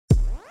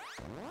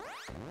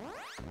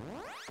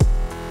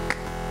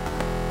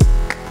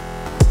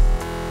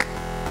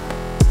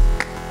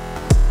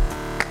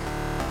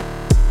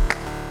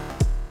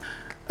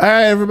All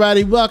right,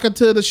 everybody, welcome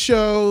to the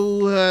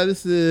show.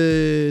 This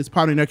is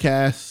Party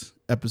Nerdcast,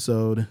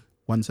 episode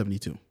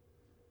 172.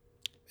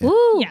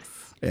 Woo!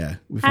 Yes. Yeah.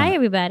 Hi,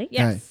 everybody.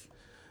 Yes.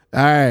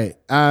 All right.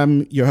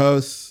 I'm your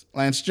host,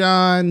 Lance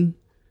John.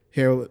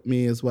 Here with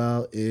me as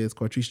well is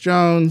Cortrice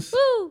Jones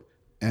Woo!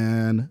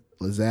 and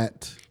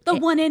Lizette. The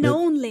one and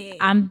only.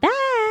 I'm back.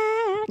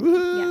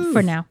 Woo!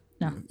 For now.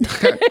 No.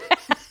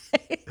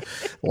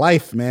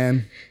 Life,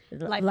 man.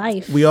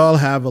 Life. We all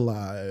have a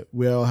life.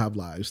 We all have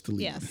lives to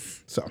lead.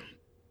 Yes. So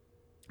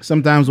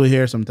sometimes we're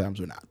here, sometimes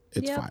we're not.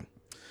 It's Yep.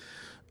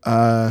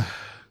 fine.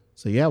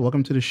 So yeah,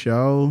 welcome to the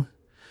show.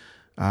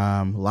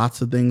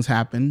 Lots of things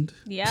happened.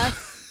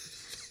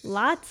 Yes.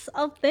 Lots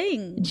of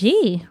things.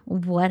 Gee,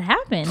 what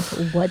happened?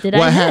 What did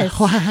I miss?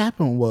 What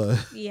happened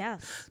was,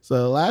 Yes.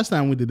 so last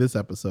time we did this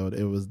episode,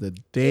 it was the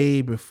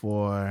day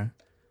before.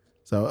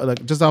 So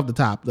like just off the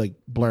top, like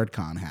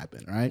BlurredCon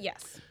happened, right?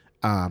 Yes.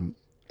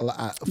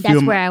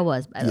 That's where I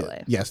was, by the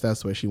way. Yes,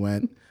 that's where she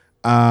went.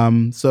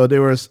 So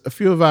there was a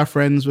few of our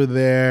friends were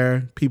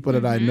there, people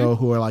that I know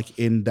who are like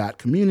in that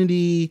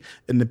community,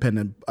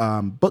 independent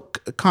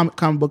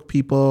comic book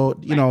people,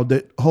 you know,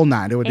 the whole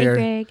nine. They were Hey, there.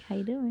 Greg, how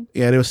you doing?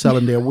 Yeah, they were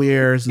selling their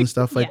wares and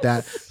stuff like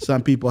that. Yes.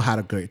 Some people had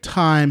a great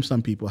time,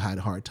 some people had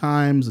hard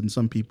times, and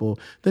some people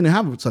didn't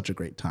have such a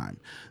great time.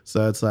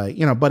 So it's like,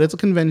 you know, but it's a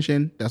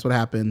convention. That's what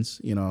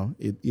happens. You know,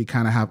 you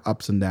kind of have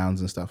ups and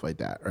downs and stuff like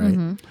that,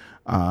 right?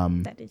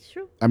 That is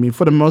true. I mean,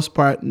 for the most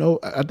part, no.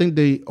 I think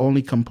the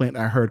only complaint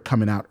I heard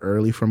coming out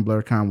early from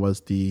BlurredCon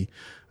was the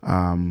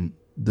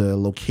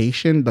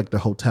location, like the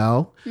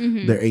hotel.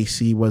 Their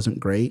AC wasn't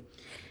great.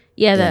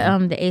 Yeah,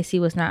 the AC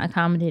was not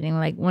accommodating.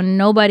 Like when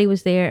nobody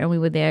was there and we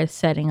were there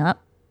setting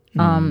up,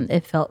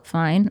 it felt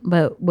fine.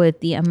 But with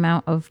the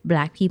amount of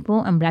black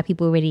people, and black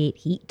people radiate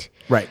heat.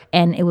 Right.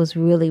 And it was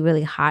really,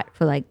 really hot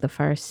for like the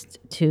first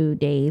 2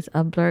 days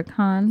of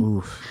BlurredCon.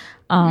 Oof.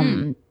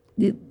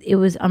 It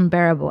was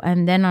unbearable.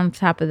 And then on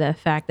top of the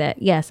fact that,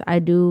 yes, I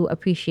do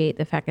appreciate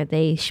the fact that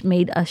they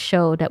made us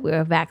show that we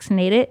were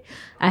vaccinated.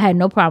 I had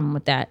no problem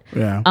with that.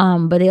 Yeah.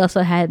 But they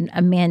also had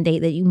a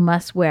mandate that you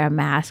must wear a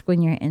mask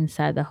when you're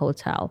inside the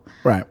hotel.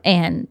 Right.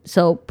 And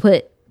so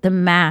put the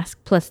mask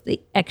plus the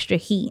extra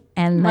heat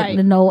and Right.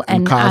 the no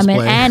and I'm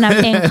cosplay. I'm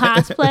in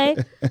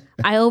cosplay.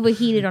 I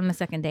overheated on the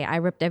second day. I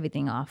ripped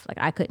everything off. Like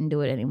I couldn't do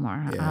it anymore.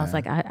 I was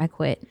like, I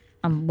quit.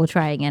 We'll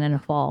try again in the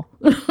fall.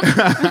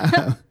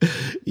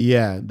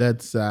 Yeah,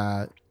 that's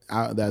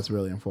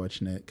really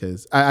unfortunate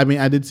because I mean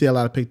I did see a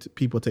lot of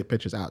people take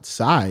pictures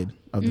outside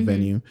of the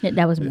venue. Yeah,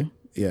 that was me.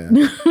 Yeah,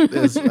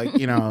 it's like,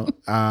 you know,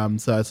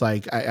 so it's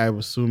like I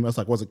assume it's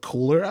like, was it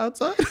cooler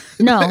outside?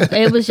 No,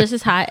 it was just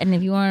as hot. And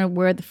if you want to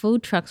where the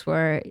food trucks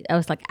were, it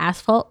was like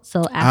asphalt.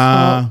 So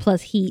asphalt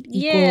plus heat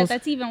equals. Yeah,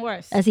 that's even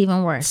worse. That's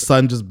even worse.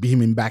 Sun just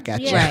beaming back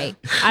at you. Right.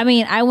 I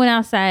mean, I went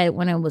outside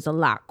when it was a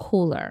lot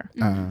cooler.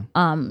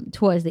 Uh-huh.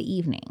 Towards the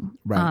evening.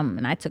 Right.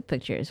 And I took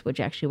pictures, which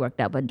actually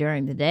worked out. But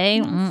during the day,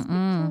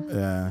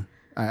 Yeah.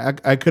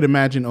 I could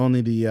imagine only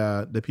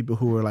the people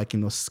who were like, you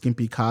know,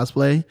 skimpy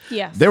cosplay.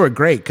 Yes. They were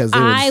great because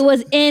I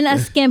was in a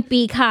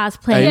skimpy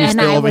cosplay Are you and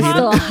still I was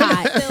overheated? still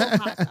hot. Still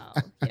hot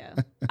though. Yeah.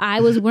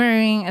 I was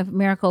wearing a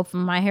Miracle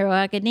from My Hero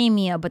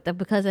Academia, but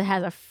because it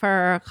has a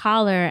fur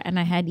collar and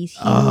I had these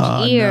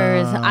huge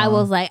ears, I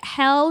was like,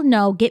 hell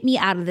no, get me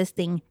out of this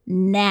thing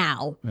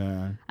now.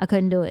 Yeah. I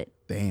couldn't do it.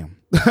 Damn.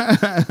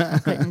 I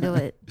couldn't do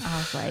it. I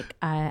was like,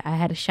 I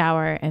had a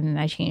shower and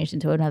I changed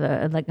into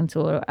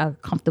a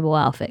comfortable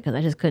outfit because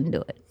I just couldn't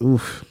do it.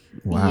 Oof.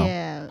 Wow.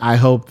 Yeah. I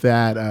hope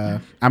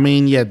that I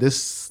mean, yeah, this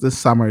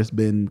summer has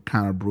been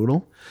kind of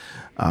brutal.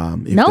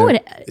 In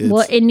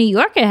New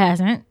York it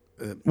hasn't.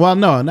 Well,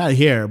 no, not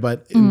here,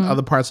 but in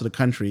other parts of the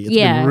country, it's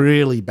Yeah. been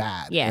really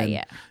bad. Yeah, And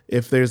yeah.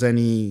 if there's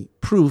any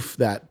proof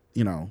that,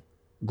 you know,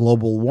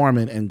 global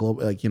warming and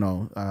global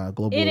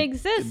It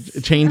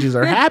exists. changes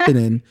are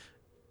happening,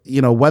 you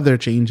know, weather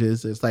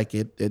changes. It's like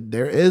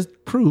there is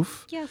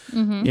proof. Yes.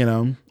 You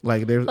know,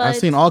 like I've But-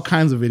 seen all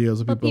kinds of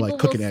videos of But people people like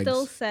cooking will eggs.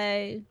 still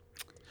say,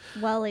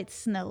 well, it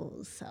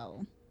snows,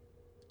 so.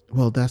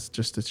 Well, that's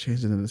just the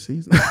changing of the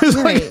season. It's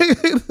like,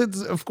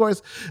 it's, of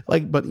course,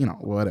 like, but you know,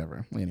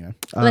 whatever. Anyway,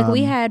 Like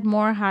we had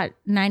more hot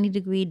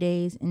 90-degree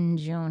days in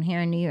June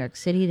here in New York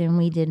City than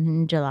we did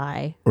in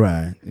July.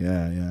 right,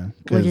 yeah, Which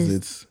because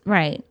is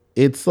right.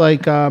 it's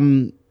like I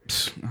don't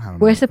know.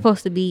 We're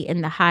supposed to be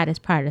in the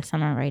hottest part of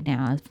summer right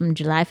now. From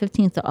July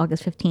 15th to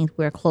August 15th,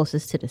 we're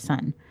closest to the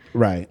sun.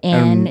 Right,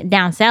 And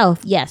down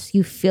south, yes,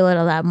 you feel it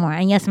a lot more.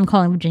 And yes, I'm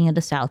calling Virginia the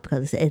South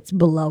because it's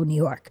below New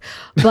York.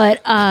 But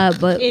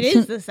It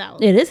is the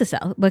South. It is the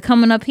South. But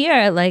coming up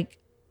here, like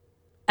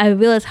I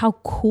realize how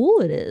cool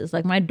it is.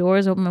 Like my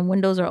doors open, my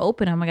windows are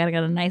open. I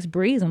got a nice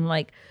breeze. I'm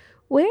like,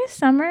 where's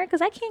summer?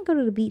 Because I can't go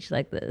to the beach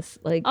like this.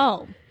 Like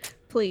Oh,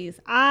 please.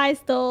 I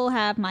still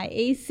have my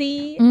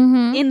AC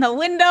in the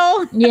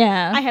window.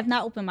 yeah. I have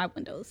not opened my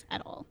windows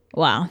at all.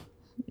 Wow.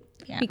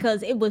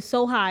 because it was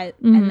so hot,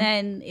 and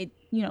then it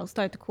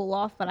started to cool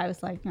off. But I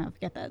was like, no,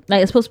 forget that.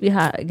 Like, it's supposed to be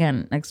hot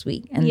again next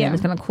week, and Yeah. then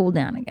it's gonna cool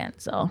down again.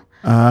 So,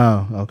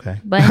 Oh, okay.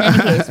 but in any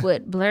case,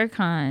 with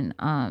BlurCon,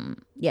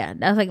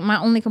 that's like my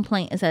only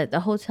complaint is that the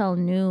hotel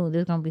knew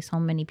there's gonna be so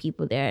many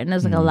people there, and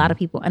there's like a lot of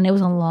people, and there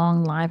was a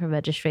long line for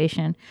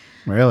registration.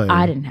 Really?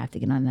 I didn't have to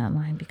get on that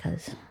line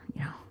because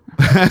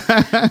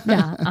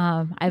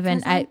I've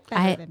been I Why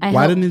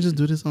helped- didn't you just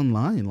do this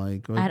online?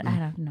 Like, I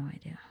have no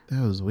idea.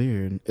 that was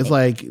weird. It's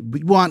like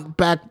we want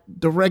back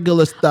the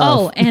regular stuff.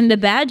 Oh, and the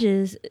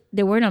badges,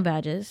 there were no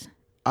badges.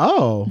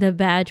 Oh. The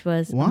badge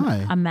was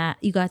Why? a mat.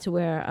 You got to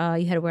wear.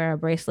 You had to wear a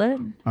bracelet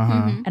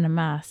and a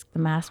mask. The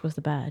mask was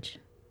the badge.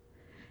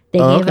 They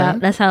Oh, gave okay. out.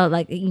 That's how,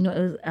 like, it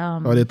was.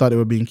 Oh, they thought they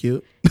were being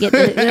cute.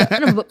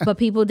 But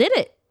people did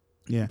it.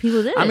 Yeah,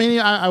 People did I it. mean,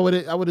 I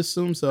would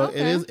assume so.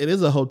 Okay. It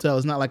is a hotel.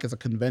 It's not like it's a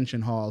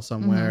convention hall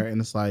somewhere,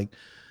 and it's like,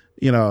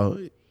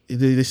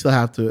 they still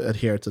have to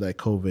adhere to that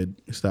COVID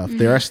stuff.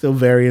 There are still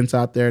variants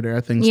out there. There are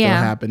things still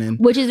happening.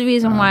 Which is the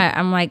reason why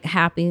I'm like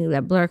happy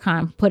that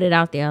BlurCon put it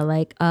out there.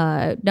 Like,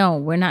 no,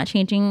 we're not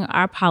changing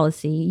our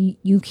policy.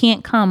 You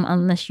can't come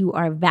unless you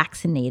are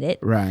vaccinated.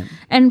 Right.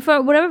 And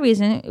for whatever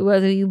reason,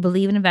 whether you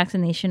believe in a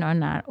vaccination or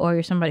not, or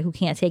you're somebody who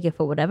can't take it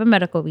for whatever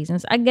medical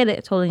reasons, I get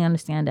it. Totally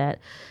understand that.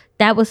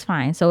 That was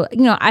fine. So,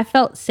 I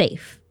felt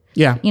safe.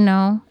 Yeah.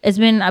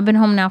 I've been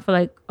home now for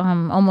like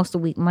almost a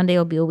week. Monday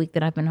will be a week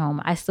that I've been home.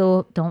 I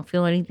still don't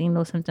feel anything,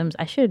 no symptoms.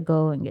 I should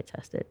go and get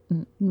tested,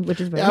 which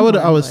is very I would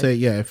important, say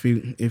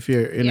if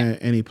you're in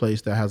any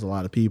place that has a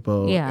lot of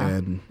people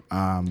and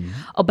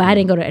but I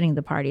didn't go to any of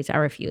the parties. I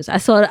refused. I'm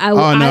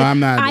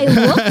not. I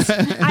looked.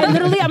 I'm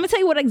gonna tell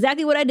you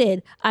exactly what I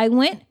did. I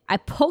went, I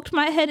poked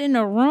my head in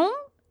the room,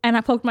 and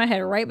I poked my head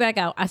right back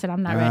out. I said,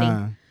 I'm not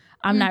ready.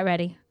 I'm not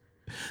ready.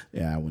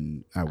 Yeah, I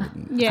wouldn't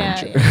Yeah,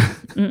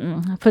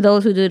 venture. For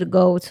those who did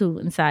go to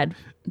inside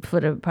for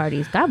the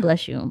parties, God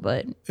bless you,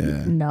 but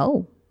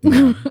no,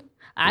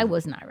 I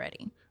was not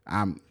ready.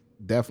 I'm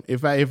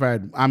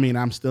definitely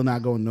I'm still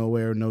not going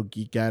nowhere. No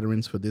geek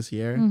gatherings for this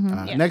year.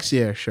 Next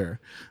year, sure,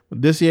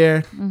 but this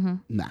year,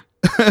 nah.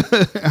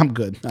 I'm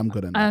good on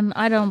that.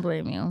 I don't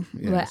blame you,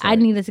 but I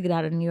needed to get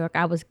out of New York.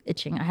 I was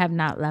itching. I have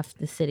not left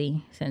the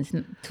city since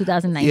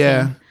 2019.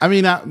 Yeah, I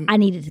mean, I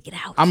needed to get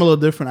out. I'm a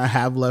little different. I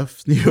have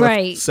left New York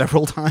Right.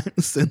 several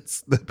times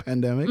since the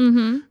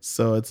pandemic,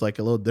 so it's like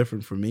a little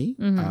different for me.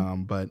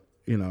 But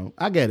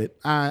I get it.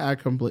 I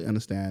completely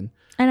understand.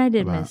 And I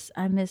did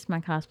I miss my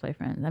cosplay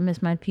friends. I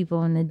miss my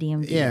people in the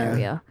DMV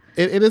area.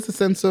 It is a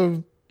sense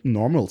of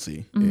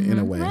normalcy in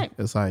a way. Right.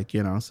 It's like,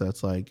 so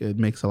it's like, it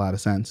makes a lot of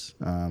sense.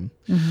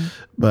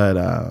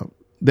 But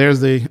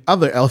there's the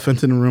other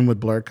elephant in the room with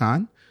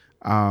BlurCon.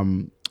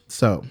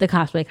 So The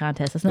cosplay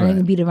contest. Let's not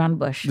even beat around the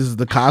bush. this is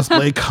the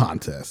cosplay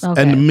contest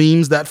Okay. and the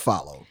memes that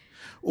follow.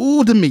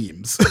 Ooh, the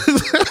memes.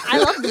 I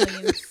love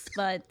the memes,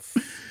 but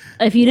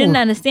If you didn't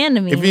understand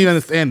the memes, If you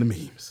understand the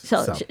memes.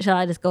 so shall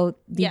I just go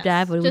deep Yes,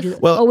 dive, or would you?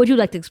 Well- or would you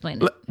like to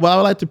explain it? Well, I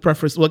would like to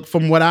preface, look,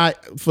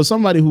 for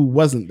somebody who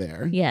wasn't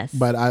there. Yes.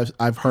 But I've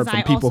heard 'Cause from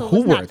I people also who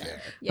was were not there.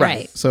 there. Yeah.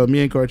 Right. So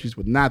me and Coaches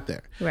were not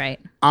there. Right.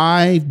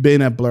 I've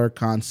been at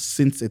BlurCon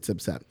since its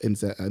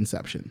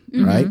inception,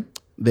 right?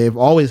 They've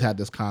always had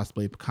this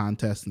cosplay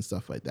contest and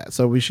stuff like that.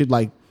 So we should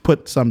like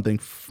put something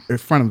in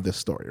front of this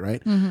story,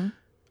 right?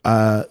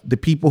 The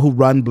people who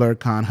run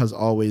BlurCon has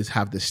always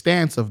have this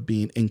stance of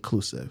being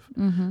inclusive.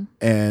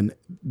 And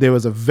there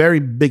was a very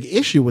big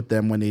issue with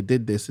them when they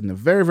did this in the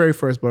very, very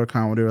first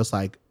BlurCon, where it was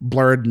like,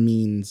 blurred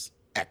means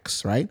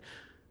X, right?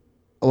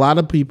 A lot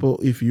of people,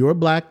 if you're a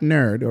black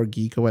nerd or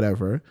geek or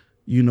whatever,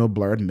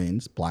 blurred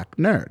means black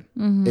nerd.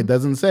 It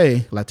doesn't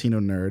say Latino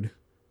nerd,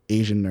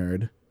 Asian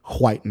nerd,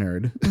 white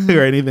nerd,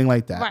 or anything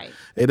like that. Right.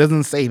 It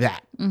doesn't say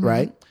that,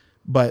 right?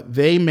 But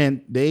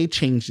they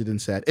changed it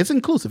and said, it's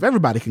inclusive.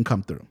 Everybody can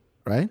come through,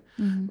 right?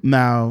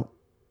 Now,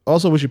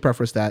 also we should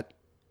preface that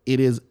it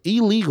is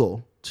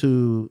illegal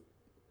to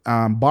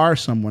bar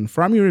someone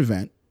from your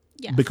event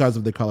Yes. because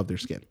of the color of their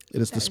skin.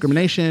 It is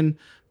discrimination,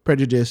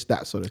 prejudice,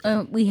 that sort of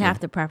thing. We have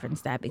to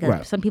preference that because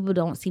Right. some people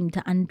don't seem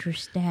to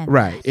understand.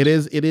 Right. It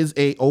is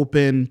a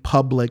open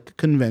public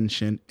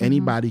convention.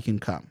 Anybody can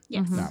come.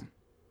 Yes. Now,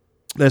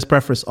 let's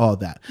preface all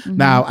that.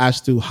 Now,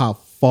 as to how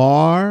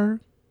far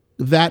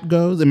that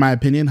goes, in my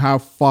opinion, how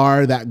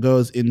far that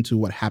goes into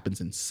what happens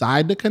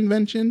inside the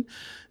convention,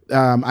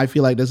 I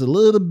feel like there's a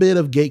little bit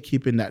of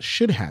gatekeeping that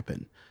should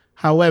happen.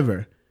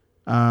 However,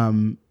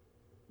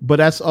 but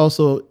that's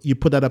also, you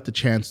put that up to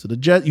chance to the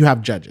judge. You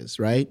have judges,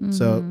 right?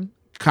 So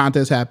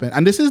contests happen.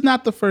 And this is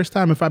not the first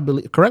time, if I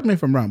believe, correct me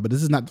if I'm wrong, but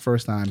this is not the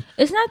first time.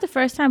 It's not the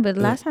first time, but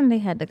the last time they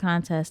had the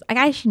contest, I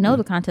actually know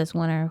the contest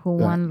winner who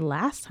won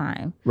last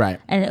time. Right.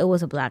 And it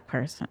was a black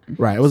person.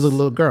 Right. It was a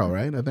little girl,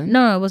 right? I think.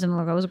 No, it wasn't a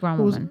little girl. It was a grown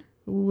woman.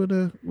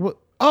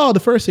 The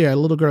first year, a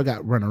little girl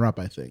got runner up,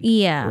 I think.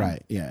 Yeah.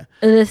 Right. Yeah.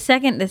 The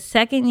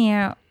second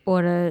year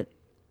or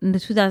the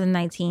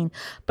 2019.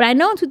 But I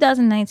know in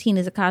 2019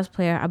 is a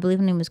cosplayer. I believe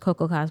her name is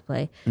Coco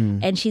Cosplay.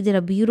 And she did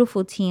a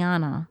beautiful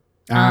Tiana.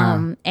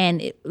 And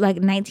like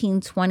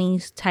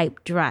 1920s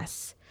type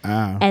dress.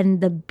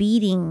 and the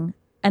beating.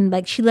 And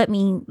like she let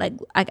me like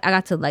I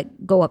got to like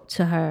go up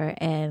to her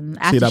and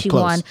after she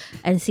won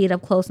and see it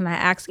up close, and I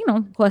asked,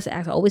 of course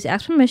I always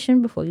ask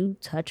permission before you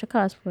touch a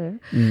cosplayer.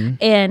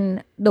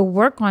 And the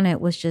work on it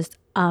was just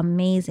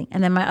amazing.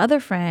 And then my other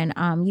friend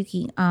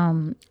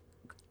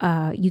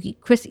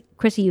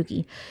Chrissy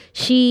Yuki,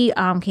 she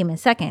came in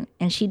second,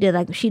 and she did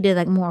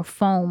like more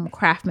foam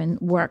craftsman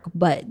work,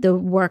 but the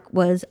work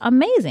was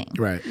amazing.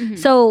 Right.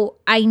 So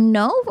I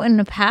know in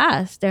the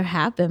past there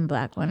have been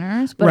black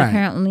winners, but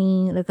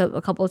apparently like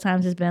a couple of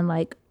times it's been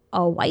like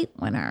a white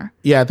winner.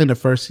 Yeah, I think the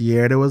first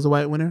year there was a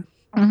white winner.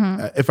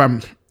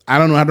 I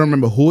don't know. I don't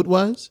remember who it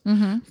was.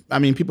 I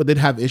mean, people did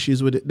have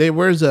issues with it. There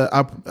was a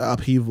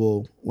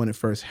upheaval when it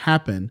first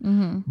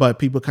happened, but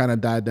people kind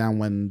of died down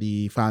when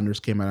the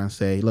founders came out and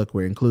say, "Look,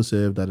 we're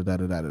inclusive."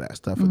 That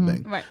stuff and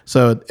thing. Right.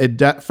 So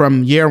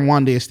from year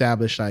one, they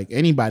established like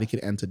anybody could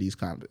enter these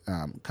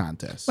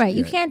contests. Right.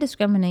 You can't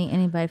discriminate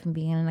anybody from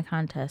being in a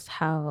contest.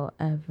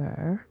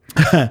 However,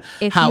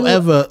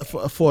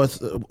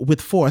 fourth.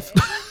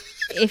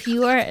 If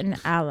you are an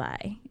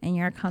ally and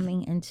you're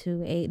coming into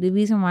the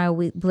reason why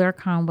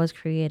BlurCon was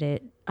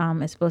created,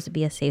 it's supposed to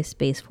be a safe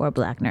space for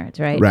black nerds,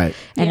 right? Right.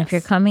 And if you're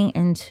coming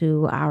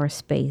into our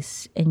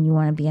space and you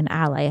want to be an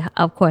ally,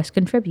 of course,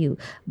 contribute.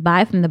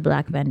 Buy from the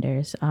black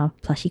vendors,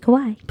 plushie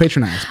kawaii.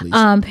 Patronize, please.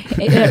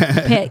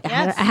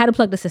 I had to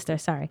plug the sister.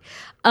 Sorry.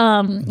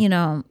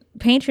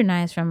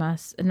 Patronize from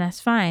us, and that's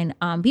fine.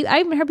 I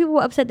even heard people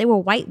were upset they were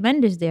white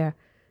vendors there.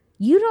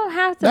 You don't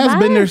have to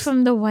buy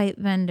from the white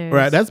vendors.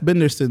 Right. That's been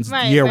there since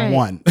year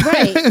one.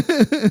 Right.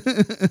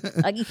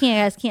 Like you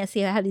guys can't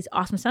see I have these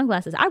awesome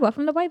sunglasses. I bought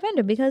from the white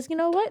vendor because you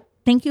know what?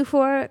 Thank you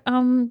for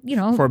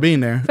for being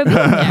there. For being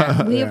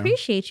there. We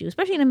appreciate you,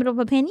 especially in the middle of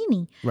a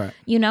panini. Right.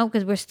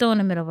 Because we're still in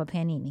the middle of a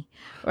panini.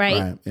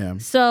 Right. Yeah.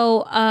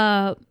 So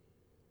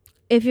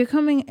if you're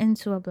coming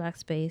into a black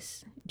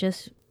space,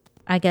 just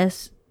I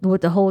guess what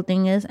the whole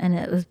thing is, and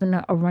it has been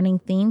a running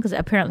theme because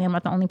apparently I'm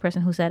not the only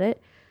person who said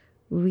it.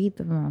 Read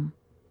the room.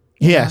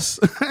 Yes.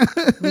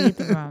 Read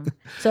the room.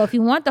 So if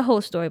you want the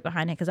whole story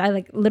behind it, because I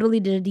like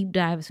literally did a deep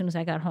dive as soon as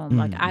I got home.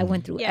 Like I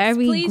went through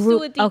every please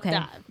group. Do a deep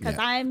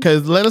dive,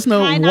 because let us know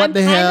what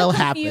the hell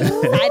happened.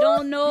 I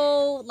don't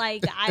know.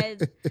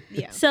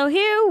 So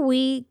here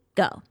we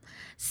go.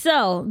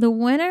 So the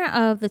winner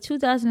of the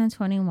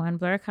 2021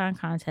 BlurCon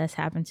contest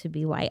happened to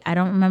be white. I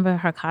don't remember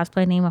her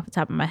cosplay name off the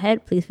top of my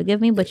head. Please forgive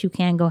me, but you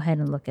can go ahead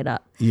and look it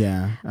up.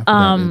 Yeah.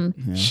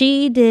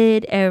 She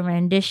did a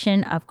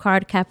rendition of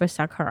Cardcaptor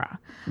Sakura,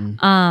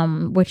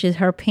 which is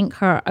her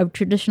a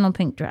traditional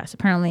pink dress.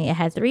 Apparently, it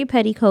had 3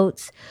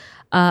 petticoats.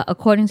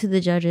 According to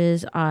the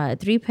judges,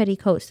 3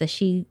 petticoats that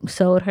she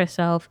sewed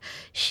herself.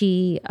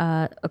 She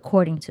dyed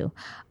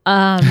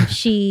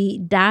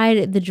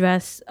the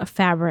dress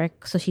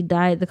fabric, so she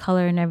dyed the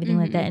color and everything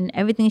like that, and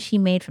everything she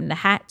made from the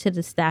hat to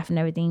the staff and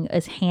everything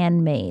is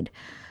handmade.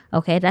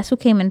 Okay, that's who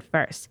came in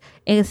first.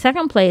 In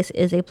second place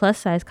is a plus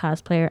size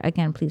cosplayer.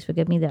 Again, please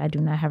forgive me that I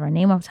do not have her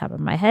name off the top of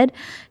my head.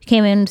 She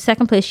came in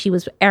second place. She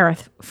was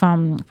Aerith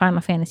from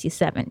Final Fantasy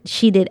VII.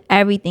 She did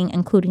everything,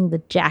 including the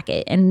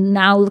jacket. And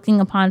now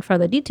looking upon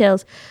further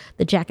details,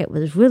 the jacket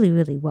was really,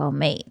 really well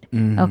made.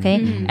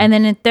 Okay, and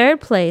then in third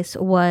place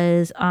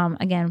was,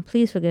 again,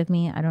 please forgive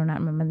me, I do not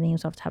remember the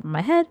names off the top of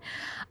my head.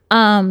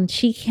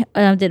 She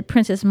did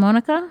Princess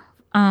Monica.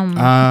 And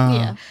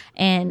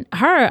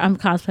her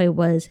cosplay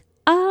was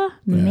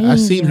amazing. I've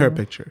seen her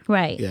picture.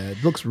 Right. Yeah,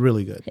 it looks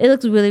really good. It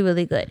looks really,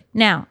 really good.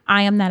 Now,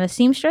 I am not a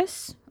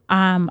seamstress.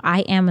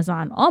 I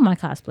Amazon all my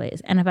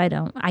cosplays. And if I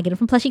don't, I get it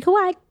from Plushie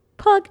Kawaii.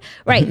 Plug.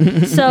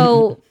 Right.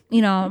 So,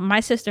 my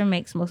sister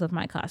makes most of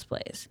my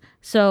cosplays.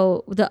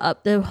 So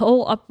the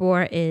whole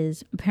uproar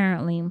is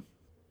apparently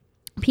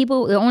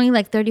only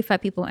like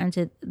 35 people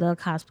entered the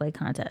cosplay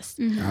contest.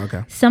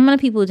 Okay. Some of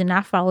the people did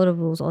not follow the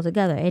rules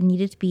altogether. It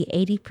needed to be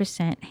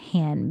 80%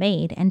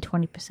 handmade and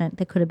 20%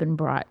 that could have been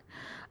brought.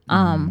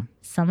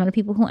 Some of the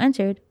people who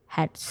entered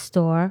had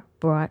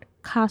store-bought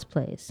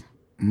cosplays.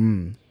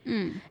 And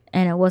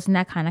it wasn't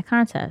that kind of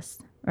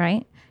contest,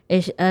 right?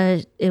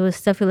 It was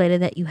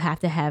stipulated that you have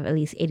to have at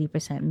least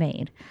 80%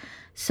 made.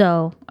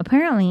 So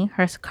apparently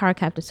her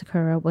Cardcaptor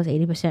Sakura was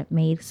 80%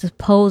 made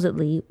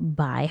supposedly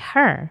by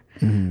her.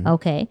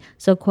 Okay.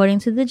 So according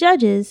to the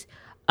judges,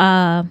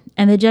 and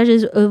the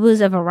judges, it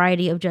was a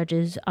variety of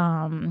judges.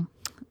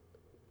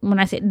 When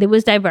I say it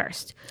was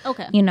diverse.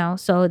 Okay.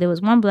 So there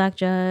was one black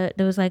judge,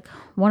 there was like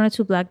 1 or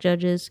 2 black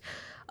judges,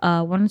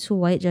 1 or 2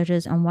 white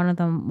judges, and one of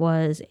them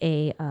was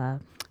I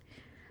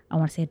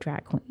want to say a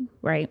drag queen,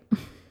 right?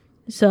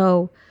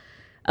 So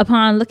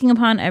upon looking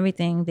upon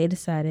everything, they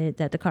decided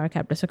that the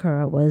Cardcaptor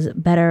Sakura was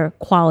better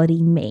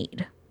quality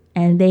made.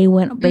 And they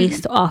went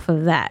based off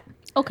of that.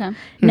 Okay.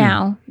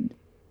 Now,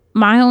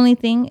 my only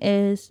thing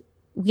is,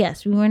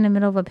 yes, we were in the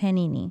middle of a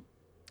panini.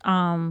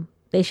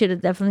 They should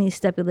have definitely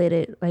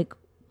stipulated like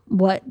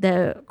what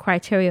the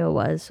criteria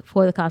was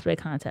for the cosplay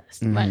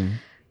contest. Right.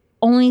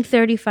 Only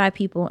 35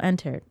 people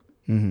entered,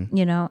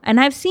 and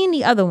I've seen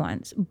the other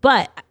ones,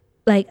 but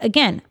like,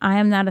 again, I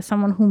am not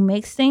someone who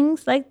makes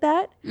things like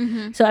that.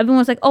 So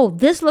everyone's like, oh,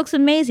 this looks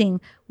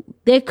amazing.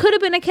 There could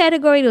have been a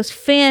category that was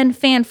fan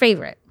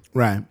favorite.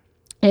 Right.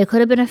 It could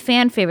have been a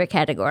fan favorite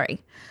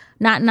category.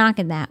 Not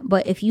knocking that.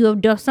 But if you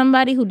have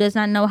somebody who does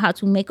not know how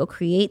to make or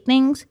create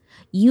things,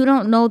 you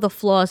don't know the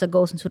flaws that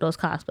goes into those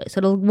cosplays.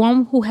 So the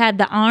one who had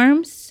the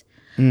arms,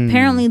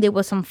 apparently there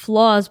was some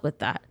flaws with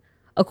that,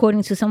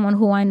 according to someone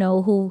who I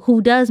know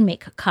who does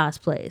make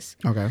cosplays.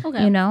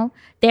 Okay. You know,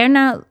 they're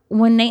not,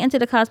 when they enter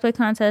the cosplay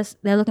contest,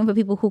 they're looking for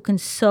people who can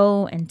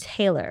sew and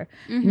tailor,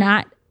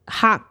 not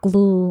hot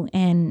glue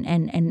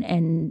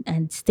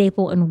and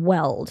staple and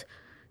weld,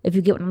 if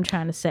you get what I'm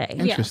trying to say.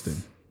 Interesting.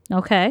 Yes.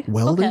 Okay.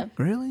 Welding? Okay.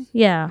 Really?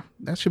 Yeah.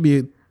 That's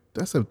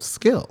a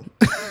skill.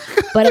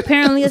 But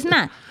apparently it's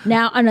not.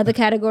 Now, another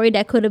category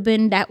that could have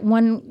been, that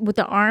one with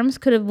the arms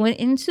could have went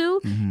into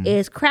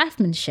is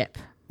craftsmanship.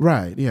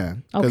 Right, yeah.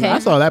 Because Okay. I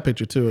saw that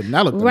picture too, and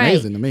that looked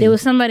amazing to me. There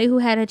was somebody who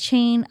had a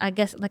chain, I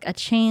guess like a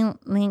chain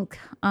link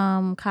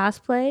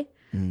cosplay.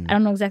 I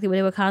don't know exactly where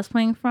they were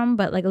cosplaying from,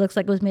 but like it looks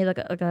like it was made like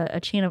a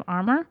chain of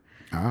armor.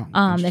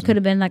 It could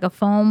have been like a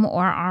foam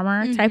or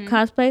armor type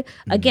cosplay.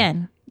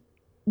 Again,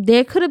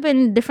 there could have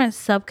been different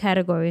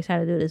subcategories how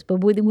to do this, but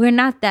we're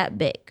not that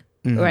big,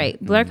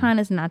 right? BlurCon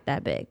is not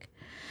that big.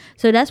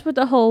 So that's what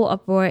the whole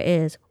uproar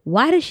is.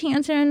 Why did she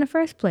enter in the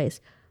first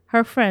place?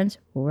 Her friends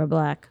who were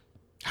black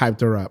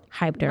hyped her up.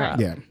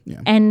 Yeah.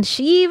 Yeah. And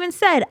she even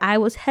said, I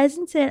was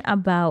hesitant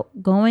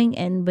about going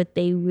in, but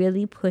they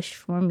really pushed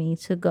for me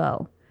to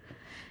go.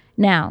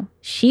 Now,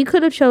 she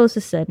could have chose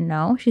to said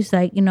no. She's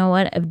like, you know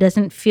what? If it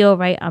doesn't feel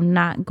right, I'm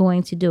not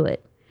going to do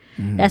it.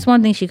 That's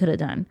one thing she could have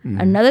done.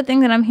 Another thing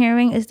that I'm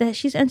hearing is that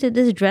she's entered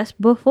this dress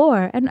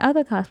before in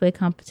other cosplay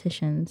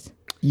competitions.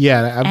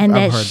 Yeah, I've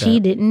heard that. She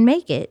didn't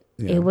make it.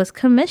 Yeah. It was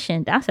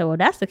commissioned. I said, well,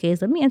 that's the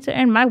case. Let me enter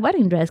in my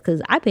wedding dress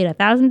because I paid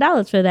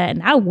 $1,000 for that,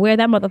 and I'll wear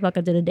that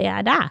motherfucker to the day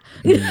I die.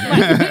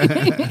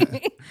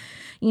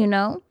 You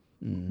know?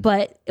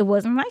 But it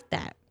wasn't like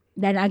that.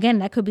 Then again,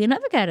 that could be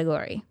another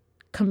category.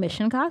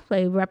 Commission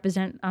cosplay,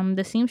 represent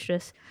the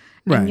seamstress,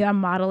 and you're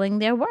modeling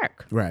their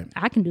work. Right.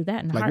 I can do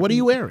that in a like, heartbeat. what are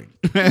you wearing?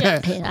 Who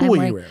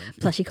are you wearing?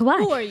 Plushie kawaii.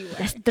 Who are you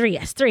wearing?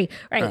 That's three.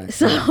 Right.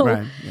 So,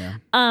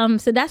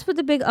 so that's what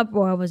the big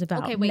uproar was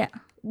about. Okay, wait.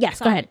 Yes,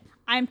 Sorry. go ahead.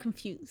 I'm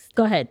confused.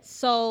 Go ahead.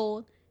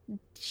 So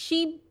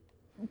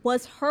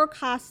her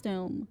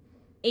costume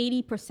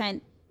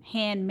 80%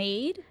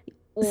 handmade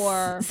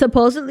or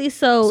supposedly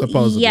so?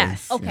 Supposedly.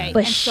 Yes. Okay.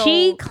 But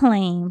she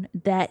claimed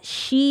that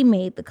she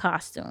made the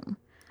costume.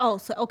 Oh,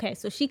 so okay.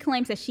 So she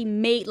claims that she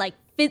made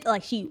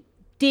she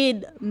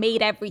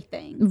made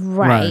everything.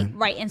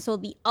 Right. And so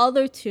the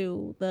other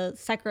two, the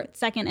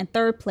second and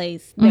third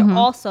place,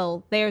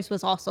 theirs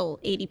was also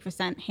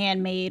 80%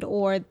 handmade,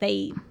 or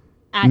they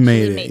actually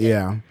made it.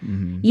 Yeah.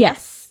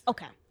 Yes.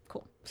 Okay,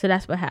 cool. So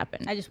that's what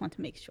happened. I just want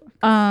to make sure.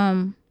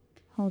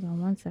 Hold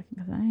on 1 second,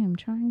 because I am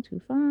trying to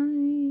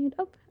find.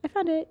 Oh, I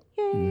found it!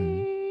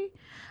 Yay!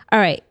 All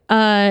right.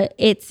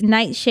 It's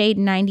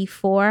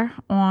Nightshade94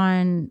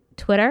 on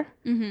Twitter.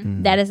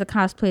 That is a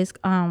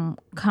cosplay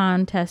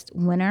contest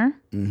winner.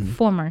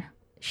 Former.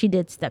 She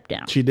did step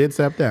down.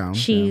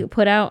 She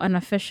put out an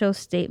official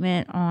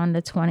statement on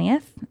the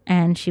 20th,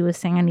 and she was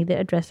saying, I need to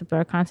address the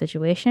BlurCon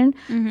situation.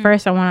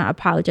 First, I want to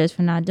apologize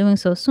for not doing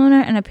so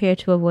sooner and appear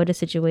to avoid the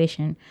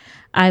situation.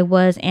 I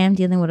am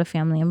dealing with a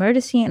family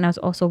emergency, and I was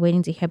also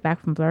waiting to hear back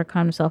from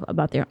BlurCon himself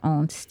about their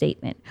own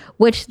statement,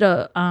 which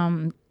the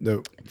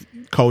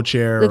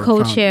co-chair, did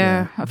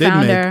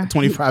make a a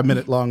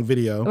 25-minute long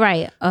video,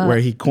 right, where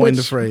he coined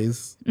the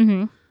phrase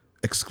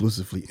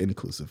exclusively,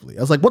 inclusively.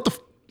 I was like, what the.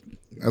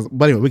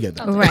 But anyway, we get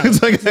that. Right.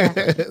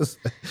 Exactly.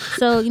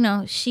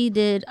 So, she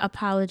did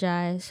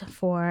apologize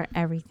for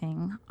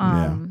everything.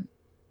 And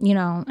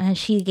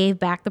she gave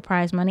back the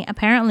prize money.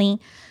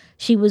 Apparently,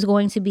 she was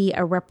going to be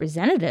a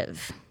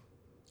representative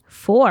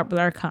for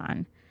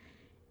BlurCon.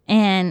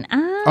 And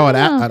at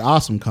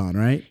AwesomeCon,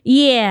 right?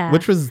 Yeah.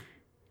 Which was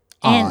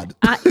odd.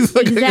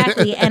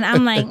 Exactly. And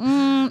I'm like,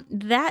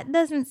 that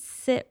doesn't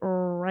sit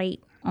right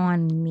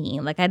on me.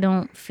 Like, I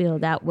don't feel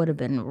that would have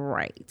been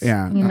right.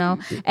 Yeah.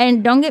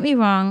 And don't get me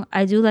wrong,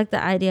 I do like the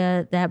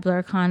idea that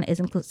BlurCon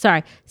is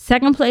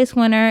second place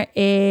winner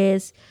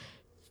is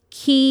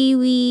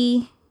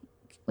Kiwi.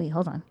 Wait,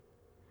 hold on.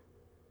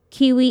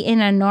 Kiwi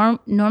in a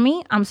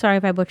Normie. I'm sorry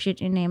if I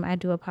butchered your name. I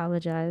do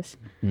apologize.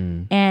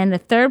 And the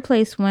third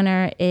place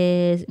winner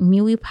is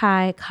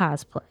MuiPie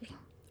Cosplay.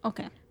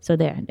 Okay. So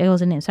there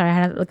goes the name. Sorry, I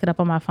had to look it up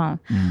on my phone.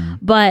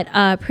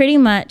 But pretty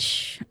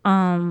much,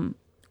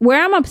 where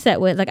I'm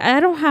upset with, like, I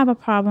don't have a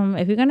problem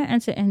if you're going to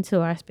enter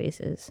into our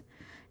spaces.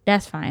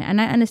 That's fine.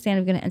 And I understand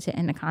if you're going to enter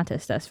in the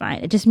contest. That's fine.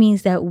 It just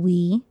means that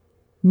we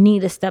need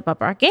to step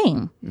up our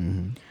game.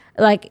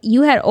 Like,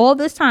 you had all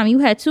this time. You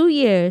had 2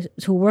 years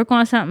to work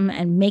on something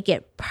and make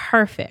it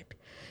perfect.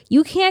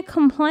 You can't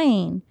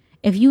complain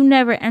if you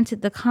never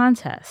entered the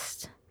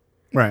contest.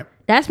 Right.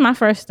 That's my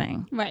first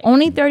thing. Right.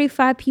 Only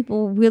 35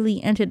 people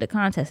really entered the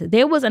contest.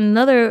 There was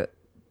another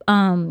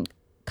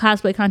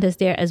cosplay contest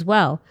there as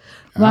well,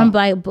 run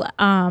by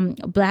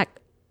Black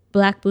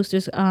black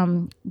boosters,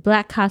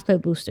 black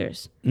cosplay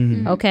boosters.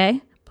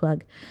 Okay,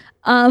 plug.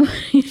 I'm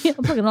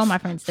plugging all my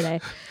friends today.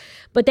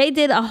 But they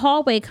did a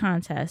hallway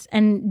contest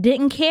and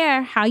didn't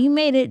care how you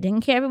made it,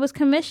 didn't care if it was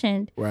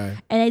commissioned. Right.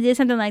 And they did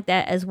something like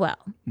that as well.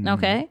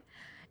 Okay?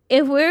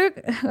 If we're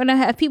going to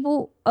have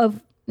people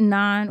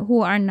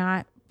who are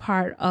not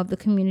part of the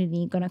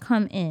community going to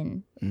come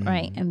in,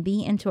 right, and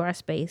be into our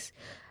space,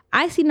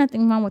 I see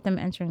nothing wrong with them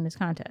entering this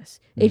contest.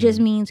 It just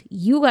means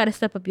you got to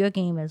step up your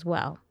game as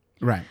well.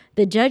 Right.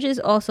 The judges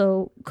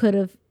also could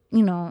have,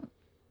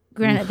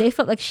 granted, they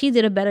felt like she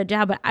did a better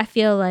job, but I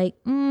feel like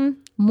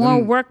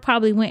more work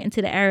probably went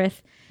into the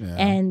Aerith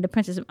and the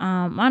Princess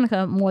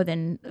Monica more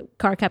than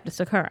Cardcaptor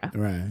Sakura.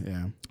 Right,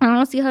 yeah. I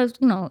don't see her,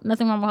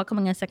 nothing wrong with her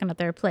coming in second or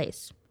third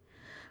place.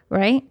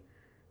 Right?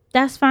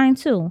 That's fine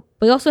too.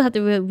 But you also have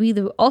to read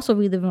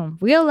the room.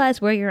 Realize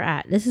where you're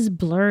at. This is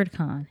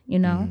BlurredCon,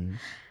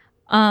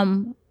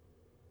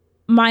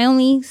 My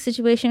only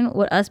situation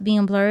with us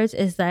being blurs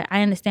is that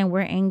I understand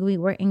we're angry.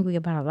 We're angry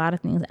about a lot of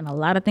things, and a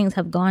lot of things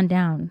have gone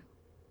down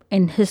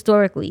and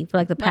historically for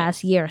like the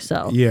past year or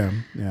so. Yeah.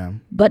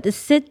 But to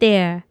sit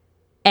there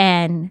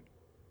and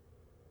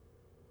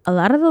a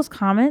lot of those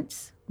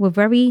comments were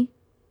very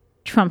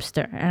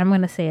Trumpster, and I'm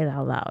going to say it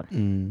out loud.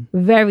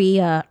 Very,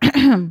 very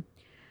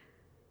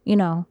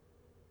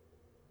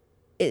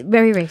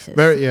racist.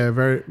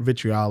 Very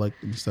vitriolic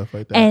and stuff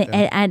like that.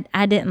 And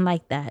I didn't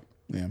like that.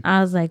 Yeah.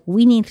 I was like,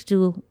 we need to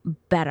do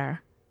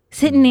better.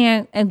 Sitting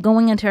there and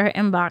going into her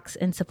inbox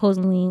and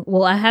supposedly,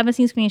 I haven't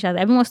seen screenshots.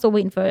 Everyone's still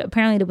waiting for it.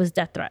 Apparently there was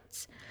death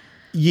threats.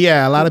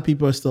 Yeah, a lot of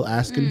people are still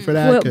asking for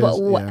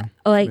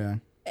that.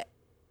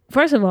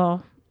 First of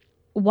all,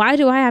 why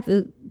do I have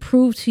to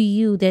prove to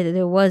you that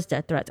there was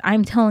death threats?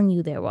 I'm telling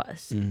you there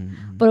was.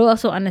 But I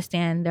also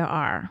understand there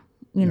are,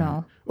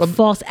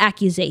 false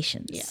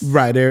accusations. Yes.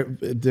 Right.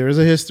 There is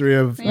a history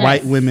of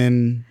white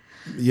women,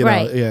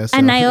 right. So,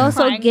 and I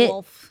also crying get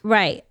wolf.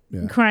 Right.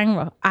 Yeah. Crying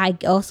wolf. I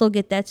also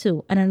get that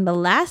too. And then the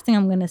last thing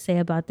I'm going to say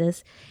about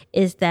this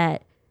is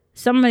that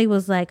somebody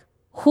was like,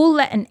 who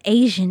let an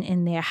Asian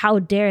in there? How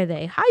dare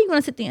they? How are you going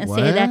to sit there and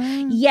say that?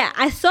 Yeah,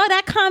 I saw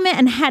that comment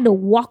and had to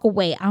walk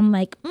away. I'm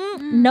like,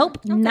 nope,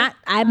 okay.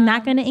 I'm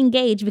not going to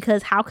engage,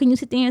 because how can you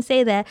sit there and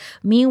say that?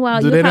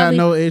 Meanwhile, do they not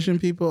know Asian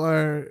people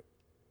are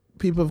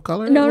people of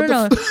color?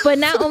 No. But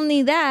not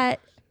only that,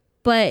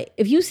 but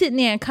if you sitting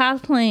there and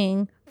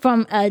cosplaying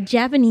from a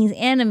Japanese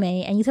anime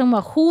and you talking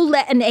about who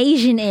let an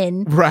Asian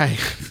in, right?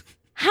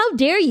 How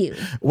dare you?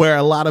 Where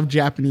a lot of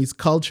Japanese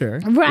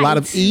culture, a lot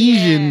of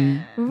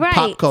Asian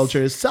pop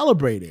culture is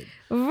celebrated.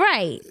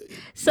 Right.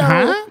 So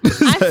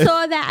I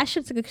saw that. I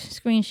should have took a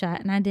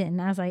screenshot and I didn't.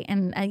 I was like,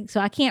 so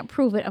I can't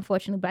prove it,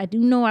 unfortunately, but I do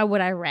know what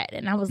I read.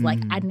 And I was like,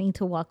 I need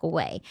to walk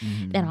away.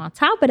 Then on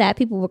top of that,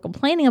 people were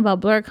complaining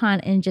about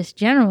BlurredCon in just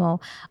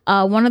general.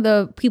 One of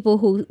the people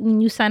who, when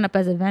you sign up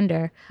as a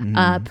vendor,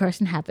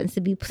 person happens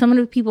to be, some of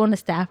the people on the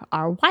staff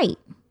are white.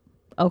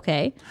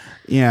 Okay.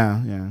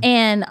 Yeah.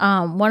 And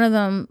one of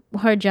them,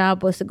 her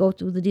job was to go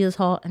through the dealer's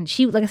hall, and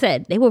she, like I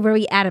said, they were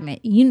very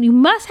adamant. You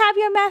must have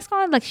your mask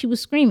on, like she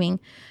was screaming,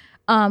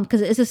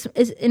 because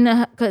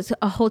it's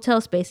a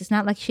hotel space. It's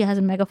not like she has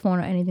a megaphone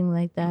or anything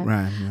like that.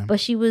 Right. Yeah. But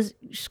she was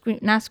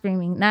not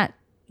screaming, not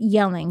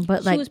yelling,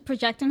 but like she was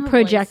projecting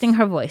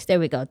her voice.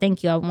 There we go.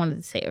 Thank you. I wanted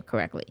to say it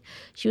correctly.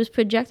 She was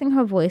projecting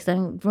her voice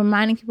and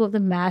reminding people of the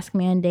mask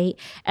mandate,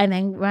 and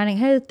then running,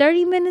 hey,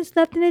 30 minutes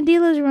left in the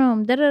dealer's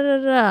room.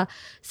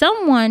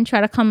 Someone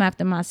tried to come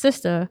after my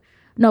sister.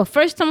 No,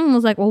 first someone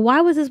was like, well,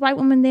 why was this white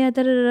woman there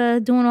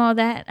doing all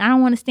that? I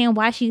don't understand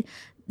why she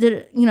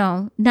did,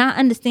 not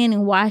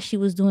understanding why she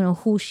was doing or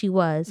who she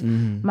was.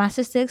 My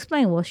sister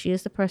explained, well, she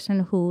is the person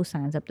who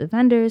signs up the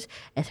vendors.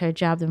 It's her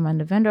job to run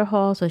the vendor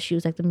hall. So she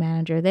was like the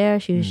manager there.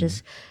 She was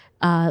just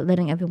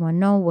letting everyone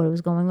know what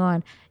was going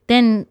on.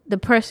 Then the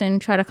person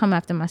tried to come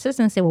after my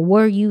sister and say, well,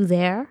 were you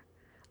there?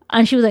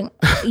 And she was like,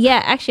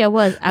 yeah, actually I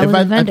was. I was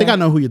a vendor. I think I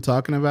know who you're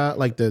talking about,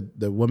 like the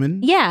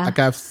woman. Yeah.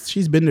 Like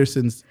she's been there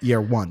since year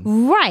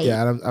one. Right.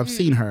 Yeah, I've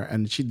seen her,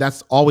 and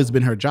that's always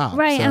been her job.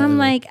 Right, so, and I'm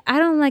like, I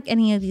don't like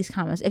any of these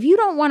comments. If you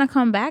don't want to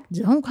come back,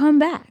 don't come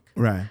back.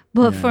 Right.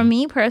 But for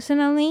me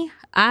personally,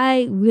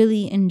 I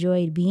really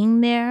enjoyed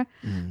being there.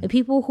 The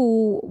people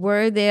who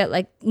were there,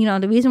 like,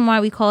 the reason why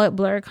we call it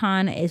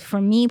BlurredCon is, for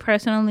me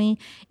personally,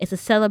 it's a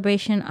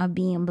celebration of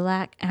being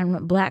black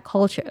and black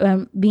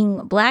culture,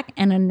 being black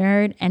and a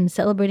nerd and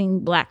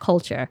celebrating black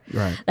culture.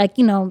 Right. Like,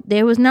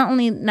 there was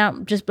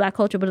not just black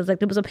culture, but it was like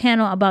there was a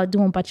panel about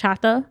doing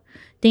bachata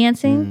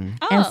dancing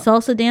and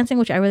salsa dancing,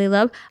 which I really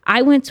love.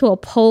 I went to a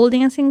pole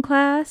dancing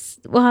class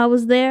while I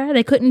was there.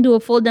 They couldn't do a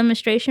full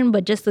demonstration,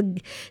 but just to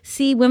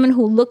see women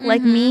who looked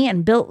like me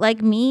and built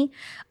like me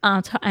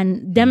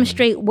and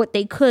demonstrate what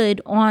they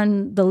could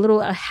on the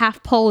little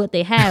half pole that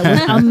they had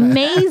was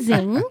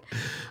amazing.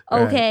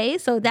 Okay,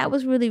 so that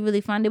was really,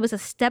 really fun. There was a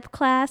step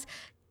class.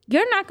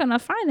 You're not going to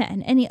find that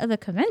in any other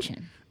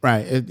convention.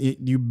 Right.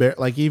 You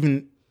like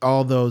even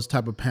all those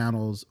type of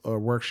panels or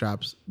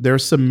workshops, they're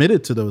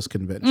submitted to those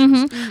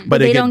conventions, but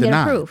they don't get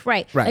approved.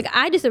 Right. Like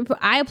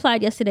I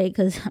applied yesterday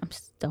because I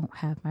don't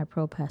have my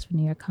Pro Pass for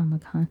New York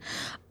Comic Con.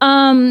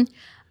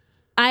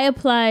 I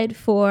applied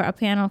for a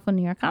panel for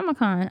New York Comic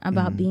Con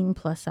about being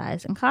plus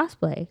size and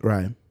cosplay.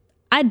 Right.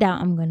 I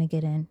doubt I'm going to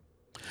get in.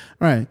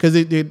 Right.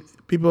 Because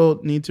people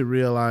need to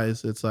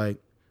realize it's like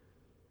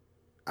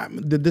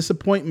the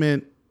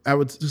disappointment.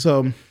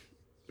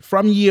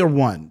 From year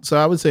one. So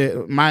I would say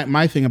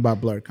my thing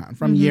about BlerdCon,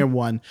 from year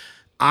one,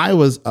 I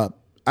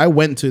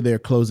went to their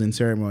closing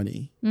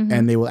ceremony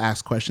and they will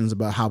ask questions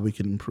about how we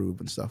can improve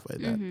and stuff like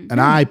that.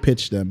 And I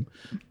pitched them.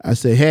 I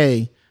say,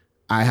 hey,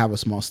 I have a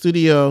small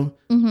studio.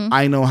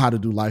 I know how to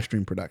do live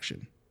stream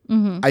production.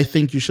 I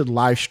think you should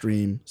live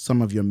stream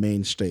some of your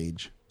main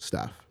stage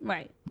stuff.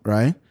 Right.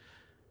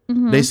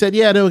 They said,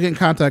 yeah, they'll get in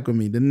contact with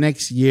me. The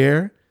next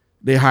year,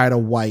 they hired a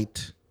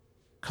white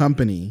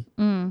company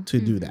to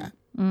do that.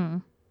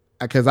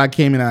 Because I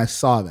came in and I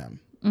saw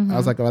them. I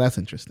was like, oh, that's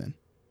interesting.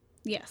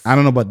 Yes. I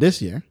don't know about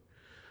this year,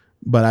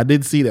 but I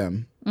did see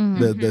them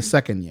the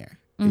second year.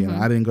 You know,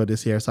 I didn't go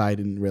this year, so I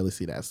didn't really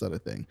see that sort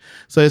of thing.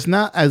 So it's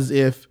not as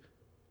if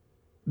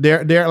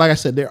there like I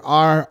said, there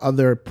are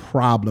other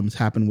problems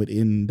happen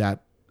within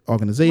that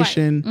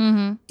organization.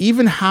 Right.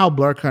 Even how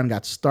BlerdCon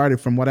got started,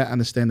 from what I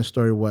understand, the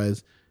story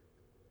was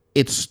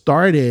it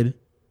started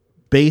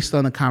based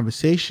on a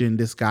conversation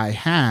this guy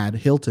had,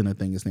 Hilton, I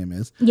think his name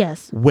is.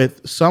 Yes.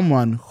 With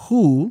someone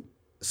who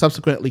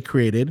subsequently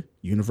created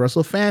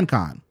Universal Fan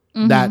Con.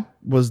 That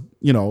was,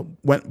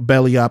 went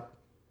belly up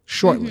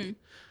shortly.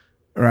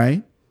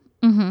 Right?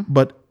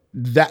 But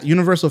that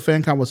Universal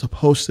Fan Con was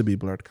supposed to be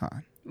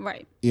BlerdCon.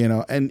 Right.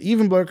 And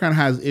even BlerdCon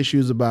has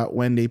issues about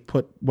when the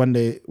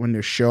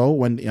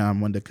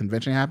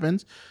convention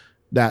happens,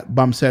 that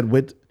bumps head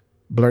with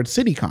Blerd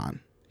City Con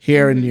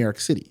here in New York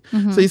City.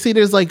 So you see,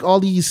 there's like all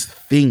these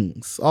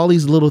things, all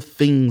these little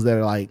things that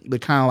are like, they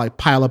kind of like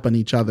pile up on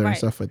each other and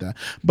stuff like that.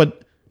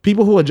 But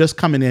people who are just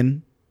coming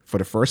in for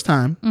the first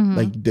time,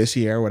 like this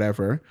year or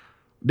whatever,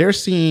 they're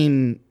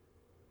seeing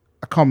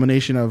a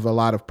combination of a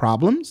lot of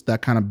problems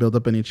that kind of build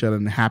up in each other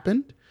and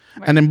happened.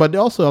 Right. And then, but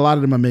also a lot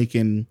of them are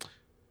making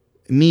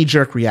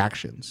knee-jerk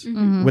reactions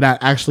without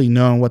actually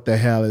knowing what the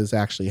hell is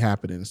actually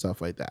happening and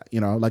stuff like that.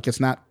 Like it's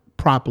not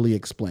properly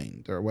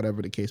explained or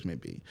whatever the case may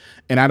be.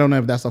 And I don't know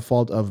if that's a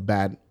fault of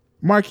bad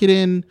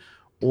marketing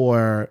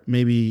or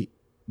maybe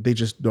they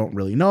just don't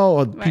really know,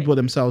 or people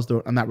themselves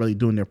are not really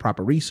doing their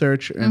proper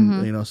research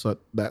and so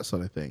that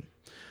sort of thing.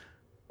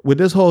 With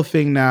this whole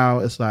thing now,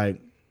 it's like,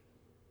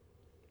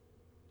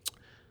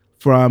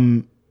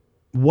 from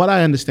what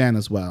I understand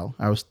as well,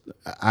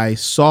 I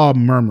saw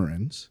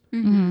murmurings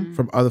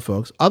from other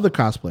folks, other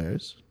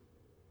cosplayers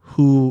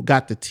who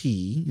got the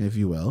tea, if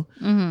you will,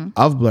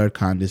 of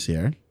BlerdCon this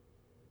year.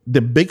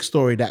 The big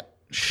story that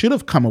should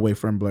have come away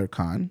from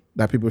BlerdCon,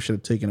 that people should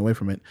have taken away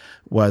from it,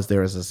 was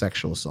there was a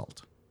sexual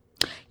assault.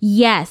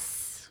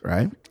 Yes.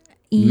 Right?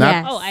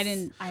 Yes. I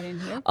didn't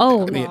hear.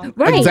 Oh,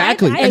 right.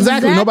 Exactly.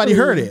 Nobody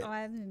heard it.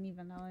 I didn't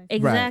even know it.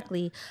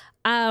 Exactly. Right.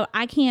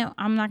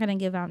 I'm not going to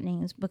give out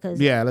names because.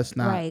 Yeah, let's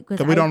not. Right.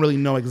 Because we don't really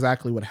know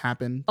exactly what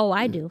happened. Oh,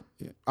 I do.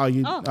 Yeah.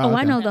 Okay.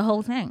 I know the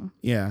whole thing.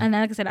 Yeah. And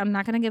like I said, I'm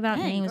not going to give out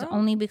names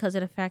only because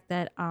of the fact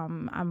that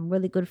I'm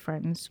really good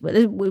friends with.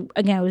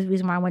 Again, it was the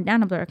reason why I went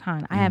down to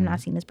BlerdCon. I have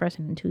not seen this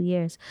person in 2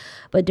 years.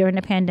 But during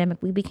the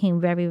pandemic, we became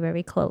very,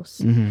 very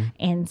close.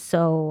 And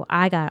so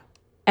I got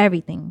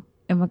everything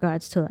in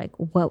regards to like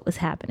what was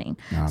happening.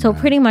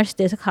 Pretty much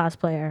there's a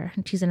cosplayer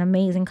and she's an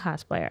amazing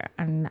cosplayer,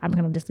 and I'm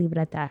gonna just leave it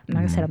at that.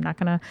 Like I said, I'm not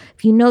gonna,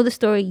 if you know the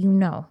story,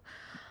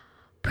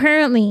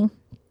 apparently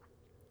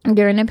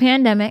during the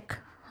pandemic,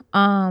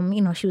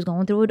 she was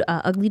going through an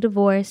ugly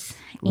divorce.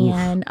 Oof.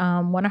 And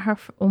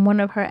one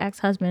of her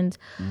ex-husband's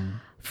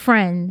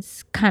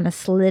friends kind of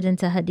slid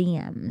into her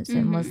DMs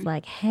and was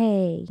like,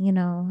 hey,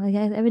 like,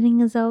 everything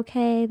is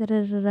okay,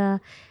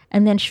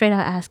 and then straight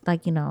out asked,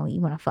 like, you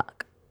want to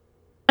fuck.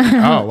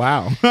 Oh,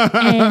 wow.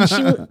 And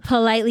she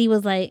politely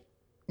was like,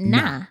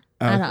 nah,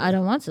 I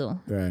don't want to.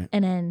 Right.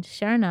 And then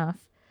sure enough,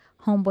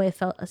 homeboy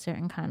felt a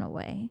certain kind of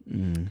way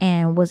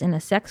and was in a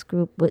sex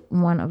group with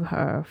one of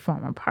her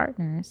former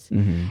partners.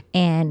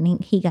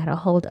 And he got a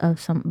hold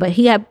of but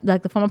he had,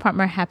 like, the former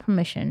partner had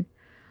permission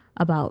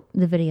about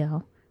the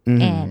video.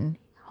 And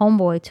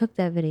homeboy took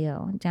that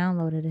video,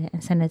 downloaded it,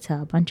 and sent it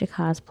to a bunch of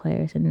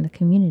cosplayers in the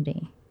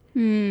community.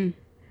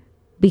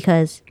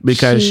 Because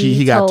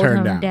he got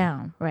turned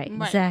down. Right,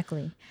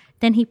 exactly.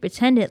 Then he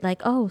pretended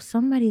like, oh,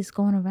 somebody's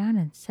going around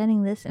and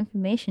sending this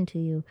information to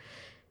you.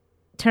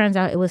 Turns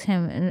out it was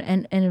him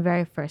in the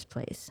very first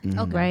place.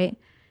 Okay. Right?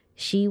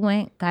 She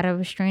went, got a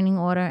restraining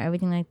order,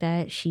 everything like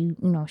that. She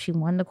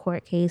won the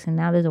court case, and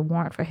now there's a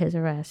warrant for his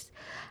arrest.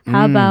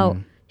 How about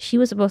she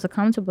was supposed to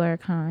come to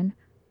BlerdCon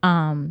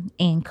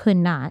and could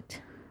not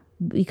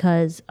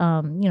because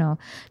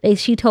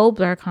she told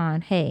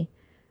BlerdCon, hey,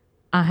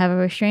 I have a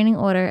restraining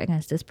order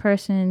against this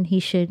person. He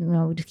should,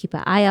 just keep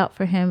an eye out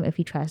for him if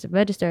he tries to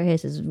register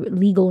his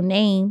legal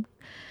name,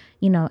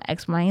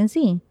 X, Y, and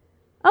Z.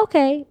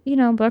 Okay,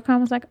 BlurCon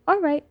was like, all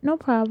right, no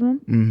problem.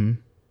 Mm-hmm.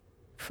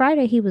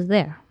 Friday, he was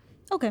there.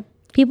 Okay.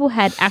 People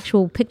had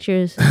actual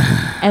pictures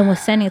and was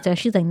sending it to her.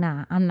 She's like,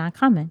 nah, I'm not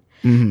coming.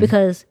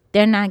 Because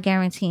they're not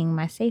guaranteeing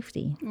my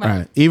safety.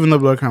 Right. Even though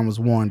BlurCon was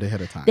warned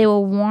ahead of time. They were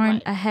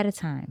warned ahead of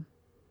time.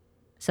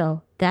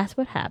 So that's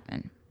what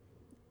happened.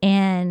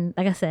 And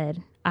like I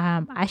said,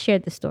 I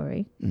shared the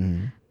story.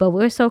 But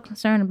we're so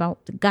concerned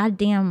about the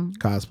goddamn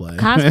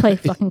cosplay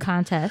fucking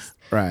contest.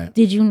 Right.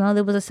 Did you know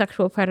there was a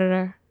sexual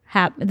predator?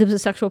 There was a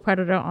sexual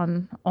predator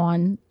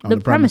on the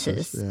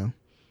premises. Yeah.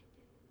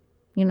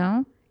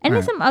 And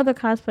there's some other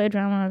cosplay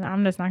drama.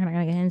 I'm just not going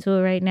to get into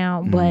it right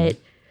now. But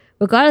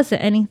regardless of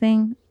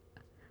anything,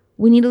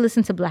 we need to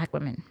listen to Black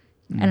women.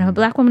 And if a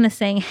Black woman is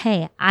saying,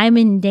 hey, I'm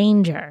in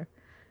danger,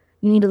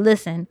 you need to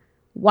listen.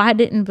 Why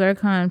didn't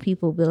BlurCon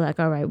people be like,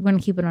 all right, we're going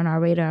to keep it on our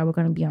radar. We're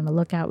going to be on the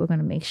lookout. We're going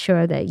to make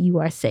sure that you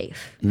are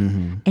safe.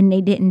 And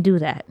they didn't do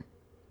that.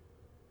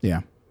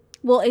 Yeah.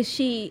 Well,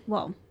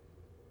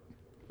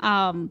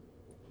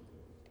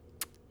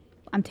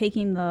 I'm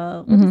taking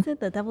the, what is it?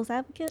 The devil's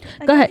advocate?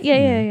 Go ahead.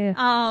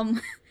 Yeah.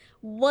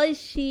 Was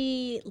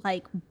she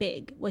like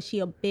big? Was she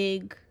a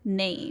big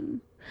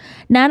name?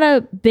 Not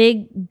a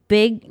big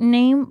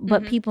name,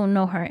 but people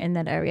know her in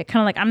that area.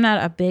 Kind of like, I'm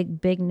not a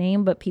big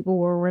name, but people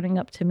were running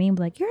up to me and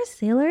be like, you're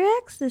Sailor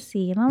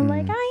Ecstasy. And I'm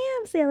like, I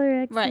am Sailor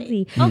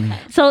Ecstasy. Right. Okay.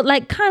 So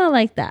like, kind of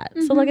like that.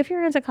 So like, if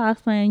you're into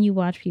cosplay and you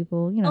watch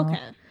people, Okay.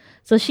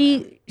 So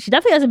she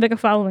definitely has a bigger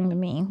following than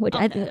me, which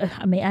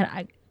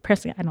I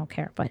personally, I don't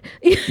care, but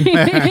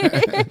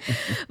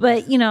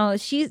but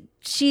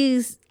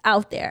she's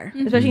out there,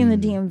 especially in the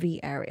DMV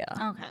area.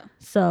 Okay.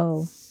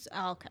 So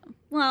okay.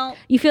 Well,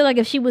 you feel like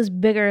if she was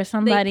bigger,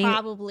 somebody they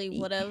probably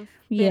would have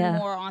been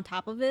more on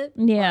top of it.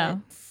 Yeah.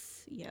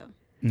 Yeah.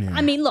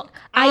 I mean, look,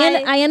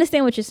 I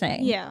understand what you're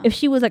saying. Yeah. If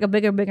she was like a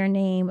bigger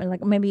name, and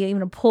like maybe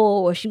even a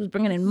pull, or she was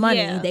bringing in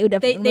money, they would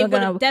definitely. They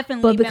would have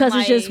definitely. But because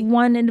it's just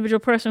one individual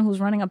person who's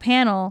running a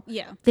panel,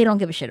 they don't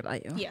give a shit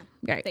about you. Yeah.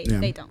 Right.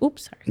 They don't.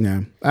 Oops. Sorry.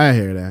 Yeah, I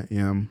hear that.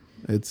 Yeah,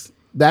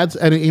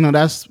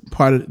 that's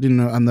part of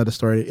another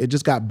story. It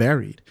just got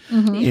buried.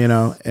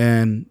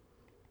 And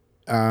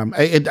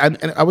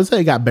I would say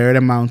it got buried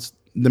amongst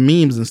the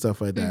memes and stuff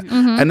like that.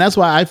 And that's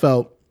why I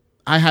felt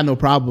I had no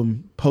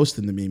problem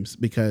posting the memes,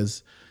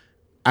 because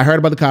I heard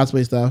about the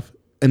cosplay stuff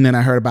and then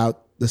I heard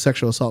about the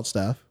sexual assault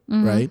stuff,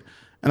 right?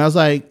 And I was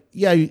like,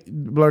 yeah,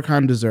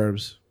 BlurCon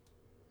deserves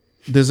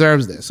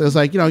this. So it's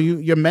like,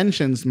 your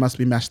mentions must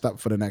be messed up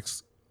for the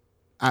next,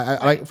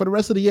 like for the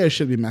rest of the year, it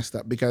should be messed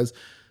up, because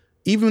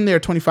even their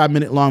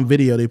 25-minute long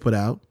video they put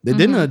out, they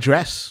didn't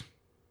address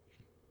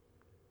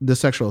the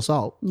sexual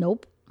assault.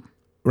 Nope.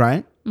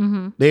 Right?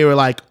 They were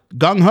like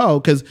gung-ho,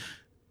 because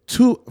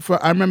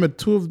I remember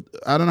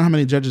I don't know how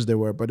many judges there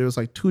were, but there was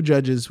like 2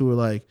 judges who were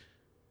like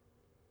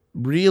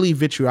really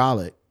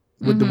vitriolic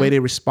with the way they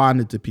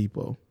responded to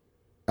people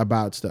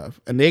about stuff,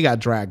 and they got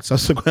dragged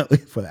subsequently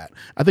for that.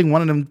 I think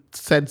one of them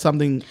said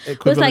something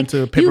equivalent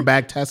to a paper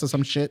bag test or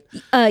some shit.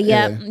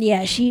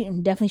 Yeah, she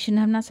definitely shouldn't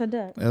have not said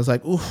that. It was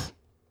like, oof.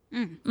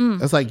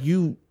 It's like,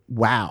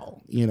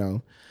 wow,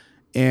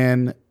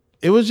 and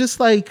it was just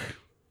like,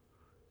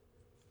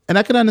 and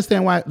I can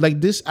understand why,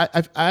 like this,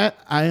 I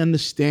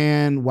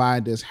understand why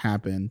this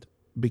happened,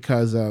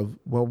 because of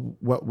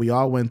what we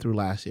all went through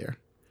last year.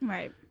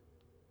 Right.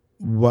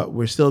 What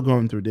we're still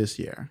going through this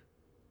year.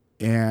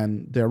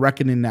 And the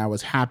reckoning now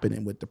is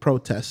happening with the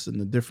protests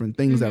and the different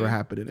things that were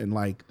happening, and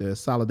like the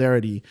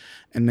solidarity,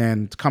 and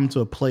then to come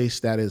to a place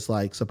that is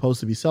like supposed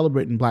to be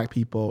celebrating Black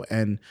people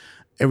and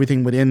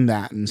everything within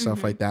that and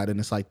stuff like that. And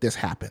it's like, this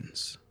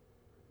happens.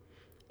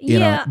 You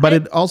know? But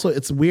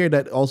it's weird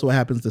that also what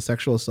happens, the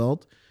sexual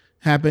assault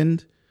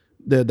happened,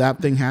 that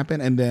thing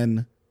happened, and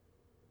then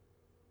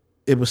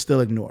it was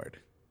still ignored.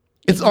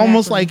 It's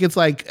almost like,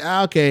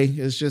 okay,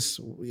 it's just,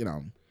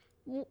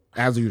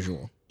 as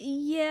usual.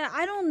 Yeah,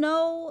 I don't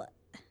know.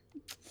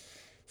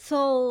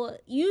 So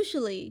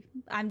usually,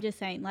 I'm just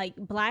saying, like,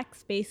 Black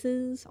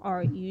spaces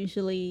are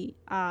usually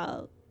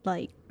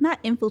like not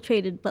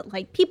infiltrated, but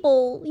like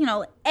people,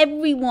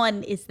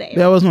 everyone is there.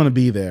 They always want to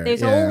be there.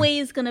 There's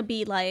always going to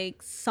be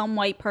like some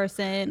white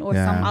person or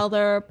some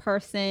other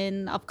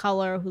person of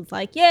color who's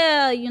like,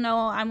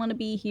 I want to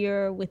be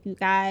here with you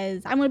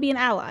guys. I want to be an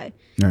ally.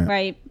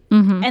 Right.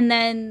 And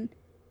then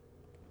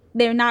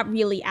they're not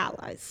really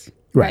allies.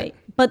 Right.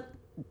 But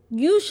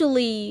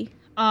usually,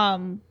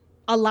 a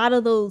lot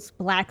of those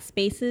Black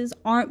spaces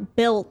aren't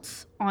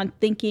built on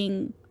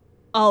thinking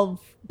of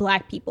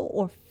Black people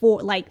or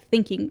for like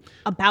thinking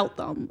about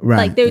them. Right,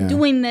 like they're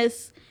doing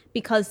this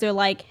because they're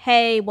like,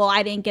 hey, well,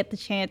 I didn't get the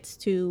chance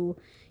to,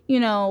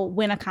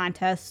 win a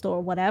contest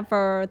or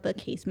whatever the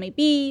case may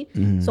be.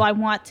 So I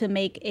want to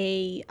make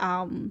a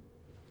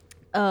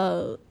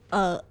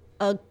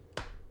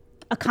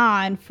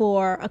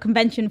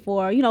convention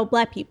for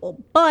Black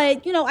people,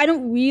 but I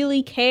don't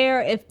really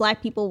care if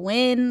Black people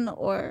win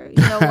or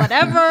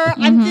whatever.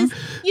 I'm just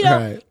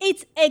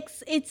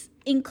it's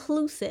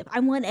inclusive. I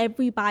want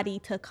everybody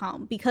to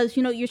come, because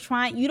you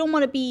don't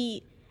want to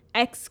be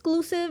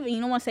exclusive.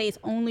 You don't want to say it's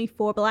only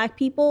for Black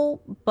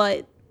people,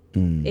 but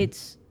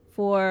it's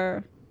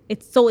for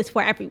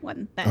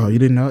everyone. Then. Oh, you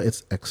didn't know?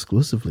 It's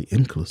exclusively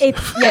inclusive.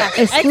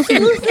 It's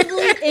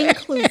exclusively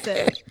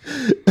inclusive.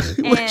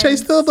 Which I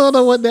still don't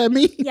know what that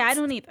means. Yeah, I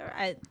don't either.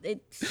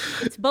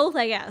 It's both,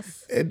 I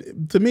guess.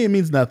 To me, it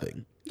means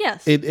nothing.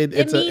 Yes,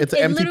 it's an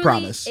empty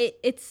promise.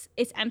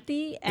 It's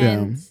empty,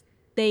 and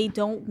they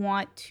don't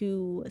want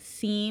to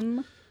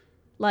seem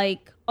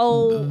like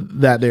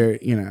that they're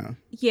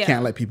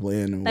can't let people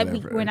in or that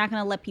whatever. We're not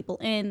going to let people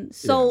in,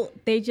 so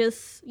they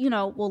just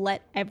will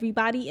let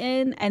everybody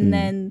in and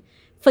then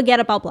forget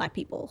about Black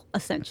people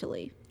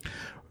essentially.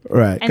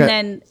 Right, and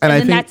then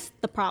that's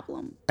the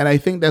problem. And I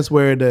think that's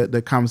where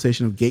the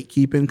conversation of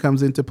gatekeeping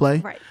comes into play.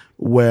 Right,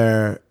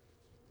 where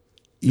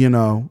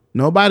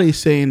nobody's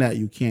saying that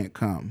you can't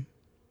come,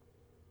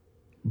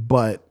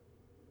 but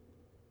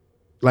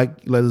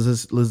like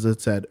Liz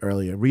said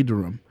earlier, read the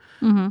room.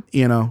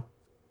 Mm-hmm.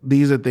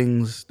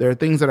 There are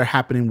things that are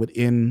happening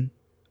within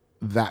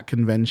that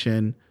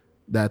convention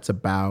that's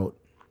about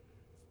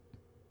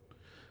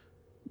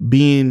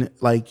being in a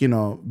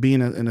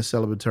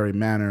celebratory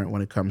manner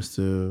when it comes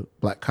to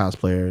Black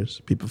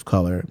cosplayers, people of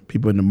color,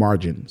 people in the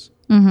margins.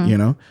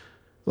 Mm-hmm.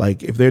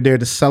 Like if they're there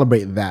to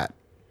celebrate that,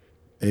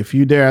 if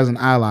you're there as an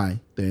ally,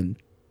 then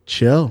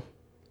chill.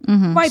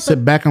 Mm-hmm. Right,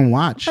 sit back and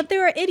watch. But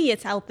there are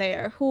idiots out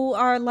there who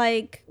are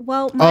like,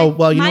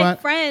 my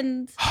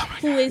friend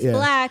who is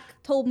Black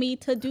told me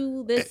to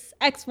do this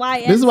X, Y,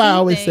 and Z. This is why I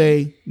always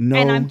say no.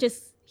 And I'm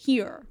just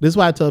here. This is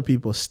why I tell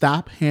people,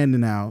 stop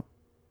handing out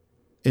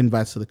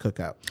invites to the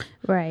cookout.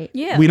 Right.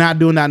 Yeah. We're not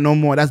doing that no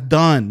more. That's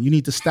done. You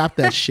need to stop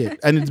that shit.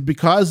 And it's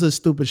because of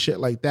stupid shit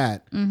like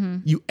that,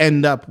 you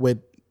end up with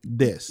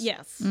this.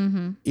 Yes.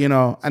 Mm-hmm.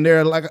 And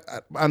there are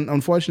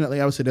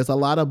unfortunately, I would say there's a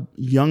lot of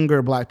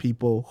younger Black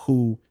people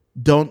who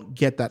don't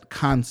get that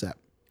concept.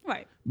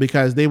 Right.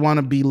 Because they want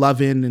to be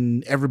loving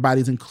and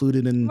everybody's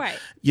included and,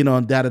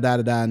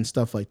 da-da-da-da-da and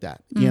stuff like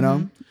that,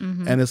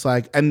 Mm-hmm. And it's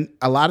like, and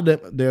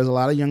there's a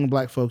lot of young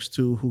Black folks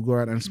too who go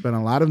out and spend a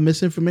lot of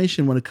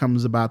misinformation when it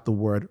comes about the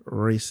word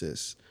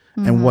racist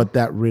and what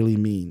that really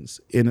means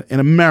in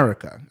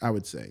America, I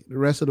would say. The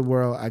rest of the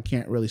world, I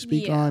can't really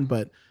speak on,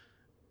 but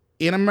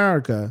in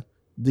America,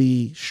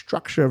 the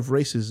structure of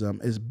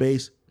racism is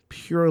based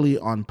purely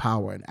on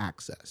power and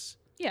access.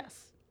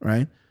 Yes.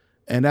 Right?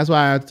 And that's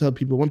why I tell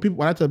people when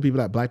I tell people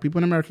that Black people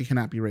in America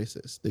cannot be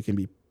racist, they can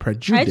be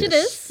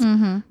prejudiced.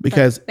 Mm-hmm.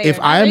 Because if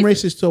I am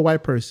racist to a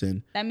white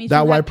person, that means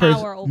that white person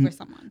power over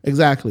someone.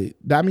 Exactly.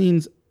 That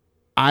means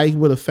I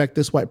would affect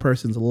this white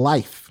person's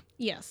life.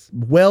 Yes.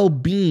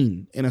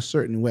 Well-being in a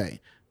certain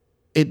way.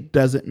 It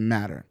doesn't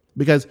matter.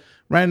 Because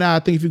right now, I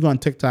think if you go on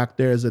TikTok,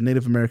 there's a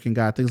Native American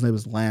guy, I think his name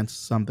is Lance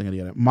something or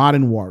the other,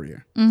 Modern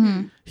Warrior.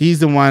 Mm-hmm. He's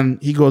the one,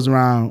 he goes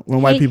around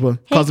when white people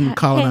calls him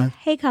colonizer.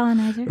 Hey,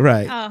 colonizer.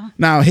 Right. Oh.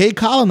 Now, hey,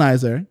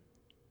 colonizer,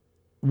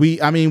 we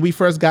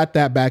first got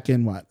that back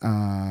in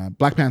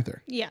Black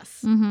Panther.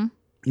 Yes. Mm-hmm.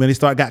 When he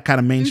got kind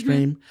of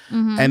mainstream.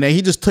 Mm-hmm. And then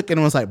he just took it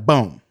and was like,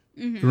 boom,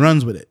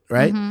 runs with it,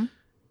 right? Mm-hmm.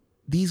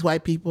 These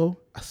white people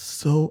are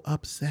so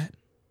upset.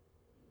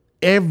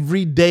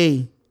 Every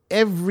day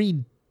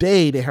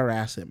they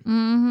harass him.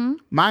 Mm-hmm.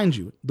 Mind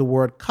you, the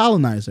word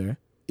colonizer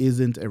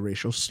isn't a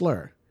racial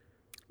slur.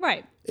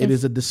 Right. It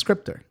is a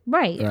descriptor.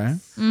 Right. Right.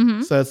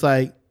 Mm-hmm. So it's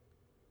like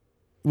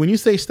when you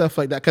say stuff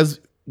like that, because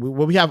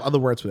we have other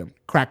words for them: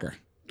 cracker,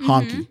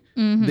 honky.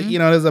 Mm-hmm.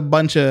 There's a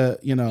bunch of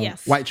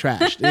white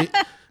trash.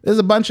 There's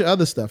a bunch of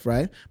other stuff,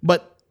 right?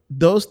 But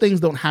those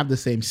things don't have the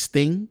same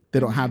sting. They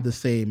don't have the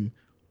same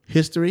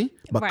history.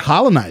 But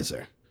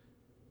colonizer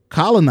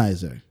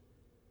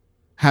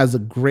has a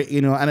great,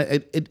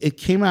 and it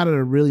came out at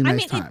a really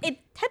nice time. It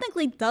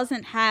technically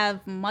doesn't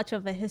have much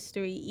of a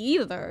history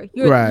either.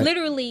 You're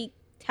literally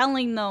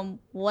telling them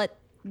what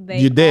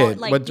they did,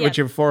 what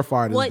your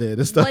forefathers did,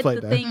 and stuff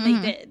like that. What the thing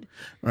they did,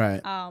 right?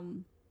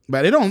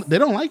 But they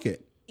don't like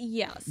it.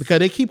 Yes, because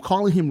they keep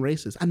calling him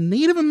racist. A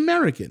Native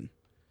American,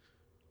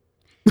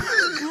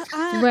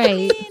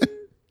 right?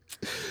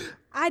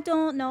 I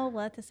don't know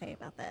what to say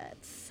about that.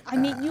 I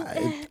mean,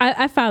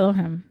 I follow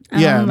him.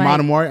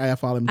 Modern Warrior, I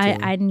follow him too.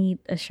 I need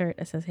a shirt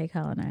that says "Hey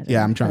Colonizer."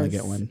 Yeah, I'm trying to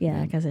get one.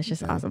 Yeah, because it's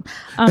just awesome.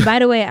 By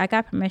the way, I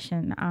got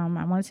permission.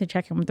 I wanted to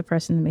check in with the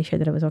person to make sure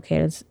that it was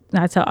okay.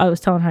 I was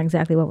telling her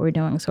exactly what we're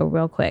doing. So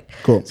real quick.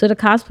 Cool. So the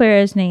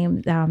cosplayer's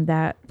name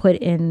that put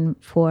in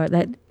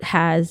that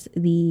has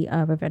the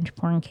revenge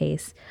porn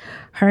case,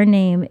 her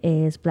name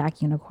is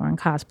Black Unicorn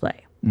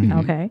Cosplay. Mm-hmm.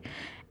 Okay.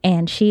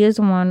 And she is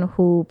the one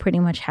who pretty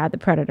much had the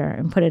predator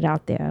and put it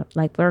out there.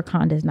 Like,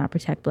 Blurcon does not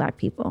protect Black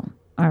people.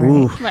 All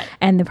right.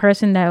 And the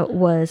person that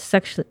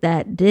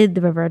that did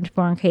the revenge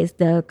porn case,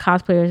 the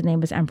cosplayer's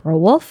name is Emperor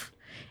Wolf,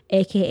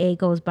 aka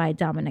goes by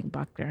Dominic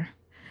Buckner.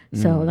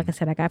 So, like I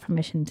said, I got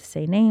permission to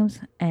say names,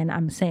 and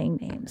I'm saying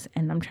names,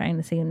 and I'm trying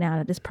to say now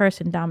that this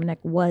person, Dominic,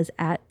 was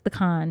at the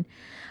con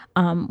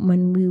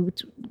when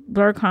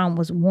Blurcon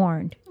was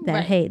warned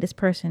that hey, this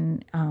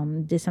person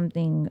did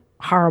something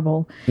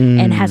horrible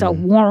and has a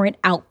warrant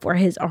out for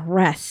his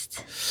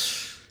arrest.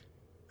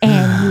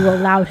 and you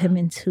allowed him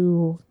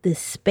into this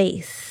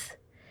space.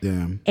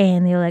 Yeah.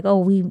 And they were like, oh,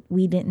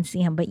 we didn't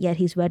see him, but yet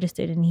he's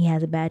registered and he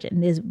has a badge.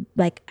 And there's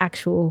like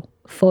actual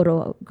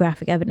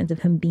photographic evidence of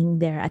him being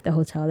there at the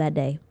hotel that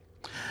day.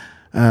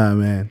 Oh,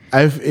 man.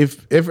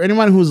 If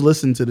anyone who's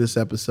listened to this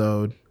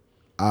episode,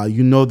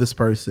 you know this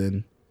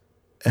person,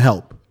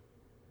 help.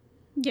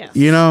 Yes.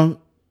 You know,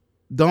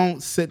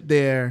 don't sit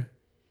there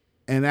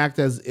and act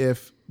as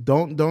if,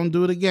 don't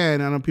do it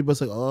again. I know people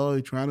say, oh,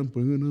 you're trying to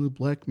bring another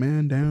black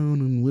man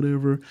down and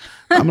whatever.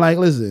 I'm like,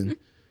 listen.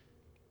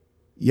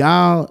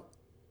 Y'all,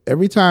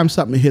 every time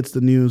something hits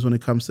the news when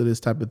it comes to this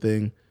type of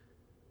thing,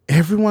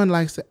 everyone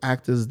likes to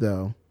act as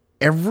though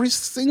every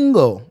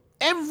single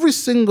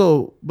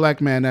black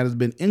man that has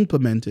been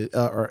implemented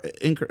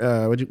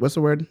what's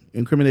the word?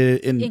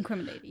 Incriminated,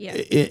 yeah.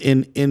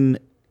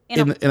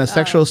 In a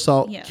sexual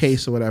assault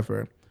case or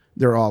whatever,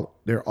 they're all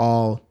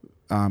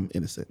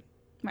innocent.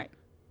 Right.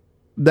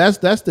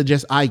 That's the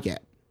gist I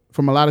get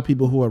from a lot of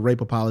people who are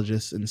rape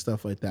apologists and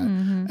stuff like that,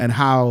 and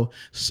how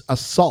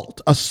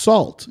assault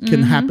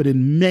can happen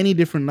in many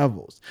different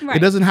levels. Right. It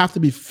doesn't have to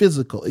be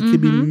physical. It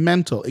could be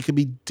mental. It could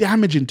be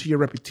damaging to your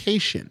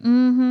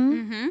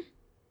reputation.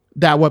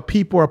 That what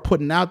people are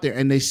putting out there,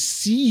 and they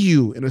see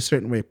you in a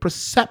certain way.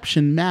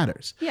 Perception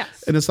matters.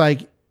 Yes. And it's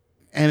like,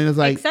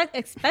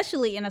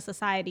 especially in a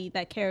society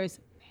that cares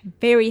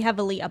very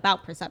heavily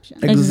about perception.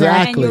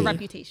 Exactly. And your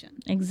reputation.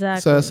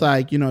 Exactly. So it's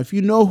like, if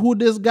you know who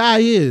this guy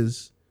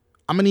is,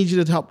 I'm gonna need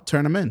you to help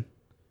turn him in.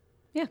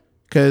 Yeah.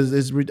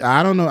 Because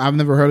I don't know. I've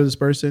never heard of this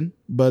person,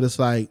 but it's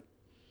like,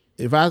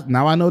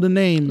 now I know the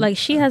name. Like,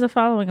 she has a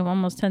following of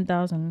almost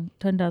 10,000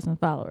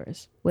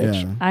 followers,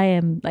 which I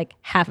am like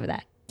half of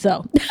that.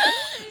 So,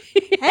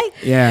 hey,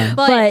 yeah.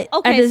 But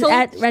okay,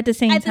 at the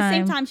same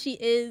time, she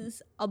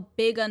is a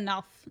big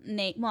enough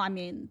name. Well, I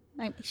mean,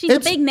 she's a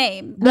big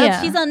name.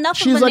 Yeah. She's enough.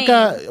 She's of a like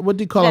name what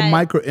do you call a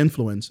micro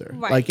influencer?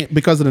 Right. Like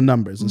because of the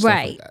numbers and stuff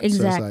like that.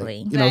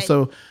 Exactly. So it's like,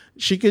 so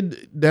she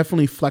could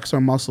definitely flex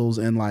her muscles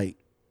and like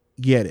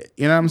get it.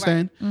 You know what I'm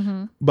saying?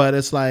 Mm-hmm. But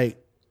it's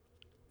like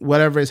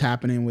whatever is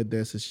happening with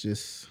this, it's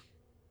just,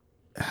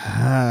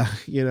 it's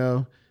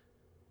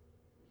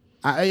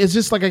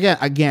just like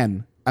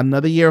again.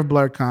 Another year of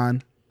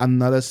BlerdCon,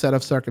 another set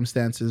of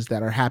circumstances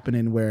that are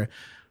happening where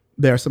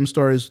there are some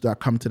stories that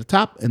come to the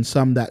top and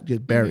some that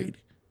get buried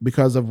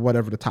because of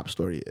whatever the top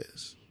story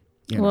is.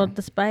 Well,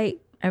 despite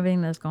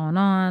everything that's going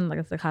on,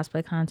 like the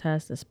cosplay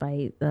contest,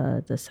 despite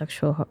the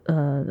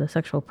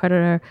sexual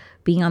predator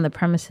being on the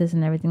premises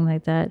and everything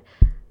like that,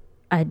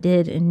 I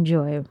did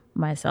enjoy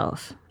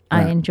myself. Yeah.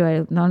 I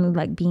enjoyed not only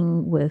like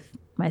being with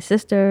my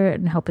sister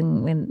and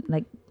helping when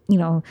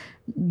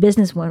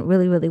business went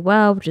really, really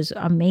well, which is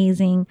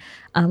amazing.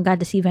 Got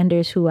to see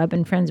vendors who I've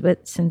been friends with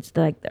since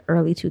the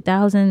early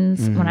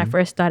 2000s when I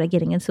first started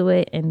getting into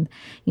it, and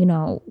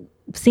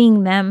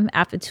seeing them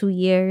after 2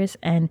 years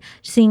and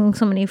seeing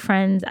so many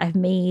friends I've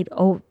made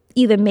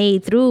either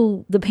made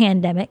through the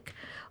pandemic,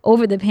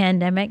 over the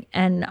pandemic,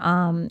 and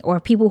or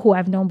people who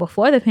I've known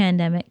before the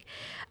pandemic.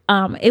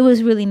 It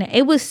was really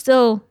it was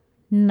still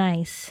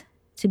nice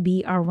to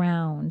be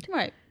around,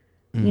 right?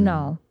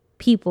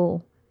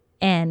 People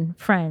and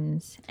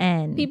friends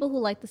and people who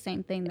like the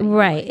same thing.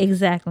 Right,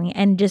 exactly.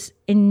 And just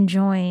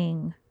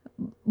enjoying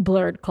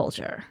blerd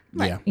culture.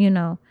 Right.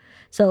 Yeah.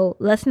 So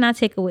let's not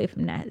take away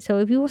from that. So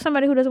if you were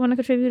somebody who doesn't want to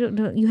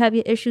contribute, you have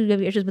your issues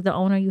with the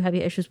owner, you have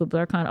your issues with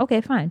BlerdCon,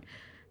 okay, fine.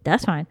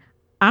 That's fine.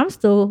 I'm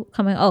still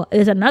coming. Oh,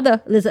 there's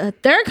a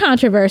third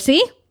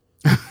controversy.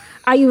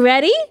 Are you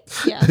ready?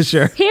 Yeah.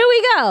 Sure. Here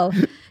we go.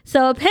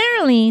 So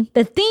apparently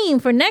the theme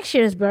for next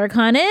year's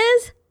BlerdCon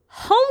is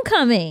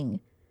homecoming.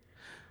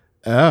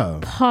 Oh.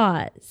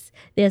 Pause.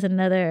 There's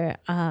another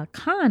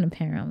con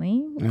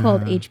apparently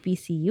called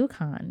HBCU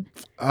Con.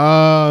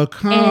 Oh,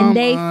 come on. And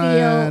they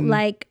feel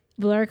like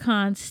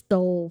BlerdCon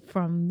stole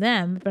from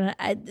them.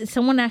 But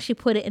someone actually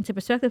put it into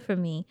perspective for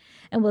me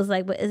and was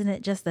like, but isn't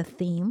it just a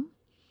theme?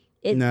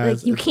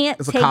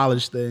 It's a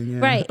college thing. Yeah.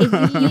 Right.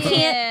 You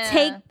can't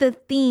take the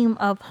theme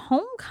of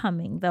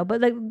homecoming though.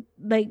 But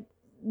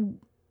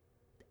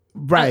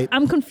right.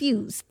 I'm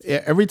confused.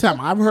 Every time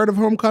I've heard of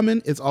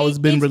homecoming, it's always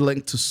been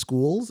linked to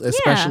schools,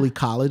 especially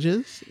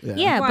colleges.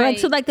 Yeah, right.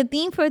 But so the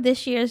theme for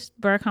this year's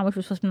BlerdCon, which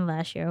was supposed to be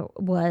last year,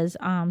 was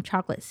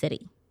Chocolate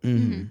City.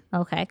 Mm-hmm.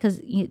 Okay, because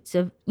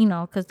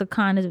because the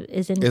con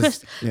is in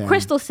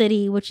Crystal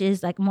City, which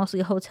is like mostly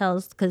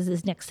hotels because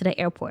it's next to the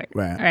airport.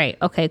 Right. All right.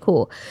 Okay.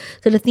 Cool.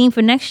 So the theme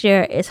for next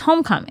year is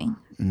homecoming.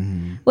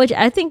 Mm-hmm. Which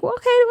I think, it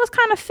was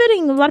kind of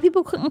fitting. A lot of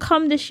people couldn't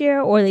come this year,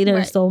 or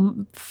they're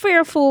still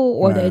fearful,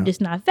 or they're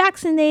just not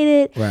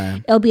vaccinated.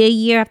 Right. It'll be a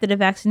year after the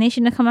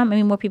vaccination to come out.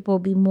 Maybe more people will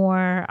be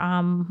more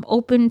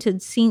open to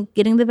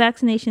getting the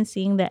vaccination,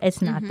 seeing that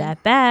it's not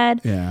that bad.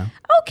 Yeah.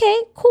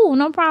 Okay, cool,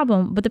 no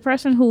problem. But the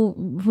person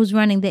who's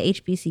running the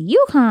HBCU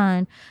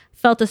Con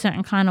felt a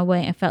certain kind of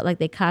way and felt like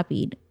they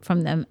copied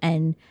from them.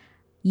 And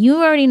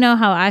you already know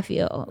how I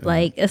feel.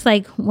 Like, it's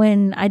like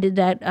when I did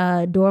that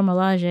Dora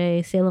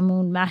Milaje Sailor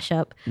Moon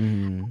mashup,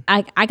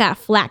 I got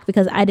flack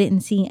because I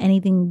didn't see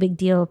anything big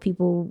deal.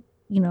 People,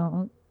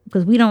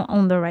 because we don't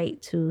own the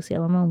right to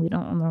Sailor Moon, we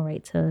don't own the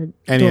right to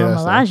Dora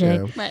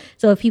Milaje. Right.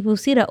 So if people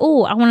see that,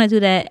 oh, I want to do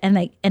that, and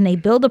they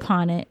build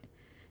upon it,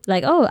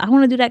 like, oh, I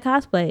want to do that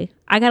cosplay.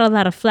 I got a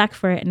lot of flack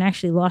for it, and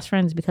actually lost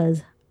friends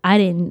because I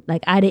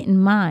didn't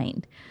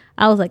mind.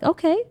 I was like,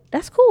 okay,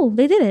 that's cool.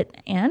 They did it,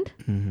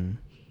 and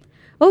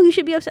oh, you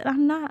should be upset.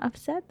 I'm not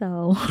upset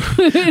though.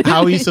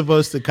 How are you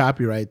supposed to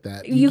copyright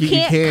that? You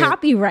can't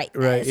copyright that.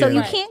 Right, so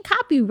you can't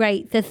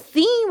copyright the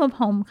theme of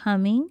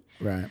Homecoming.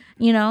 Right.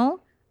 You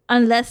know,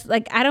 unless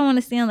like I don't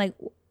understand like,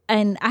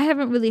 and I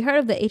haven't really heard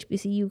of the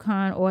HBCU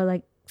con or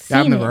like seen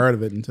I've never heard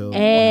of it until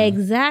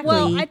exactly.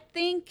 Well, I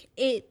think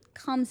it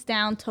comes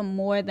down to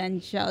more than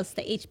just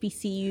the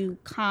HBCU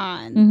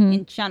con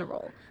in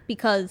general,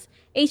 because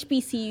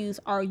HBCUs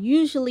are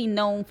usually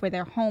known for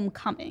their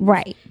homecoming.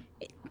 Right.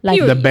 Like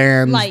the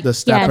bands, like, the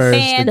steppers,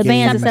 the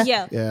bands,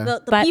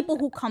 the people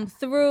who come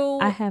through.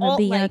 I have a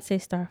Beyonce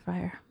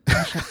Starfire.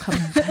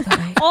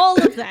 All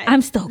of that.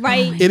 I'm still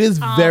right. Going. It is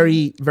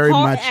very, very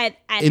much at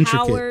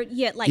intricate. Howard,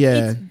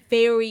 it's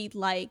very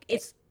like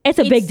it's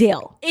a big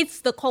deal.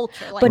 It's the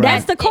culture. Like, but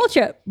that's the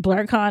culture.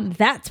 BlurCon,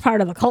 that's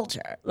part of the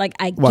culture. Like,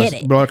 I get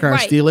it. BlurCon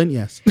stealing?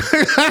 Yes.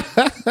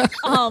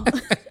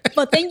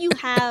 But then you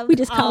have... We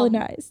just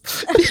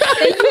colonized. Then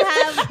you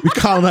have... We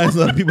colonized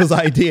other people's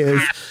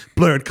ideas.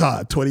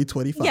 BlurCon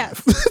 2025.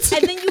 Yes.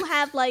 And then you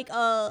have like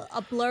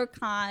a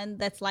BlurCon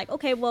that's like,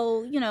 okay,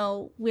 well, you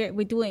know, we're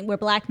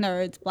Black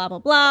nerds, blah, blah,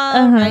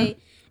 blah, right?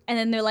 And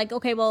then they're like,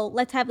 okay, well,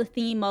 let's have the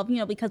theme of, you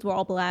know, because we're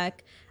all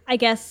Black, I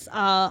guess,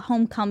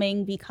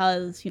 homecoming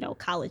because, you know,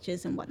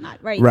 colleges and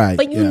whatnot, right? Right.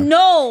 But you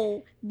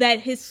know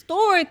that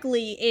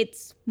historically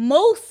it's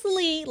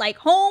mostly like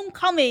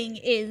homecoming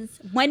is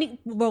when it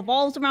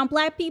revolves around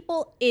Black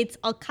people, it's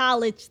a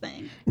college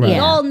thing. Right. We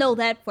all know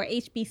that for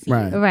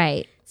HBCU.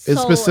 Right. So,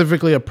 it's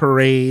specifically a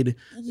parade.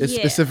 It's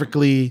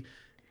specifically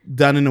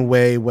done in a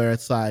way where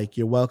it's like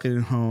you're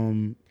welcoming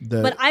home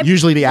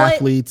usually the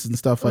athletes and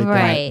stuff like that.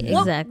 Right,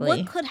 exactly.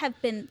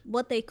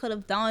 What they could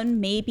have done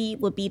maybe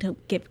would be to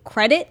give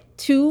credit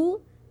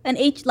to to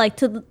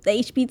the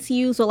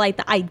HBCUs, or like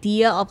the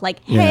idea of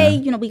like, hey,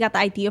 you know, we got the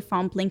idea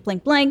from blank,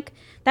 blank, blank.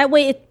 That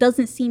way it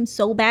doesn't seem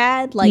so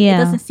bad. Like it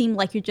doesn't seem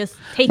like you're just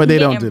taking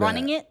it and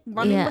running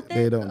with it.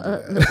 They don't do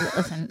that.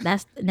 Listen,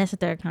 that's a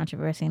third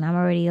controversy, and I'm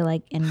already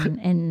like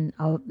in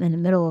the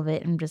middle of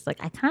it. I'm just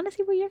like, I kind of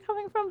see where you're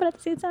coming from, but at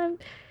the same time,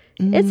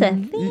 it's a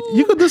thing.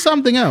 You could do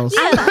something else.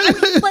 Yeah,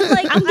 but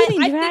like I'm getting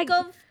dragged.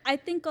 I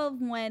think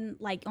of when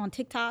like on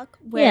TikTok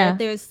where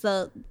there's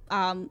the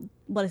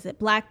what is it,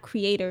 Black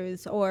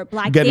creators or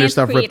Black getting their dance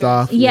stuff creators. ripped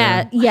off.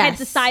 Had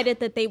decided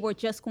that they were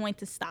just going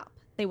to stop.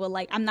 They were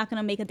like, I'm not going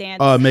to make a dance.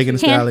 Oh, Megan Thee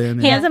Stallion.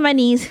 Hands on my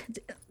knees.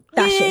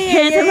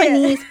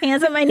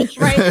 Hands on my knees.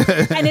 Right.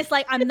 And it's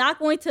like, I'm not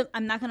going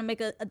to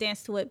make a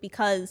dance to it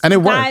because and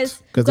it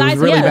worked because it was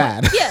really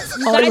bad. Yes.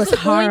 You guys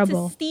are going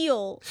to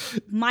steal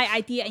my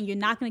idea and you're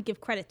not going to give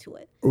credit to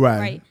it.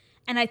 Right.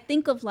 And I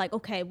think of like,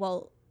 okay,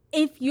 well,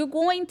 if you're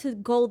going to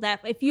go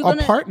if you're going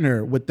to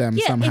partner with them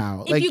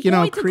somehow, if like, you're you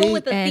know, going to go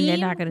with a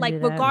theme, like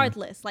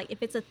regardless, like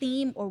if it's a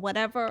theme or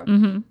whatever,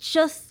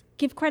 just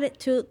give credit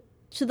to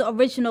the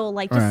original,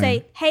 like just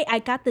say, hey, I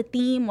got the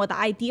theme or the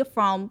idea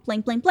from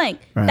blank, blank, blank.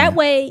 Right. That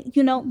way,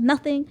 you know,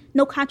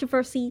 no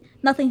controversy,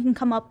 nothing can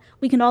come up.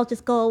 We can all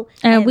just go.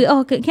 And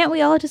can't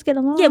we all just get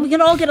along? Yeah, we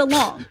can all get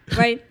along,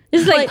 right?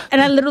 It's like, and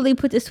I literally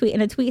put this tweet,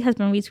 and the tweet has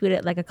been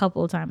retweeted like a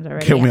couple of times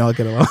already. Can we all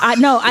get along?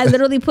 I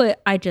literally put,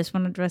 I just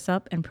want to dress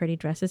up in pretty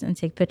dresses and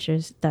take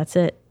pictures. That's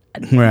it.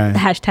 Right.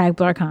 Hashtag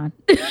BlurCon.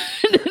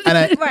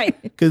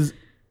 Right. Because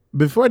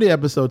before the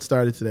episode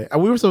started today,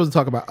 we were supposed to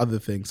talk about other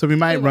things. So we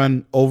might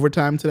run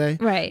overtime today.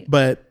 Right.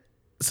 But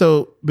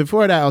so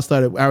before that all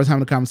started, I was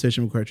having a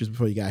conversation with Curtis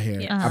before you got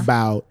here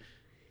about,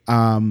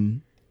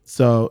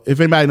 so if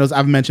anybody knows,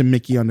 I've mentioned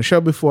Mickey on the show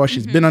before.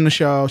 She's been on the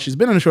show. She's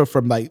been on the show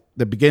from like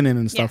the beginning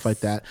and stuff like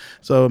that.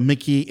 So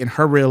Mickey, in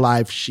her real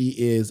life, she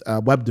is a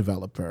web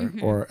developer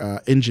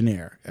or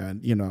engineer.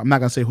 And, you know, I'm not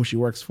going to say who she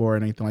works for or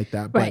anything like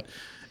that. But,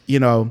 you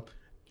know,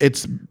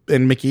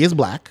 and Mickey is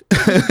Black,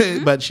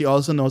 but she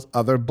also knows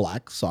other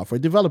Black software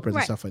developers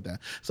and stuff like that.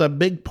 So a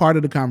big part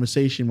of the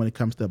conversation when it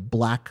comes to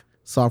Black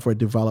software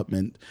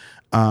development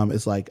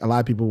is like a lot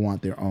of people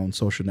want their own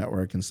social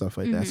network and stuff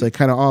like that. So it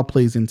kind of all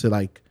plays into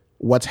like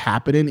what's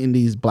happening in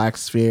these Black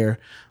sphere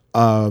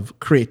of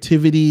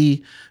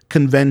creativity,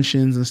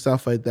 conventions and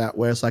stuff like that,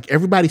 where it's like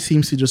everybody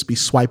seems to just be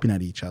swiping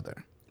at each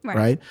other,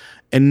 right?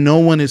 And no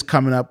one is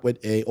coming up with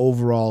a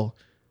overall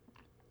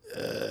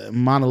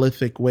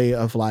monolithic way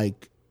of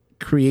like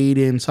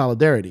creating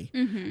solidarity,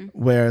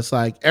 where it's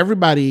like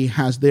everybody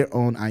has their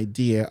own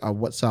idea of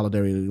what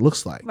solidarity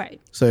looks like.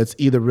 Right. So it's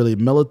either really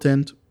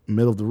militant,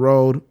 middle of the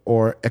road,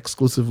 or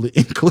exclusively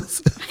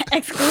inclusive.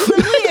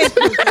 Exclusively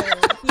inclusive.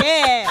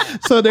 Yeah.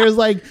 So there's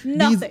like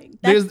nothing.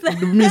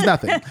 It means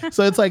nothing.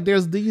 So it's like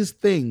there's these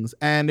things,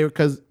 and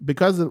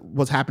because of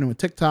what's happening with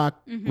TikTok,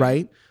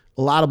 right?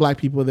 A lot of Black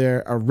people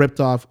there are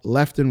ripped off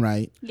left and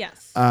right.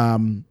 Yes.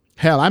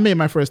 Hell, I made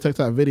my first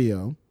TikTok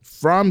video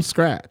from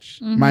scratch,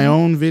 my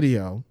own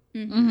video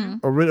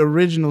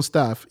original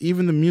stuff,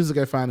 even the music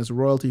I find is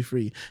royalty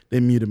free, they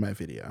muted my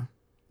video.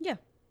 Yeah.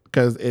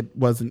 Because it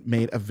wasn't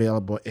made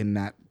available in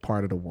that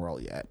part of the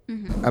world yet.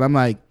 And I'm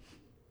like,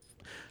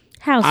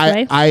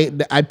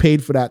 I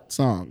paid for that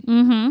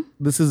song.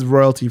 This is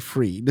royalty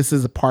free. This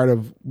is a part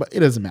of, but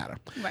it doesn't matter.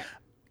 Right.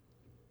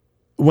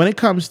 When it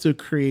comes to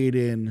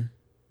creating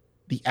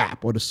the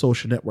app or the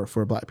social network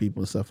for Black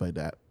people and stuff like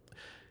that,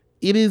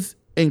 it is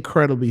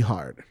incredibly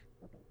hard.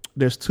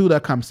 There's two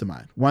that comes to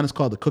mind. One is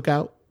called the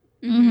Cookout,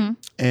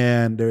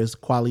 and there's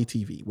Quali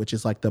TV, which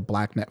is like the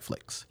Black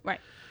Netflix. Right.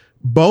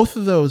 Both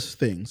of those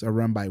things are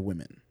run by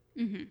women.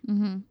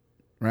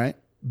 Right.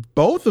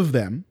 Both of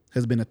them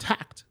has been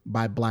attacked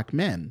by Black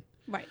men.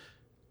 Right.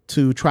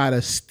 To try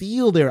to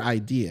steal their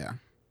idea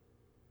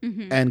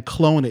and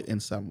clone it in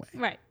some way.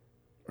 Right.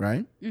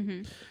 Right.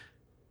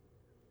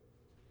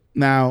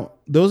 Now,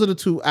 those are the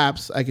two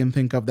apps I can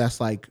think of that's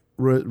like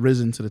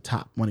risen to the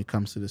top when it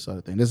comes to this sort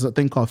of thing. There's a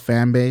thing called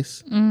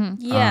Fanbase.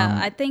 Yeah,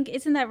 I think,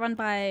 isn't that run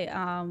by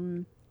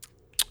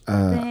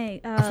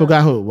I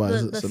forgot who it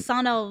was. The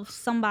son of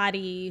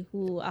somebody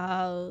who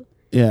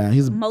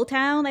he's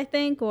Motown, I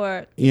think,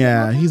 or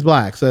he's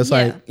Black. So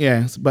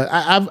it's but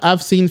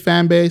I've seen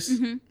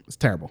Fanbase. It's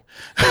terrible.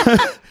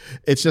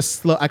 It's just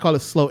slow. I call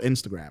it slow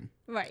Instagram.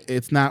 Right.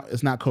 It's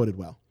not coded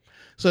well.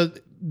 So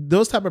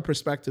those type of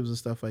perspectives and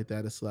stuff like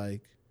that, it's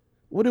like,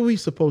 what are we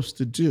supposed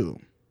to do?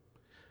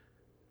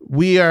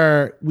 We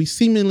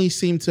seemingly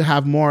seem to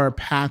have more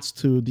paths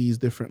to these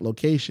different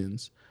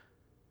locations,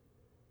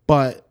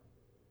 but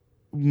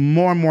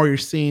more and more you're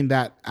seeing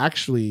that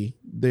actually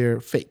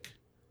they're fake.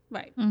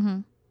 Right.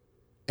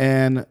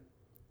 And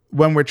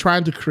when we're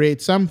trying to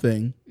create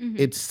something,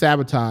 it's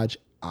sabotage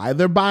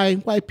either by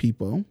white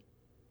people,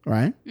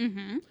 right?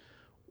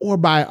 Or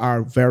by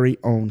our very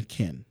own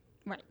kin.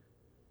 Right.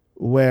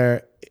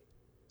 Where,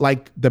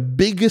 like, the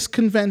biggest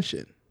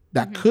convention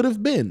that could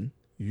have been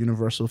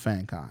Universal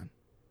Fan Con.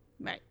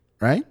 Right.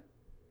 Right?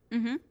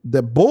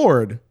 The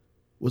board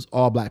was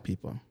all Black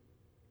people.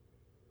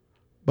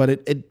 But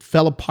it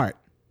fell apart.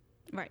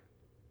 Right.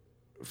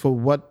 For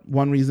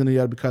one reason or the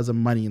other, because of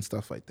money and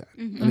stuff like that.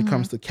 When it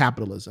comes to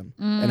capitalism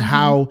and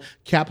how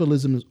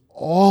capitalism has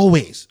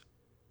always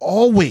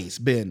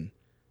been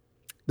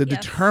the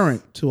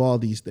deterrent to all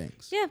these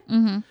things.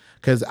 Yeah.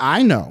 Because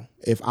I know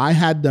if I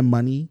had the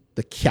money,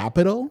 the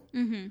capital,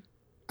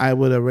 I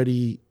would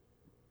already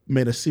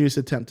made a serious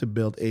attempt to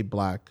build a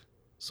Black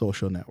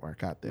social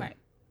network out there. Right.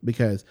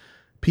 Because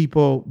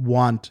people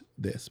want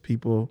this.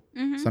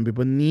 Some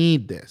people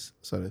need this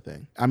sort of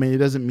thing. I mean, it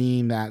doesn't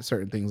mean that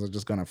certain things are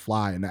just going to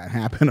fly and not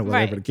happen or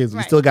whatever the kids.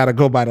 We still got to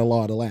go by the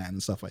law of the land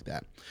and stuff like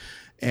that.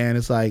 And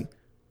it's like,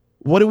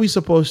 what are we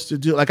supposed to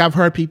do? Like, I've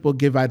heard people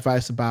give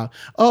advice about,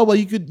 oh, well,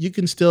 you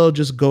can still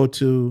just go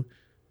to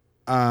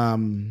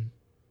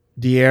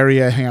the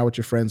area, hang out with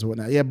your friends and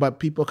whatnot. Yeah, but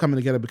people coming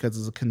together because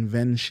it's a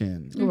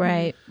convention.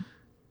 Right.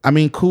 I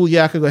mean, cool,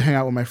 yeah, I could go hang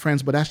out with my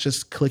friends, but that's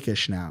just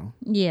cliquish now.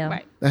 Yeah.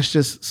 Right. That's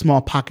just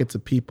small pockets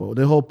of people.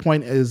 The whole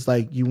point is,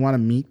 like, you want to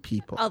meet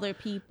people. Other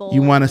people.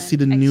 You want to see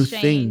the new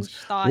things.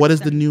 What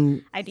is the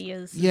new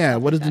ideas? Yeah,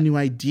 what is the new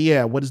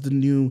idea? What is the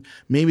new,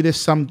 maybe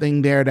there's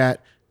something there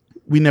that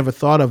we never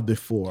thought of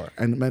before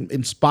and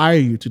inspire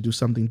you to do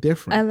something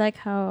different. I like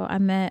how I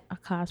met a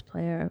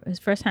cosplayer. His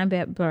first time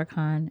at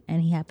BlurCon,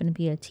 and he happened to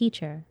be a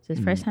teacher. So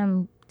his first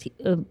time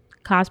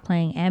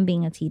cosplaying and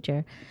being a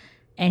teacher.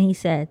 And he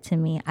said to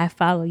me, I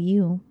follow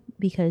you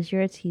because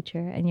you're a teacher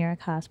and you're a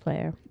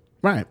cosplayer.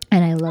 Right.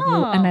 And I love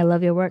you and I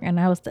love your work. And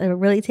I was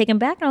really taken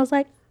back. And I was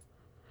like,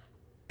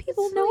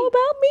 people know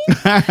about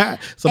me?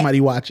 Somebody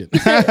watching.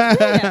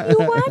 You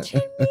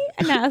watching me?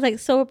 And I was like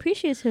so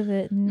appreciative of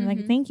it. And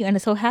like, thank you. And it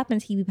so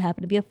happens he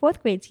happened to be a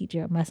 4th grade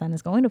teacher. My son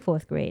is going to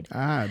 4th grade.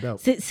 Ah, dope.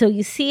 So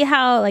you see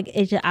how like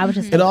I was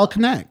just it all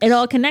connects. It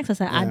all connects. I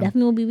said, I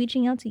definitely will be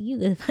reaching out to you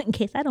in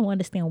case I don't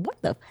understand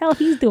what the hell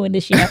he's doing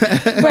this year.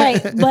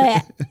 Right.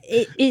 But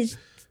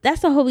that's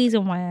the whole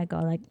reason why I go.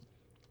 Like,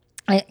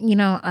 I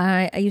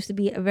used to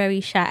be very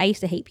shy. I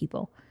used to hate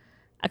people.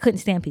 I couldn't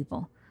stand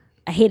people.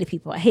 I hated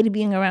people. I hated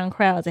being around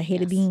crowds. I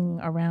hated being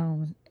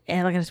around,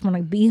 and like I just want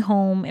to be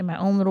home in my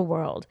own little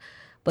world.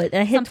 But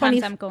I hit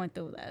 20. I'm going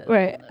through that.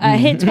 Right. I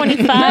hit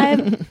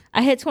 25.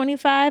 I hit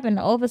 25, and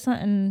all of a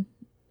sudden,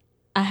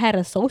 I had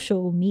a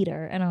social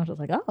meter, and I was just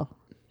like, oh,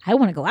 I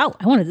want to go out.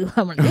 I want to do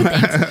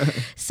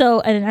things. So,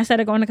 and then I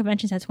started going to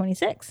conventions at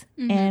 26,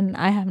 and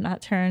I have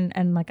not turned,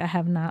 and like I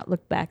have not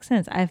looked back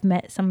since. I've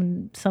met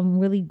some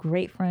really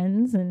great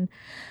friends and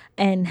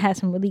had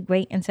some really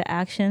great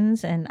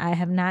interactions, and I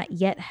have not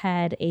yet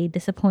had a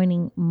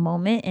disappointing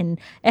moment. And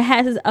it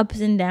has its ups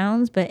and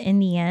downs, but in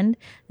the end,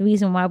 the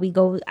reason why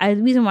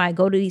I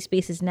go to these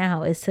spaces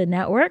now is to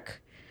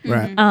network,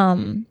 right?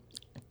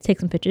 Take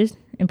some pictures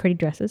in pretty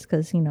dresses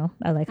because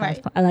I like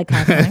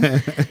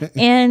cosplaying,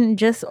 and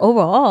just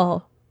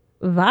overall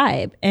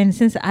vibe. And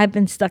since I've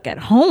been stuck at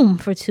home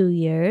for 2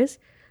 years,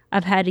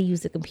 I've had to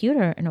use the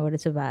computer in order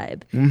to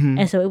vibe.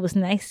 And so it was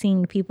nice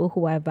seeing people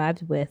who I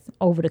vibed with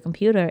over the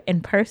computer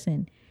in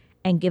person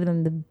and give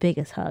them the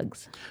biggest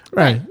hugs.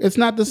 Right. It's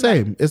not the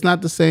same. It's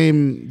not the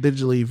same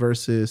digitally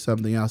versus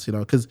something else,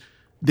 because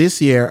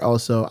this year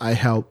also I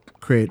helped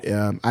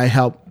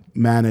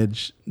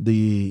manage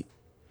the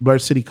Blur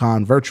City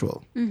Con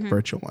virtual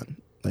one.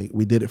 Like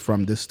we did it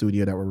from this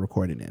studio that we're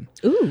recording in.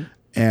 Ooh.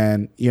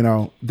 And,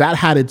 that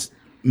had its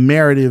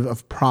narrative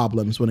of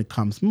problems when it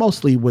comes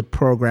mostly with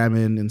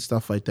programming and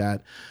stuff like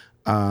that.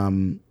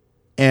 And,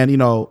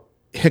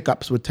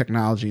 hiccups with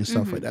technology and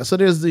stuff like that. So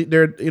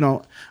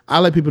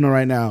I'll let people know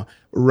right now,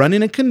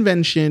 running a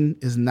convention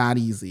is not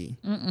easy.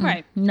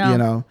 Right.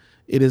 No.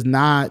 It is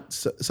not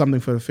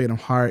something for the faint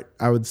of heart.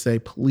 I would say,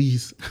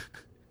 please,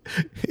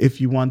 if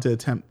you want to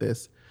attempt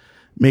this,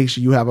 make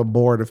sure you have a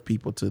board of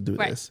people to do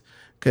this.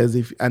 Because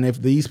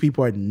if these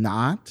people are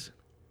not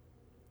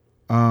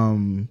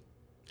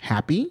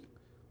happy,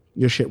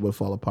 your shit will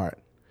fall apart.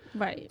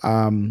 Right.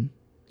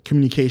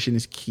 Communication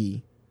is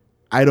key.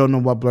 I don't know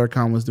what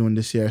BlurCon was doing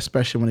this year,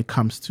 especially when it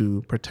comes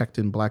to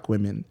protecting Black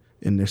women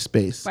in their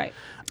space. Right.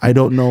 I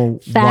don't know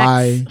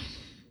why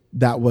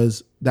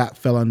that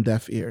fell on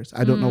deaf ears.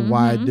 I don't know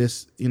why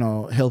this,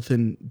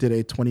 Hilton did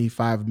a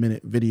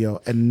 25-minute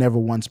video and never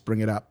once bring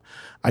it up.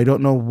 I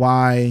don't know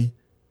why,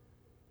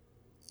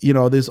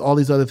 there's all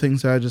these other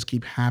things that just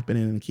keep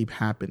happening and keep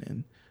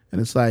happening.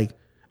 And it's like,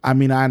 I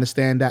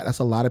understand that. That's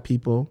a lot of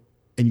people.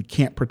 And you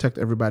can't protect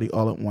everybody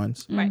all at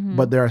once. Right.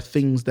 But there are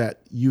things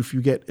that if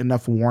you get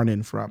enough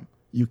warning from,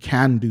 you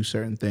can do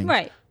certain things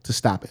to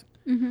stop it.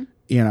 And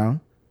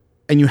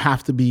you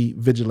have to be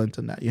vigilant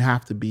in that. You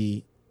have to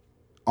be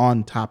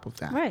on top of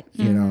that. Right.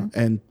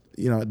 And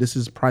this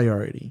is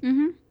priority.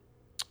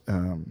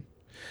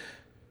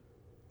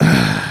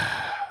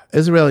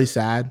 It's really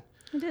sad.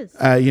 It is.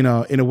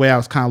 In a way I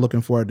was kind of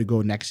looking forward to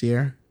go next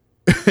year.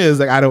 It's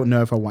like I don't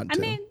know if I want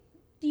to.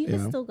 You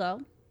can still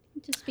go.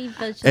 Just be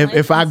vigilant.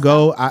 If I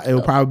go,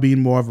 it'll probably be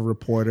more of a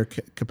reporter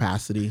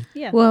capacity.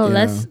 Yeah. Well,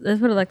 let's put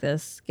it like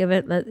this.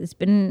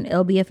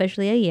 It'll be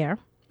officially a year.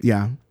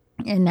 Yeah.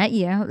 In that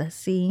year, let's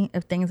see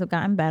if things have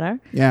gotten better.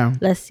 Yeah.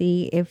 Let's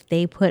see if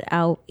they put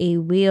out a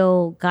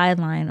real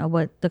guideline of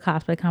what the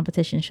cosplay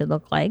competition should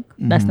look like.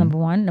 That's number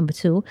one. Number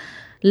two,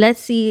 let's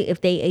see if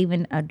they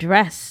even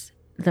address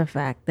the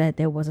fact that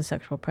there was a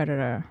sexual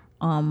predator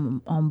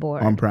on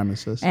board. On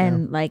premises.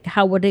 And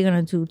how what are they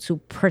going to do to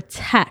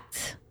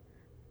protect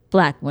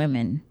Black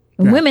women,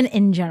 women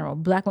in general,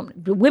 Black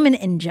women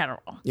in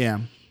general. Yeah.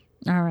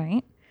 All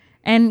right.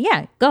 And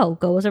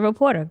go as a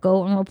reporter.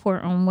 Go and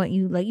report on what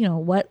you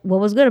what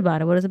was good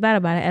about it, what is bad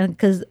about it. And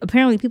because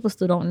apparently people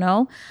still don't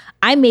know,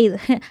 I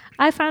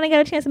finally got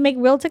a chance to make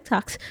real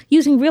TikToks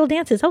using real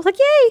dances. I was like,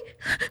 yay,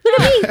 look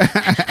at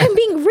me. I'm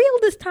being real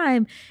this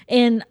time.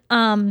 And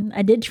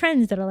I did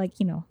trends that are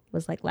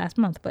was last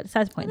month, but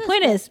besides the point. The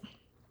point is,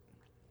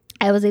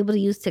 I was able to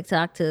use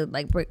TikTok to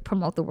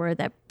promote the word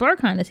that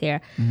BlurCon is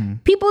here.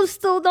 People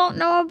still don't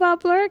know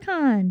about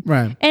BlurCon,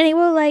 right? And they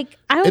were like,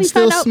 "I only it's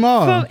still found out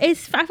small. I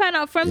found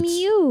out from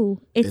you."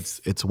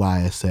 It's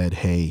why I said,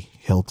 "Hey,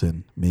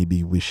 Hilton,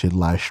 maybe we should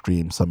live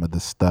stream some of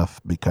this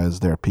stuff because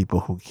there are people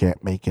who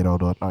can't make it or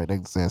don't know it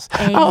exists."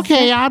 Exactly.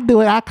 Okay, I'll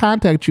do it. I'll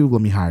contact you.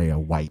 Let me hire a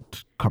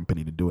white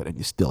company to do it, and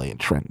you still ain't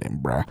trending,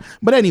 bruh.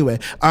 But anyway,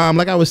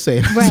 like I was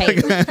saying,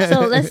 right?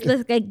 So let's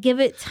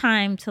give it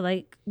time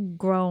to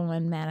grow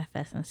and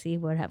manifest and see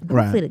what happens.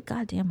 Right. Hopefully, the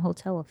goddamn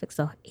hotel will fix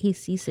the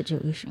AC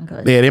situation.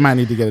 Cause they might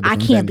need to get a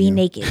different venue. be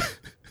naked.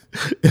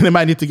 They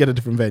might need to get a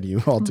different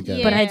venue altogether.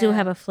 Yeah. But I do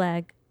have a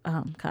flag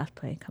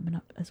cosplay coming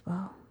up as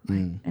well,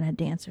 and a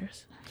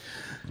dancers.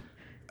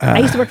 I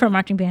used to work for a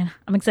marching band.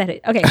 I'm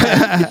excited. Okay.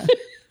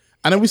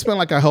 I know we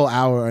spent a whole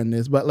hour on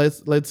this, but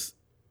let's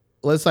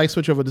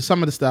switch over to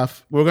some of the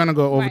stuff. We're gonna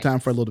go overtime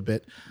for a little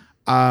bit.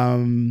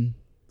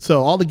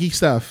 So all the geek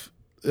stuff.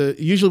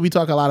 Usually we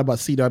talk a lot about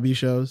CW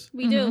shows.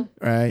 We do.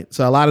 Right.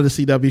 So a lot of the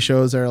CW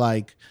shows are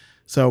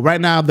so right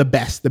now the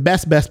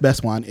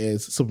best one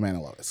is Superman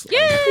and Lois.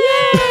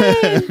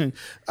 Yay!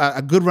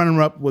 A good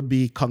runner-up would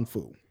be Kung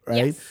Fu.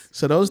 Right. Yes.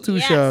 So those two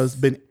shows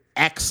been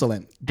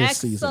excellent this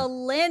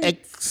season.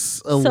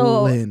 Excellent.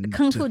 So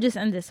Kung Fu just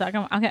ended. So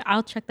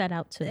I'll check that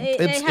out too.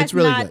 It's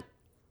really good.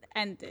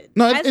 Ended.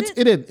 No, it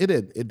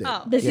did.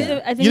 Oh. I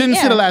think, you didn't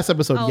see the last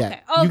episode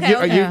yet.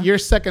 Okay. You're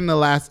second to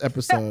last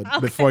episode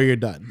before you're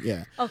done.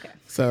 Yeah. Okay.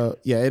 So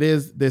it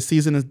is. This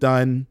season is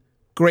done.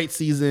 Great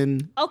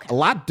season. Okay. A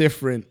lot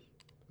different.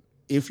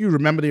 If you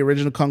remember the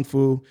original Kung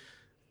Fu,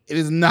 it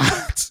is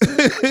not.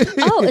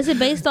 Is it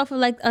based off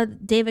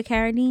of David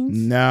Carradine's?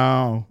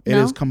 No, it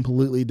is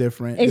completely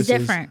different. It's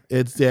different.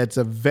 It's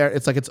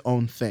like its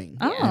own thing.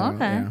 Oh,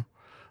 okay.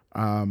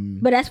 Yeah.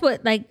 But that's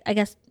what I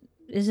guess.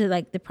 Is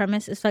it the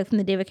premise? It's from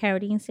the David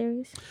Carradine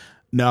series?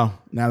 No,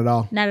 not at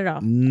all. Not at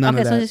all. None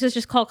of that. So this is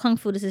just called Kung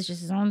Fu. This is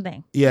just his own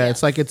thing. Yeah,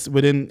 it's it's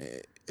within.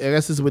 I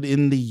guess it's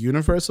within the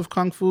universe of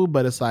Kung Fu,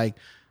 but it's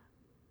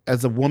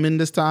as a woman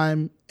this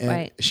time,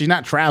 and she's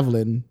not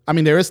traveling. I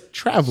mean, there is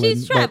traveling.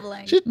 She's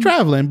traveling. She's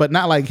traveling, but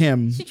not like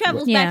him. She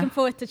travels back and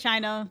forth to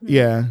China.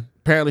 Yeah.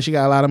 Apparently, she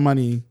got a lot of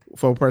money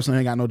for a person who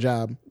ain't got no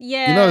job.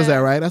 Yeah. You notice that,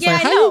 right? That's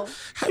like,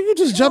 how you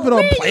just jumping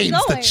on planes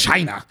to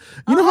China?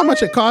 You know how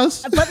much it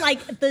costs? But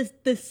like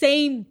the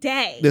same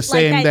day. The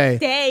same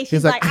day.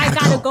 She's like, I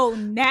gotta go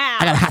now.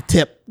 I got a hot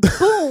tip.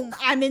 Boom,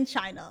 I'm in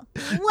China.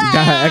 Wow.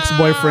 Got her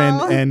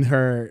ex-boyfriend and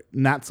her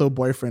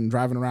not-so-boyfriend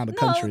driving around the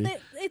country.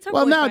 It's her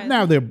well, boyfriend.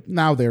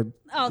 now they're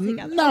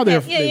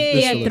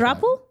Yeah,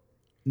 throuple?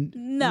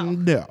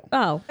 No.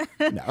 Oh.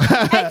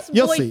 No.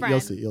 You'll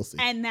see.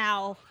 And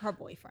now her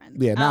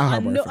boyfriend. Yeah, now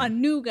her boyfriend. A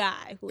new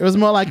guy. It was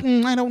more like,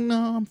 I don't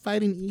know. I'm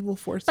fighting evil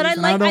forces. But I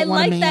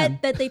like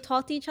that they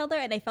talked to each other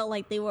and they felt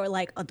like they were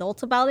like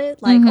adults about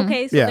it. Like,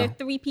 okay, so there are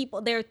 3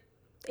 people. There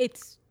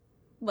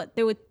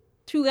were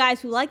 2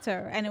 guys who liked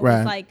her, and it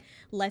was like,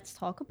 let's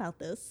talk about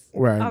this.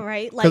 Right. All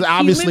right. Because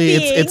obviously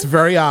it's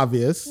very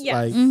obvious.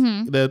 Yes.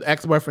 Like the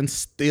ex-boyfriend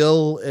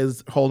still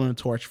is holding a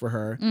torch for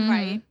her.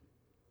 Right.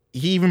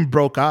 He even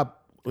broke up.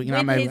 You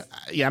know,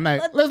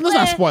 let's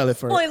not spoil it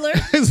for spoiler.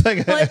 It's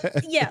like,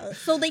 but yeah,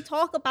 so they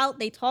talk about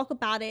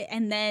it,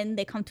 and then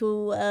they come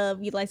to a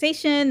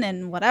realization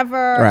and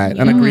whatever, right?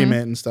 An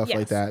agreement and stuff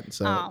like that.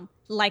 So,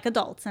 like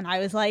adults, and I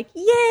was like,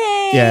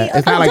 yay! Yeah,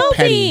 it's not like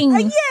petty,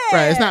 yeah.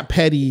 Right? It's not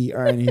petty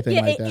or anything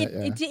like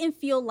that. It didn't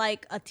feel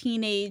like a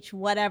teenage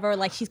whatever.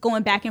 Like she's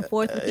going back and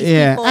forth with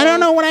these people. I don't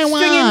know what I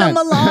want. Stringing them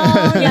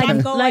along. And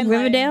I'm going like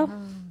Riverdale.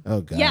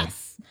 Oh God.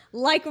 Yes.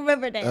 Like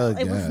Riverdale.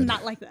 It was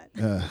not like that.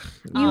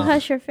 You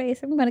hush your face.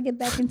 I'm going to get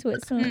back into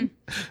it soon.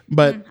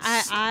 But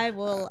I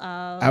will.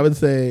 I would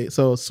say,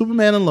 so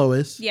Superman and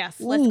Lois. Yes.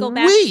 Let's go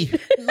back.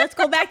 Let's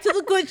go back to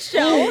the good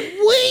show.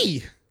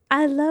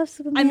 I love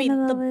Superman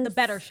and Lois. The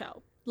better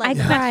show. Like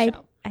I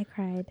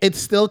cried. It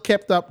still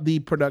kept up the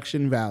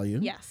production value.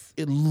 Yes.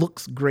 It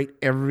looks great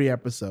every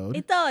episode.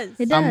 It does.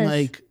 I'm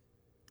like,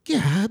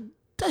 yeah,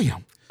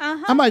 damn.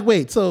 I'm like,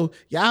 wait, so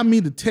y'all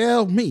mean to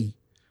tell me,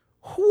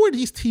 who are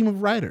these team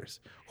of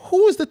writers?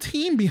 Who is the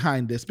team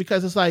behind this?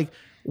 Because it's like,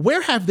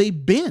 where have they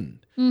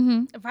been?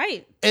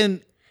 Right.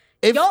 And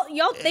if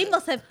y'all, they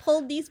must have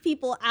pulled these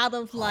people out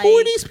of like. Who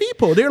are these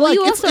people? They're like,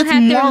 you also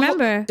have to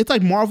remember. It's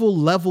like Marvel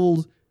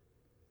level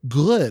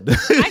good.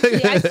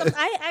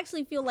 I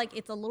actually feel like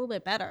it's a little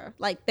bit better.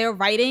 Like their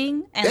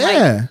writing and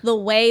like the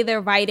way they're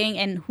writing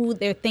and who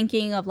they're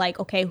thinking of, like,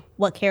 okay,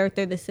 what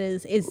character this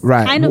is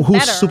right. kind of who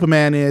better.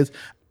 Superman is.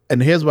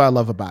 And here's what I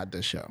love about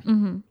this show.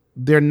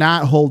 They're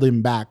not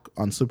holding back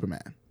on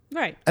Superman.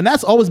 Right. And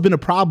that's always been a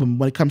problem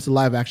when it comes to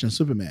live action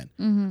Superman.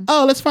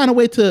 Oh, let's find a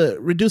way to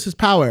reduce his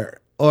power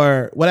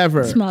or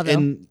whatever. Smallville.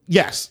 And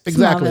yes,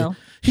 exactly. Smallville.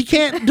 He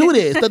can't do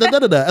this.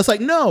 It's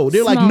like, no.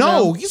 They're like,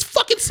 no, he's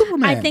fucking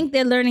Superman. I think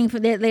they're learning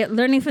from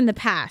from the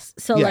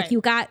past. So like you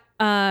got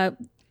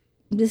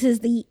this is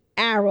the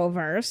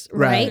Arrowverse,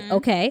 right?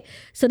 Okay.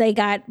 So they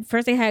had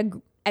they had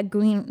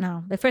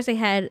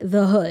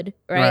the Hood,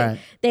 right?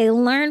 They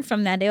learned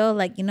from that. They were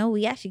like,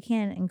 we actually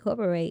can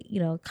incorporate,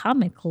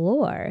 comic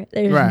lore.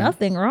 There's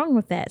nothing wrong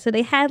with that. So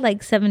they had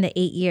like 7 to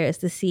 8 years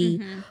to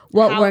see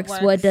what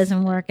works, what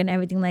doesn't work, and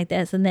everything like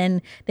that. So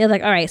then they're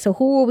like, all right, so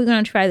who are we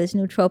going to try this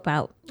new trope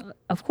out?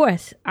 Of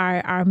course,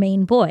 our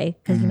main boy,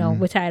 because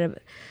we're tired of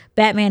it.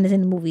 Batman is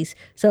in the movies,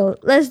 so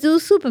let's do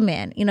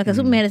Superman. Because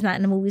Superman is not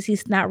in the movies;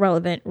 he's not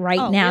relevant now,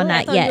 really? not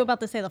I thought yet. You were about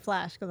to say the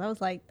Flash, because I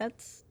was like,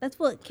 that's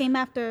what came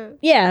after.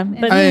 Yeah,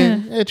 but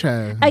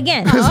try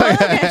again,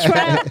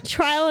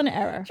 trial and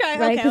error,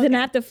 right? Because then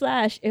after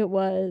Flash, it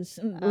was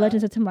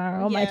Legends of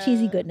Tomorrow, my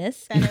cheesy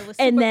goodness, then it was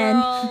and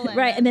Supergirl,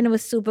 then and then it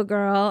was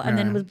Supergirl, and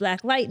then it was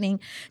Black Lightning.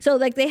 So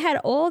like they had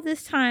all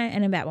this time,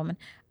 and then Batwoman.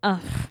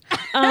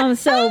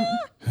 So.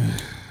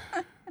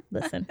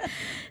 Listen,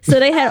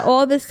 so they had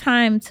all this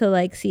time to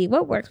like see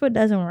what works, what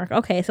doesn't work.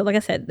 Okay, so like I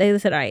said, they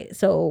said, all right,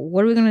 so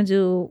what are we gonna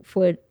do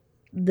for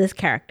this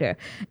character?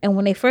 And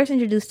when they first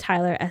introduced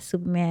Tyler as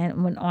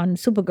Superman, when on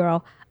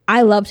Supergirl,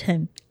 I loved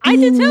him. I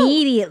did too.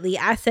 Immediately,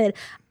 I said,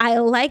 I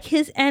like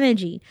his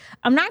energy.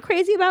 I'm not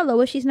crazy about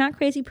Lois. She's not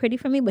crazy pretty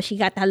for me, but she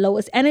got that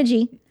Lois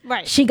energy.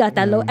 Right. She got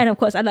that low, and of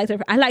course, I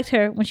liked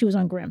her when she was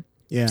on Grimm.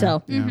 Yeah.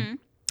 So,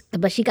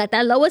 but she got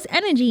that Lois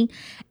energy,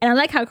 and I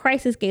like how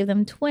Crisis gave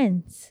them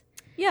twins.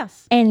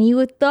 Yes. And you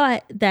would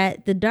thought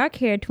that the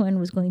dark-haired twin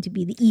was going to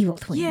be the evil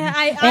twin.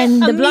 Yeah,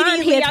 and the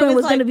blonde-haired twin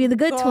was going to be the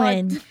good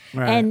twin.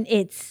 Right. And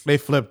they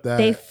flipped that.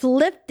 They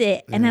flipped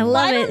it, and I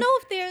love it. I don't know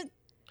if they're.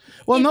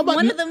 Well, if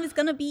one of them is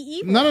going to be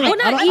evil. No. Well,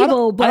 not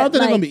evil, but I don't think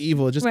like, they're going to be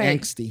evil. Just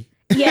angsty.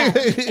 Yeah,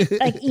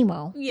 like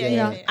emo.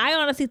 Yeah. I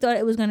honestly thought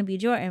it was going to be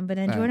Jordan, but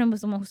then Jordan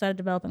was the one who started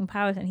developing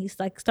powers, and he's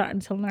like starting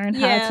to learn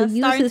how to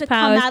use his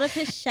powers. Come out of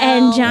his shell.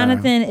 And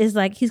Jonathan is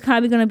like, he's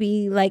probably going to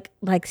be like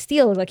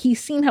Steel. Like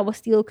he's seen how a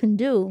Steel can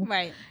do.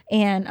 Right.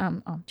 And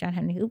John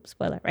Henry. Oops,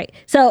 spoiler. Right.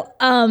 So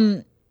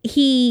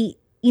he.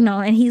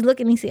 And he's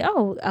looking and he say,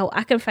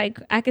 I can fight.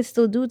 I can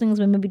still do things,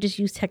 but maybe just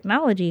use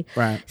technology.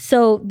 Right.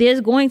 So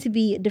there's going to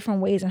be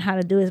different ways on how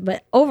to do this.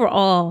 But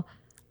overall,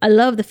 I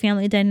love the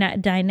family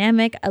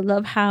dynamic. I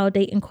love how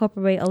they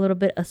incorporate a little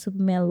bit of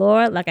Superman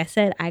lore. Like I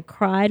said, I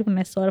cried when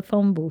I saw the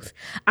phone booth.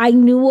 I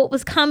knew what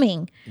was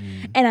coming.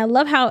 And I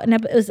love how it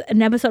was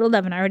in episode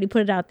 11. I already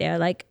put it out there.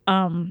 Like,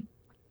 how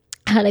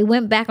how they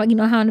went back, like, you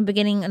know how in the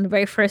beginning, in the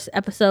very first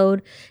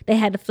episode, they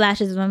had the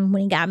flashes of him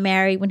when he got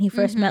married, when he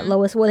first met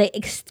Lois. Well, they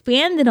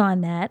expanded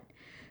on that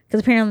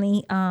because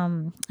apparently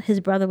his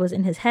brother was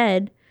in his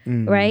head,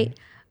 right?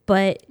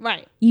 But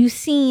you've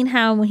seen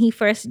how when he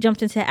first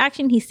jumped into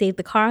action, he saved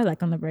the car,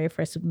 like on the very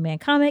first Superman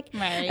comic.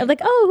 Right. I was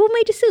like, oh, who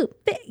made your suit?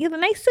 You have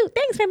a nice suit.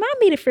 Thanks, my mom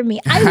made it for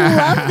me. I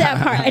love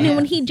that part. And then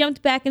when he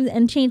jumped back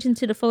and changed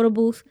into the photo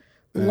booth,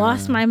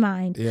 lost my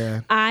mind.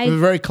 Yeah. It was a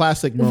very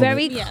classic moment.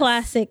 Very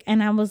classic.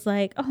 And I was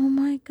like, oh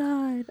my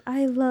God,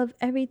 I love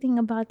everything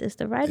about this.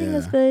 The writing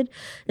is good.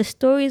 The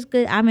story is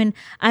good. I'm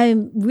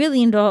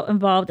really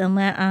involved in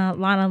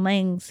Lana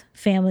Lang's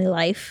family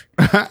life.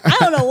 I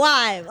don't know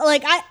why.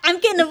 Like, I'm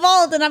getting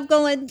involved and I'm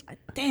going,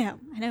 damn,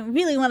 I don't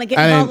really want to get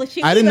involved with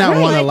you. I did not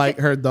want to like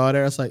her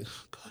daughter. It's like,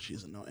 oh God,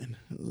 she's annoying.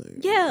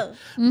 Like, yeah.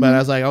 But I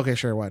was like, okay,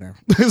 sure, whatever.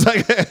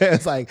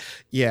 it's like,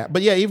 yeah.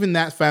 But yeah, even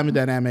that family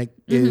dynamic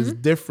is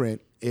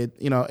different.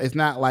 It's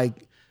not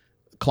like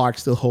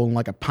Clark's still holding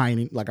like a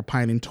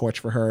pining torch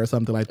for her or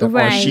something like that,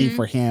 or she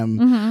for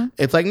him.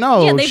 It's like,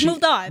 no, they've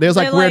moved on. There's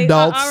like, we're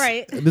adults. All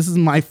right. This is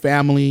my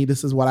family.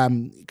 This is what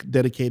I'm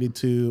dedicated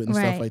to and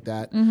stuff like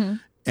that. And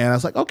I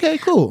was like, okay,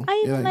 cool.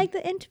 I even like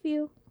the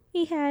interview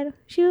he had.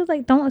 She was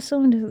like, don't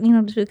assume,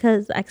 just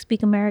because I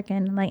speak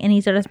American, like, and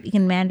he started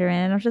speaking Mandarin,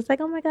 and I was just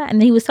like, oh my God.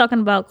 And he was talking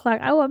about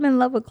Clark. Oh, I'm in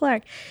love with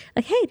Clark.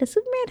 Like, hey, does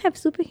Superman have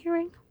super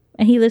hearing?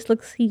 And he just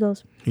looks, he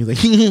goes, he's like,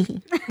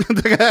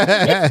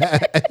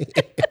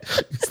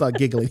 start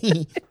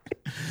giggling.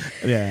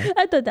 Yeah.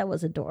 I thought that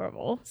was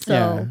adorable.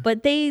 So,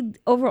 but they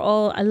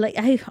overall,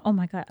 oh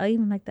my God, I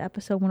even like the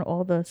episode when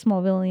all the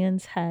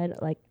Smallvillians had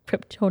like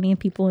Kryptonian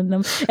people in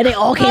them and they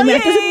all came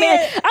back to Superman.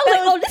 I was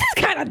like, oh, this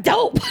is kind of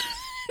dope.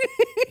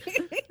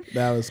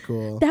 That was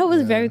cool. That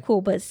was very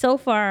cool. But so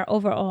far,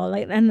 overall,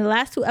 like, and the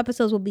last 2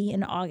 episodes will be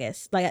in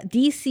August. Like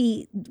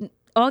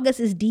August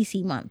is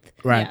DC month.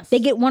 Right. Yes. They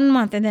get 1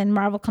 month and then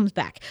Marvel comes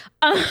back.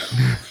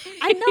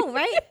 I know,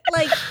 right?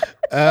 Like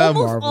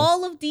almost Marvel.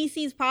 All of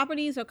DC's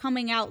properties are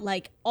coming out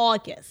like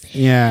August.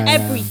 Yeah.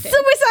 Everything.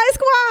 Suicide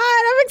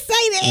Squad. I'm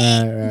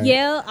excited. Right.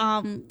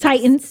 Yeah.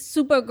 Titans.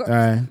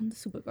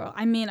 Supergirl.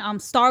 I mean,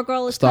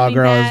 Stargirl is coming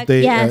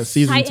back.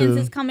 Season Titans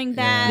 2 is coming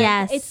back.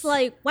 Yes. It's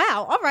like,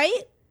 wow, all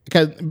right.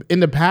 Because in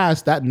the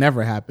past, that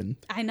never happened.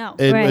 I know.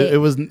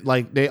 It was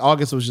like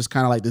August was just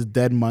kind of like this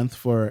dead month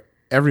for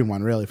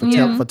everyone, really,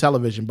 for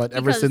television. But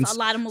ever since a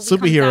lot of movies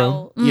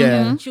superhero, comes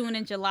out, June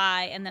and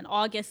July, and then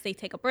August they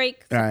take a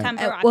break.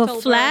 September, October.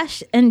 Well,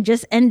 Flash and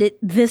just ended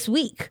this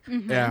week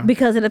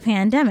because of the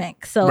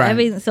pandemic. So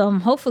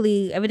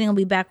hopefully everything will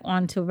be back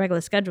onto a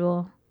regular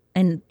schedule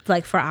and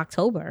like for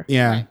October.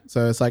 Yeah. Right.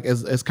 So it's like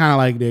it's kind of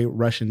like they're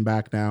rushing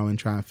back now and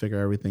trying to figure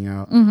everything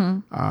out.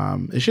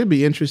 It should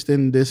be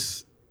interesting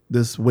this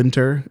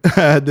winter,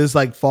 this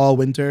like fall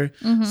winter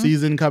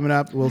season coming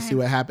up. We'll see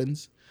what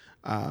happens.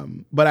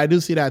 But I do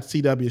see that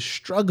CW is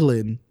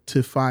struggling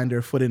to find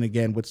their footing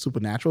again with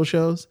supernatural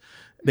shows.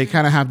 They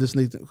kind of have this,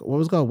 what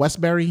was it called?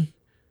 Westbury?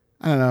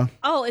 I don't know.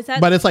 Oh, is that?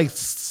 But it's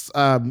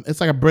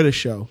like a British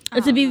show.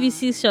 It's a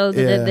BBC show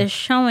that they're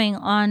showing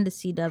on the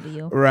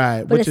CW.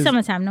 Right. But it's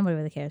summertime. Nobody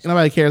really cares.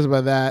 Nobody cares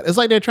about that. It's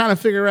like they're trying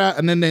to figure out,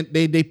 and then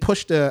they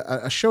pushed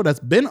a show that's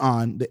been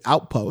on, The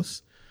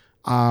Outpost,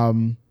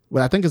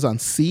 I think it's on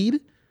Seed,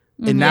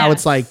 and now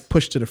it's like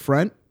pushed to the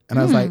front. And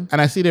I was like, and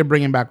I see they're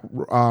bringing back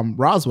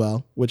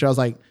Roswell, which I was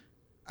like,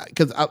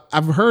 because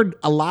I've heard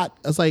a lot.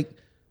 I was like,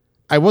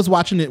 I was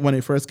watching it when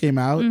it first came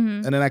out,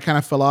 and then I kind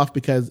of fell off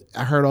because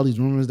I heard all these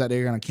rumors that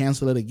they're going to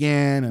cancel it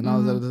again and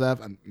all this other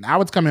stuff. And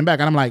now it's coming back,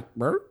 and I'm like,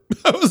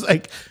 I was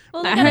like,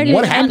 I heard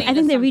what happened? I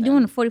think they're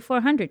redoing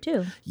 4400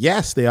 too.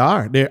 Yes, they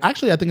are. They're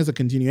actually, I think it's a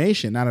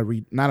continuation, not a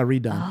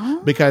redone.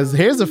 Oh. Because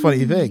here's the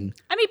funny thing.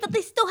 I mean, but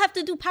they still have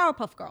to do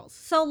Powerpuff Girls.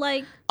 So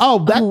like,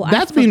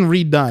 that's been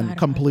redone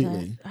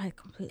completely.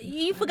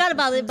 You forgot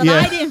about it, but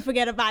I didn't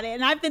forget about it,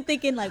 and I've been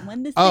thinking like,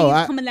 when this thing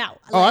is coming out.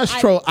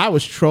 I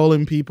was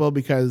trolling people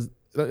because.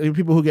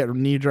 People who get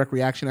knee-jerk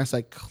reaction, that's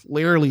like,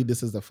 clearly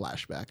this is a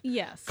flashback.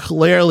 Yes.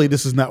 Clearly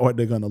this is not what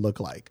they're going to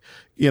look like.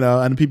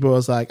 And people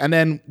was like, and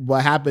then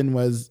what happened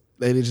was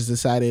they just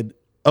decided,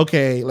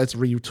 okay, let's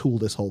retool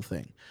this whole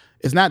thing.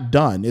 It's not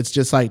done. It's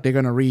just like they're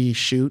going to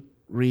reshoot.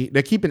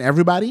 They're keeping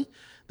everybody.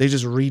 They're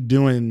just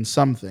redoing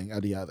something or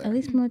the other. At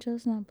least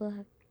Mojo's not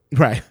black.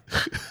 Right.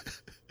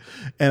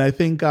 And I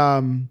think,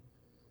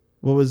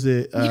 what was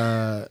it?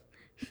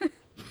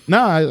 No,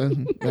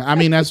 I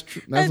mean that's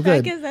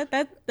good.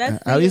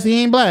 That's at least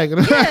he ain't black.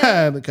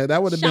 Because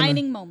that would have been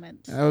shining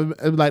moment.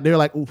 Like they were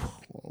like,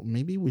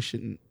 maybe we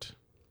shouldn't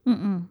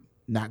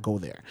not go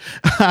there.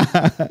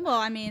 Well,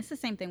 I mean, it's the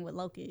same thing with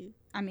Loki.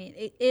 I mean,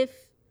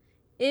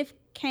 if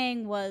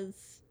Kang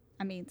was,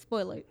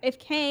 spoiler, if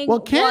Kang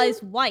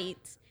was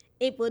white,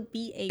 it would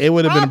be a It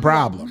would have been a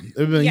problem. It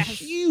would have been a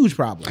huge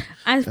problem.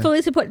 I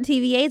fully support the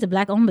TVA. It's a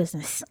black-owned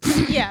business.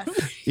 Yes.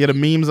 Yeah, the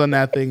memes on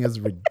that thing is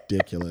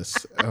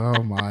ridiculous.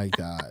 Oh, my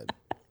God.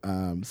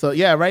 So,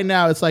 yeah, right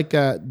now it's like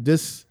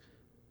it's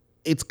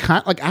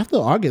kind of like after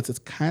August, it's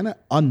kind of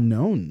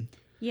unknown.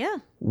 Yeah.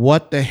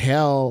 What the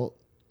hell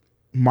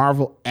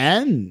Marvel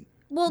and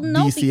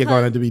DC are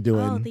going to be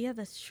doing. Oh, yeah,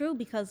 that's true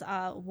because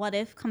What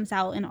If comes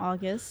out in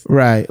August.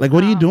 Right. Like,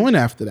 what are you doing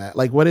after that?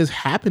 Like, what is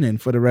happening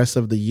for the rest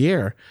of the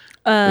year?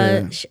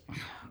 I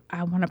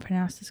want to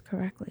pronounce this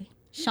correctly.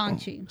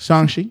 Shang-Chi.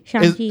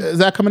 Is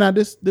that coming out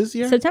this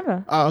year?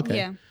 September. Oh, okay.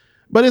 Yeah.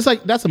 But it's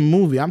like, that's a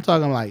movie. I'm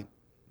talking like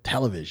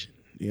television,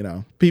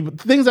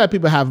 things that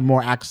people have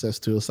more access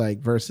to. It's like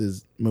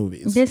versus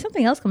movies. There's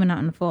something else coming out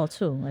in the fall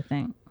too, I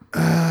think.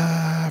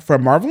 For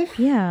Marvel?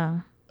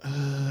 Yeah.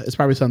 It's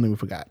probably something we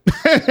forgot.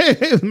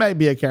 It might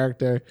be a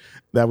character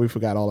that we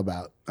forgot all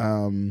about. I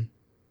don't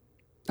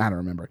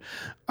remember.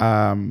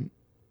 I'm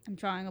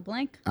drawing a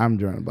blank.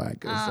 Dang.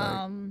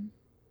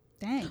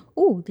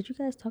 Oh, did you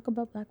guys talk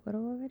about Black Widow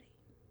already?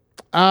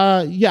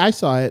 Yeah, I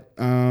saw it.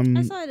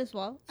 I saw it as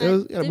well.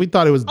 We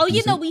thought it was. Oh,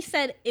 decent. We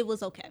said it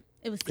was okay.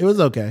 It was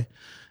okay.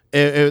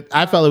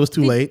 I felt it was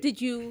too late.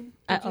 Did you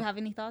have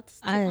any thoughts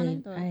on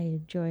it? I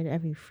enjoyed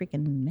every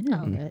freaking minute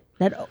of it.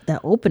 That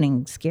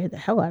opening scared the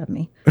hell out of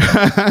me.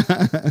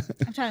 I'm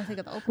trying to think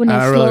of the opening.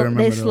 When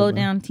they slowed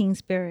down Teen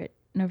Spirit,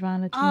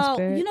 Nirvana Teen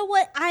Spirit. You know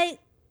what? I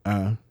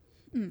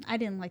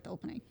didn't like the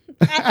opening.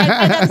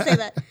 I gotta say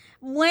that.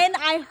 When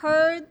I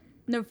heard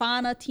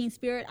Nirvana Teen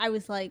Spirit, I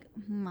was like,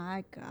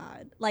 my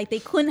God. Like, they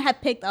couldn't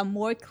have picked a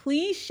more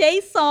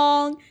cliche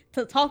song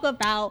to talk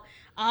about,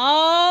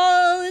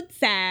 it's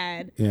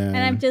sad. Yeah. And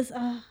I'm just,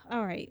 all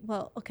right,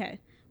 well, okay.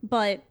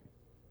 But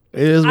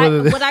it is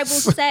what I will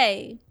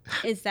say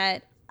is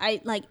that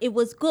it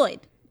was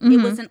good. Mm-hmm.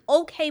 It was an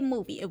okay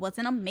movie. It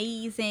wasn't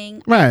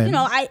amazing.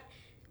 Right.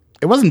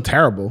 It wasn't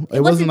terrible. It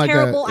wasn't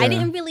terrible. I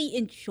didn't really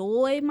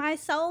enjoy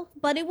myself,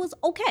 but it was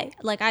okay.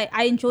 Like,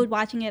 I enjoyed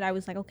watching it. I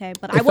was like, okay.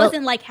 But I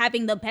wasn't like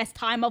having the best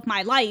time of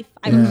my life.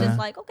 I was just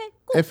like, okay,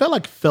 cool. It felt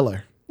like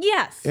filler.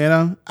 Yes.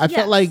 I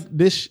felt like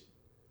this,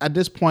 at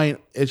this point,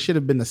 it should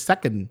have been the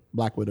second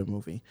Black Widow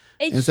movie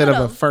instead of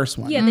a first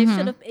one. Yeah, they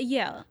should have.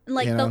 Yeah.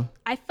 Like,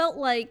 I felt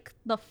like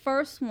the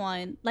first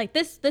one, like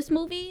this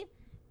movie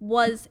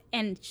was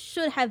and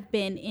should have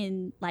been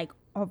in like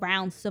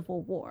around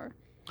Civil War.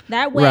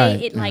 That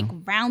way,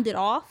 rounded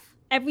off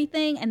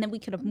everything, and then we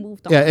could have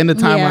moved on. Yeah, in the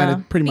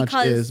timeline, it pretty much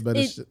is, but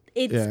it's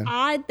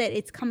odd that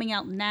it's coming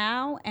out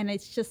now, and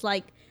it's just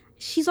like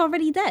she's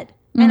already dead,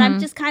 and I'm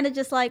just kind of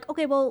just like,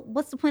 okay, well,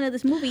 what's the point of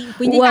this movie?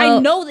 I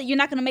know that you're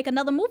not going to make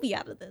another movie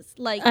out of this.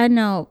 Like, I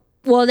know.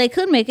 Well, they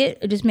could make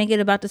it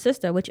about the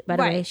sister, which, by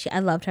the way, I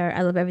loved her.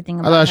 I love everything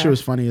about her. I thought she was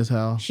funny as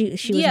hell. She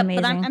was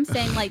amazing. But I'm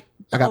saying like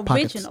the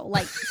original,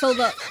 like so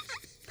the.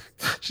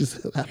 She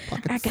said, I have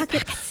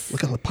pockets.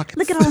 Look at all the pockets.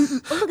 Look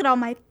at all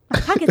my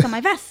pockets on my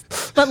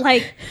vest. But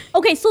like,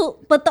 okay,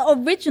 but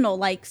the original,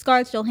 like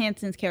Scarlett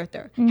Johansson's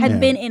character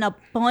had been in a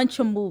bunch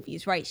of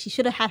movies, right? She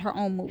should have had her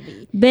own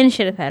movie. Ben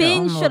should have had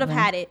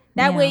it.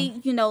 That way,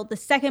 the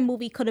second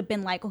movie could have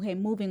been like, okay,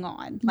 moving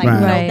on. Like,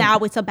 now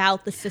it's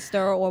about the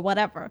sister or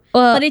whatever.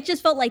 But it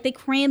just felt like they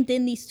crammed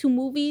in these two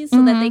movies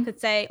so that they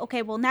could say,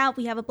 okay, well, now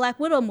we have a Black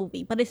Widow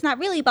movie. But it's not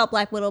really about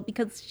Black Widow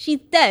because she's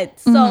dead.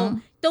 So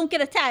don't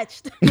get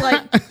attached.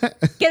 Like,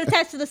 get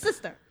attached to the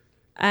sister.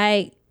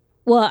 I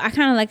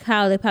kind of like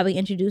how they probably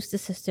introduced the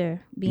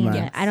sister being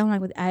dead. I don't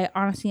like what I'm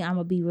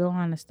gonna be real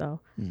honest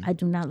though. I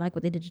do not like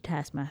what they did to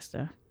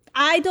Taskmaster.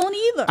 I don't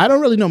either. I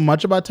don't really know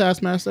much about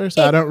Taskmaster,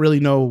 so I don't really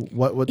know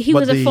what he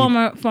was a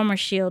former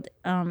SHIELD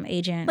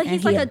agent. But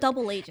he's like a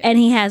double agent. And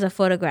he has a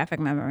photographic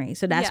memory.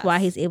 So that's why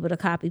he's able to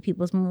copy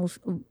people's moves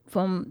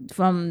from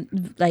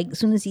like as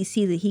soon as he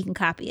sees it, he can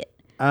copy it.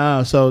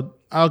 Oh, so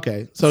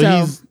okay. So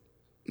he's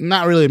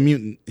not really a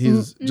mutant.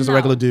 He's just a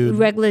regular dude.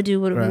 Regular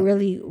dude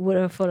with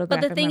a photographic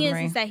But the thing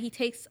memory. is that he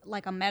takes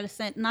like a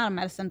medicine, not a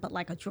medicine, but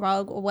like a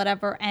drug or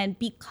whatever. And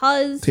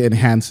because to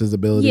enhance his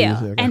abilities.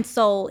 Yeah. Okay. And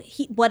so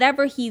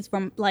whatever he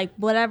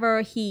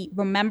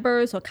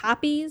remembers or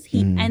copies,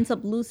 he ends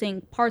up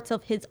losing parts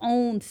of his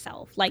own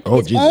self, like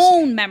his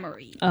own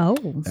memory. Oh,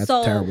 that's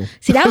terrible.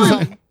 See,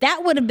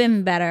 that would have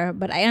been better,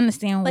 but I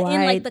understand why. But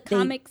in like the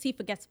comics, he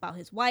forgets about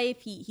his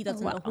wife. He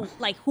doesn't know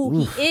who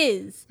he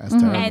is. That's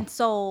terrible. And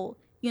so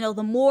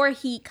the more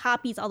he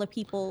copies other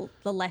people,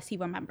 the less he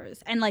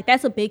remembers. And like,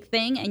 that's a big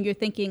thing. And you're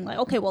thinking like,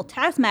 okay, well,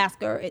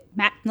 Taskmaster is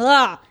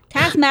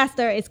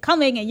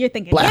coming. And you're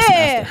thinking,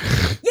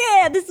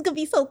 yeah, this is going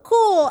to be so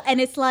cool.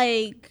 And it's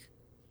like,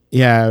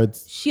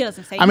 she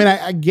doesn't say anything.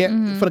 I get,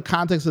 for the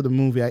context of the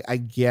movie, I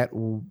get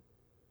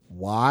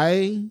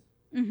why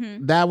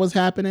that was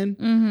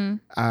happening.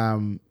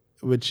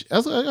 Which,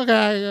 okay,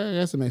 I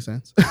guess it makes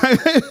sense.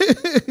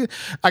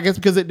 I guess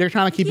because they're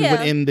trying to keep it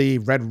within the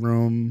Red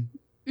Room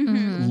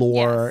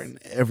lore and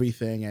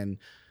everything, and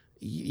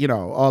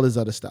all this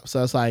other stuff.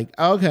 So it's like,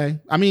 okay,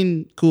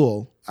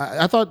 cool.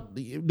 I thought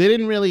they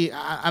didn't really,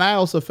 and I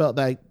also felt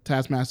like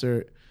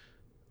Taskmaster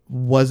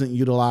wasn't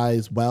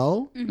utilized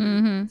well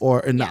or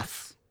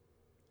enough.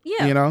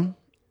 Yeah.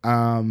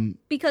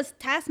 Because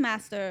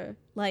Taskmaster,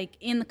 like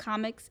in the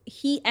comics,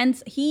 he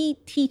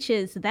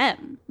teaches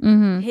them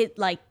his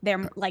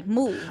their like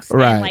moves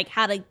and like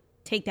how to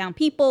take down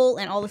people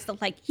and all this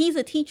stuff. Like, he's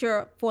a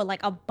teacher for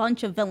like a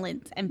bunch of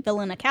villains and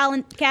villain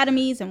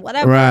academies and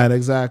whatever. Right,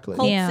 exactly.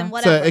 Cults and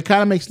whatever. So it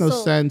kind of makes no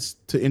sense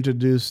to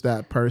introduce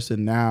that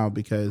person now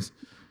because.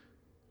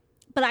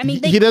 But I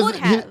mean, they could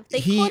have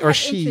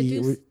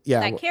introduced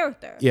that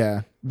character.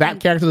 Yeah, that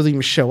character doesn't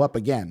even show up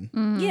again.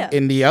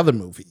 In the other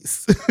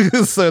movies.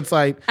 So it's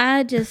like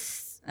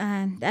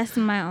that's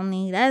my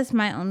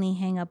only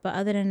hang up. But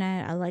other than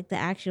that, I like the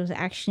action. The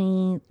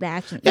action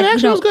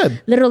was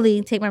good.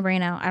 Literally, take my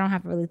brain out. I don't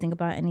have to really think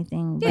about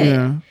anything. But,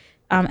 yeah.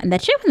 And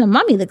that chick from The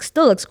Mummy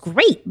still looks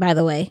great, by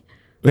the way.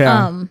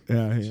 Yeah.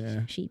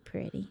 She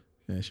pretty.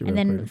 Yeah, she and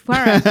then, pretty. far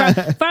as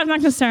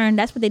I'm concerned,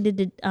 that's what they did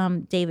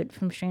to David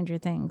from Stranger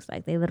Things.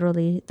 Like they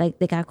literally, like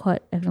they got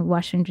caught and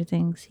watched Stranger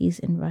Things. He's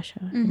in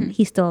Russia. And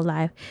he's still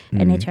alive,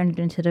 and they turned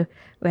it into the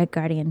Red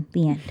Guardian.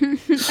 The end.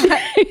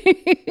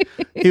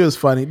 He was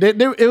funny.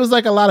 It was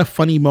like a lot of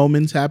funny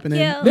moments happening.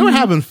 Yeah. They were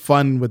having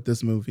fun with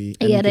this movie.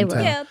 Yeah, they were.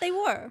 Yeah, they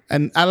were.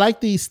 And I like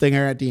the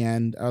stinger at the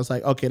end. I was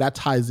like, okay, that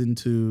ties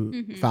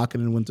into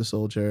Falcon and Winter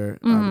Soldier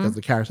because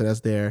the character that's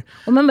there.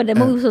 Remember, the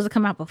movie was supposed to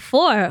come out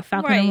before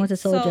Falcon and Winter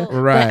Soldier.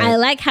 Right. But I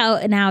like how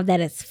now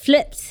that it's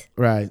flipped.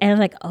 Right. And I'm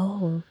like,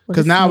 oh.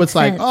 Because now it's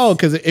like,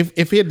 because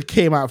if it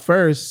came out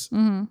first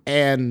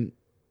and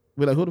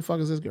we're like, who the fuck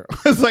is this girl?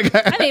 It's like,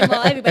 I mean,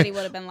 well, everybody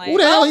would have been like, who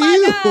the hell are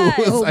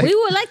you? Like, we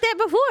were like that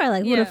before.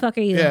 Like, who the fuck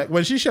are you? Yeah,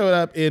 when she showed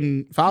up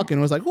in Falcon,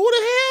 it was like, who the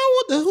hell?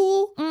 What the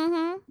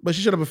who? But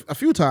she showed up a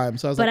few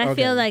times. So I was I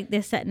feel like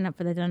they're setting up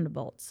for the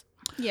Thunderbolts.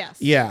 Yes.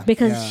 Yeah.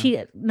 Because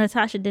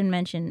Natasha didn't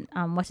mention,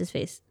 what's his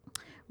face?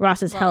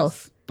 Ross's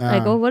health.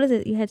 Like, what is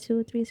it? You had 2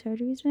 or 3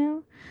 surgeries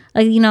now?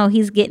 Like,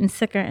 he's getting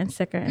sicker and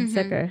sicker and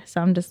sicker.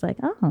 So I'm just like,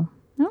 oh,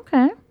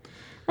 okay.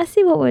 I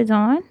see what we're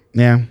doing.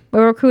 Yeah.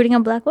 We're recruiting a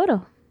Black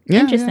Widow.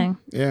 Yeah, interesting.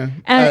 Yeah.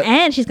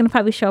 And she's going to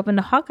probably show up in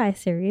the Hawkeye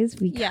series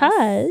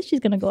because she's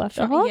going to go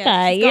after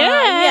Hawkeye.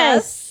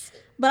 Yes.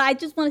 But I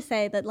just want to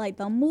say that, like,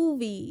 the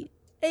movie,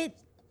 it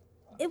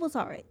was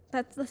all right.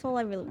 That's all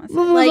I really want to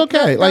say. It was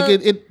okay.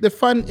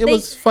 It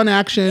was fun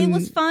action. It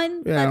was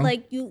fun, but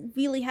like you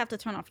really have to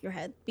turn off your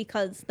head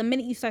because the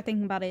minute you start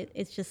thinking about it,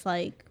 it's just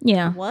like,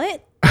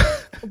 what?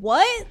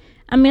 What?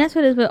 I mean, that's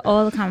what it is with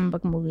all the comic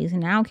book movies,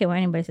 and I don't care what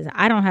anybody says.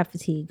 I don't have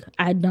fatigue.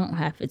 I don't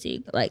have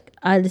fatigue. Like,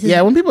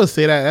 when people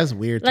say that, that's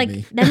weird to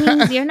me. That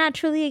means you're not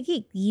truly a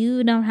geek.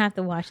 You don't have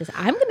to watch this.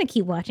 I'm gonna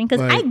keep watching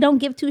because I don't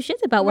give 2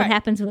 shits about what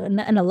happens in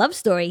a love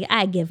story.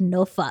 I give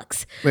no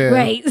fucks. Yeah.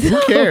 Right?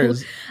 Who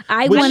cares?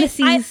 I want to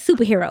see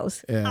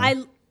superheroes.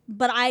 Yeah.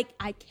 But I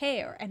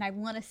care and I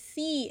want to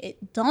see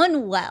it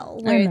done well.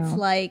 Where it's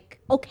like,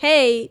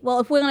 okay, well,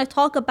 if we're going to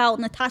talk about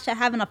Natasha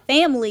having a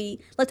family,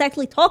 let's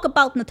actually talk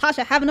about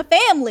Natasha having a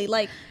family.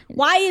 Like,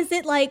 why is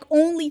it like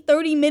only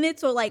 30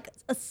 minutes or like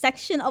a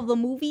section of the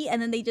movie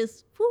and then they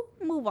just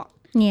move on?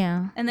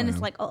 Yeah. And then it's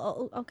like,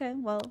 oh, okay,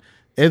 well.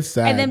 It's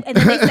sad. And then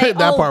they say,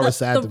 that part was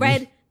sad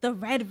the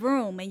red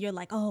room. And you're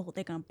like, oh,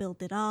 they're going to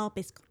build it up.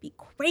 It's going to be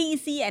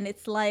crazy. And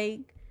it's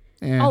like.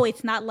 Yeah. Oh,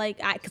 it's not like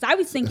because I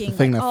was thinking the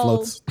thing that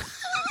floats.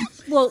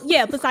 Well,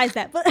 yeah. Besides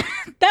that, but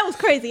that was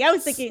crazy. I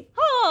was thinking,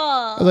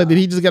 I was like, did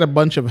he just get a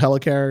bunch of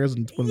helicarriers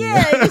and put them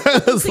together?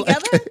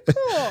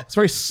 Cool. It's a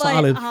very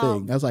solid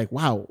thing. I was like,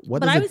 wow,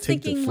 what does it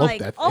take to float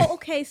that thing? Oh,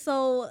 okay,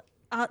 so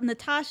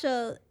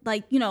Natasha,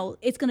 like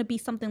it's gonna be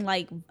something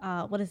like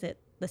what is it?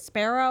 The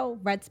Sparrow,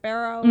 Red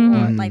Sparrow,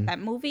 or like that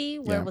movie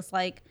where it was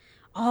like,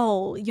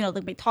 oh, they'll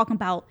be talking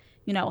about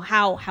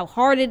how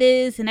hard it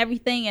is and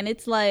everything, and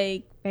it's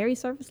like very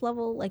surface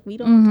level. Like we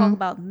don't talk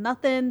about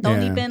nothing.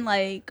 Don't even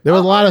like. There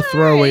was a lot of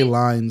throwaway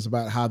lines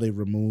about how they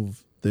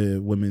remove the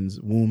women's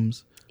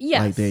wombs.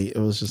 Yes. Like it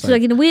was just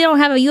like we don't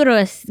have a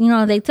uterus.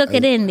 They took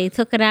it in. They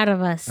took it out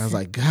of us. I was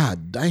like,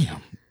 God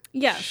damn.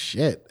 Yeah.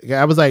 Shit.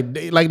 I was like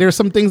there's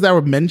some things that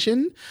were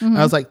mentioned.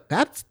 I was like,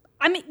 that's.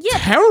 I mean,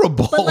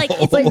 terrible. But like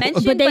it's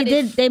mentioned.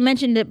 But they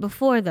mentioned it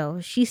before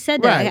though. She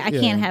said that I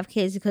can't have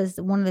kids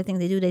because one of the things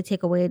they do, they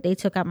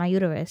took out my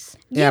uterus.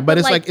 Yeah, but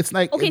it's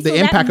like okay, the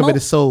impact of it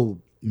is so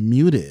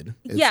muted.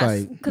 It's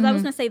yes, because I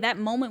was gonna say that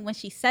moment when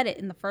she said it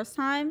in the first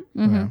time,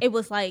 it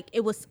was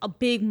a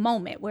big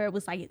moment where it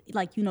was like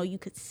you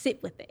could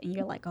sit with it and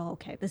you're like, oh,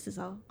 okay, this is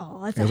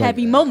that's a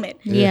heavy moment.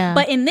 Yeah.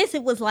 But in this,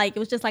 it was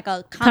just like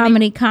a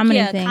comedy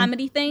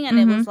thing, and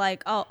it was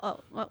like,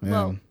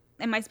 well.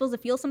 Am I supposed to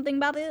feel something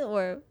about it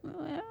or?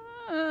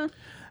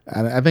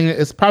 I think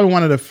it's probably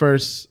one of the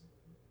first.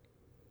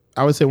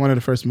 I would say one of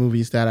the first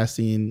movies that I've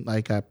seen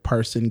like a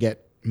person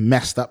get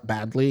messed up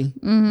badly.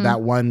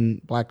 That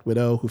one Black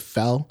Widow who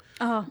fell,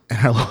 and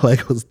her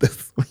leg was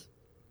this way.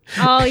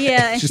 Oh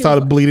yeah, she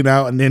started bleeding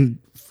out and then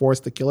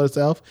forced to kill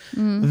herself.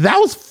 That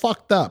was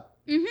fucked up.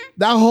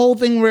 That whole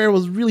thing where it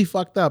was really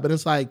fucked up, and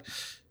it's like.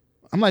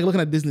 I'm like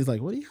looking at Disney's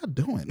like, what are y'all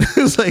doing?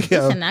 It's like,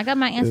 listen, I got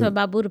my answer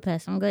about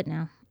Budapest. I'm good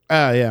now.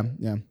 Yeah.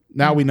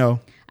 Now we know.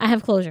 I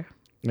have closure.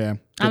 Yeah,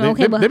 I'm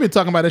okay. They've been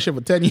talking about that shit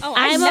for 10 years. Oh,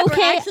 I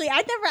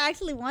never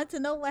actually want to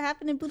know what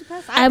happened in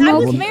Budapest. I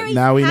was very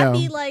now we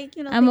happy, know. like,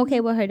 you know. I'm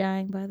okay with her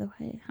dying. By the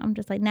way, I'm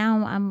just like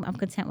now. I'm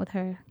content with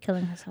her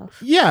killing herself.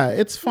 Yeah,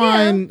 it's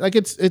fine. Like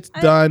it's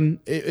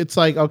done. It's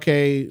like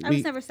okay. I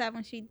was never sad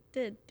when she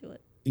did do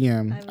it.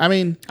 Yeah, I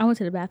mean, I went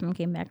to the bathroom,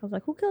 came back. I was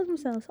like, "Who killed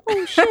themselves?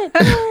 Oh shit!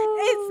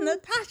 It's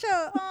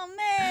Natasha. Oh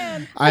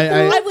man.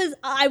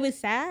 I was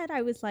sad.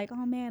 I was like,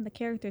 oh man, the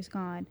character's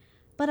gone.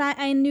 But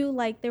I knew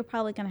like they're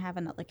probably gonna have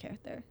another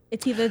character.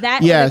 It's either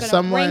that or they're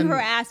gonna bring her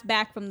ass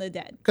back from the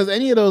dead. Because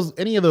any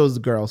of those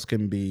girls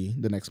can be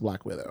the next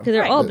Black Widow. Because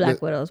they're all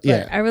Black Widows.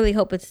 But I really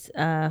hope it's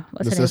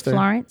what's her name?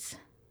 Florence,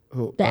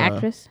 the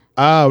actress.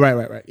 Oh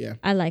right, yeah.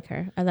 I like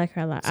her. I like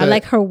her a lot. I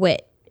like her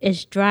wit.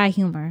 It's dry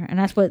humor, and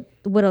that's what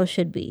widows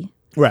should be.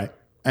 Right,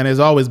 and it's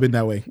always been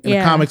that way in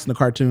the comics and the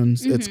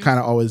cartoons. It's kind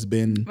of always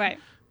been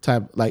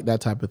that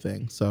type of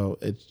thing. So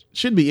it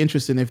should be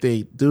interesting if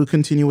they do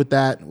continue with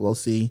that. We'll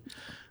see.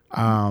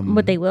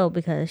 But they will,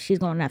 because she's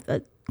going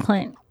after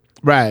Clint.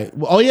 Right.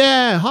 Oh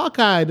yeah,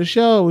 Hawkeye, the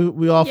show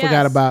we all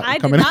forgot about. I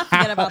did not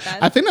forget about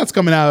that. I think that's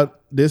coming out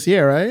this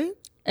year, right?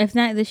 If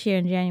not this year,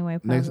 in January,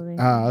 probably.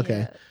 Okay.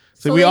 Yeah.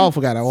 So we all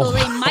forgot. So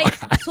they might.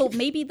 So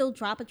maybe they'll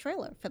drop a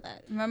trailer for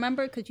that.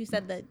 Remember, because you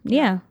said that.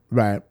 Yeah.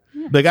 Right.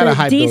 Yeah. They gotta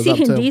hype those up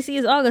too. DC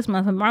is August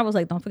month, and Marvel's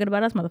like, don't forget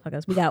about us,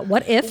 motherfuckers. We got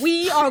What If.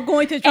 We are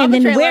going to drop and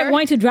then a trailer. we're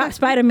going to drop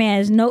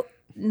Spider-Man's No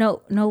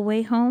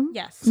Way Home.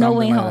 Yes. No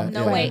Way Home.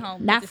 No Way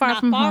Home. Not far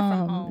from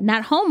home.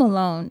 Not Home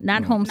Alone.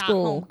 Not Homeschool. Not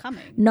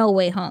Homecoming. No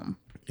Way Home.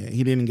 Yeah,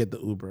 he didn't get the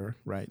Uber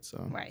right.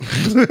 So right.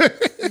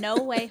 No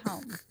Way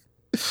Home.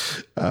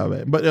 Oh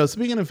man. But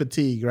speaking of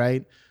fatigue,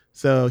 right?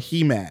 So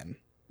He-Man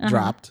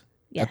dropped.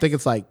 Yes. I think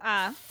it's like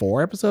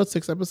 4 episodes,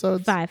 6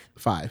 episodes? 5.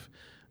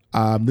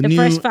 The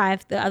first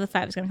 5, the other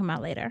 5 is going to come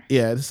out later.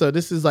 Yeah, so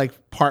this is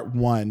like part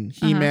 1,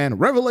 He-Man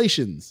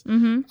Revelations.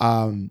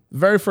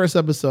 Very first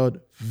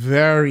episode,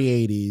 very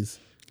 80s.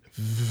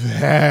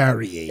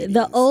 Very 80s.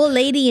 The old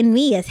lady in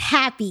me is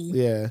happy.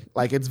 Yeah,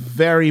 like it's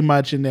very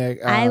much in there.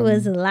 I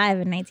was alive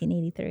in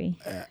 1983.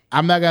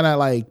 I'm not going to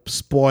like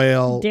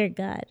spoil. Dear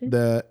God.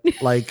 The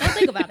like. Don't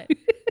think about it.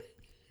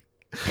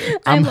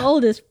 I'm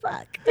old as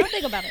fuck. Don't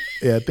think about it.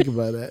 Yeah, think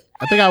about that.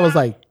 I think I was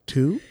like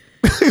 2.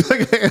 I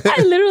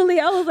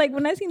was like,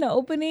 when I seen the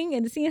opening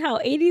and seeing how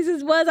 80s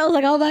it was, I was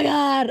like, oh my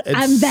God,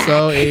 I'm back.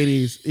 So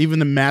 80s. Even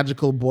the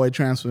magical boy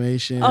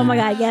transformation. Oh my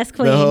God, yes,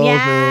 queen.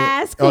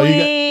 Yes, queen. Oh,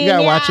 you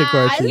gotta watch it,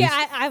 Courtney. Yeah,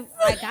 I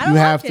gotta You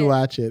have to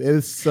watch it.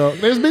 It's so.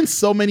 There's been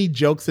so many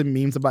jokes and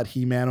memes about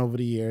He-Man over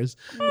the years.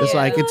 It's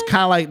like it's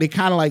kind of like they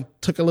kind of like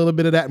took a little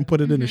bit of that and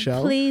put it in the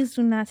show. Please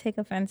do not take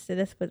offense to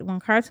this, but when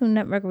Cartoon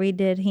Network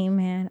redid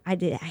He-Man, I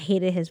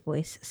hated his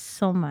voice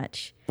so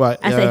much. But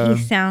I said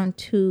he sound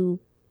too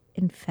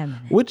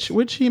effeminate.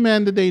 Which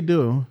He-Man did they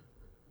do?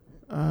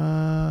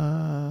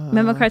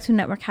 Remember Cartoon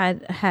Network had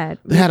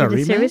they had a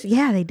remake? Series?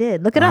 Yeah, they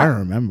did. Look it up. I don't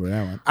remember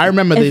that one. I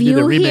remember they did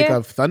a remake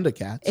of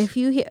Thundercats. If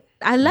you hear,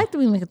 I like the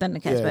remake of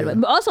Thundercats, by the way,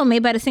 but also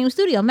made by the same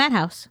studio,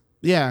 Madhouse.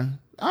 Yeah.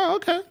 Oh,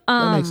 okay.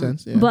 That makes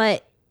sense. Yeah.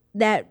 But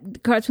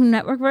that Cartoon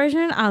Network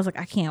version, I was like,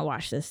 I can't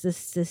watch this.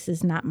 This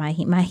is not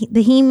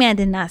the He-Man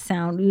did not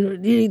sound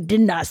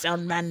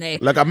manly.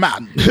 Like a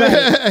man.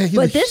 Right.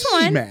 But this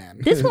one I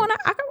can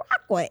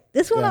rock with.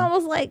 This one I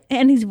was like,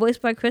 and he's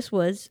voiced by Chris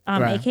Woods,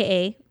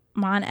 aka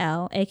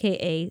Mon-El,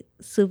 aka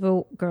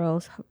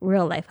Supergirl's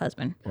real life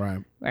husband.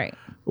 Right.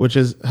 Which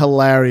is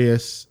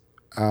hilarious.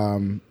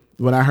 When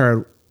I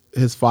heard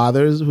his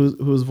father's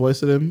who's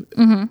voicing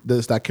him,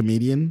 there's that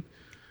comedian.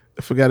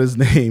 I forgot his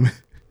name.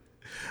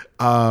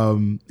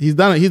 He's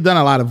done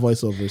a lot of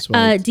voiceovers.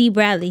 Right? D.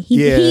 Bradley.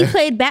 He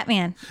played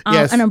Batman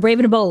on Brave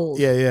and the Bold.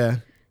 Yeah.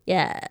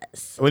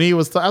 Yes. When he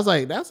was, I was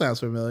like, that sounds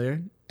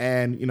familiar.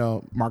 And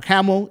Mark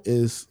Hamill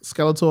is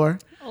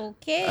Skeletor.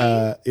 Okay.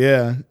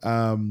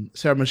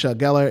 Sarah Michelle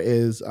Gellar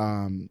is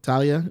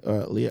Talia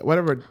or Leah,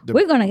 whatever.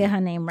 We're gonna get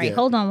her name right. Yeah.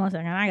 Hold on one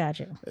second. I got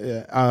you.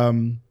 Yeah.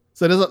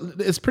 So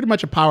it's pretty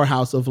much a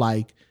powerhouse of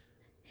like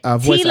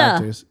voice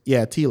actors.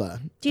 Yeah, Tila.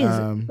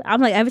 Jesus.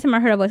 I'm like, every time I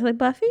heard her voice, I'm like,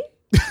 Buffy?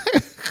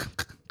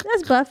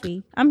 That's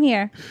Buffy. I'm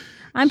here.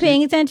 I'm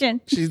paying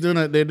attention.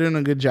 They're doing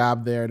a good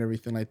job there and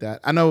everything like that.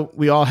 I know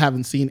we all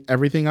haven't seen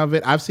everything of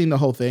it. I've seen the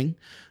whole thing.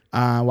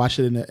 Watched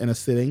it in a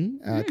sitting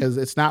because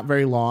it's not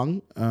very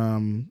long.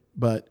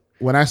 But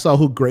when I saw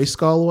who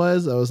Grayskull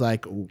was, I was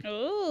like,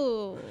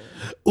 ooh.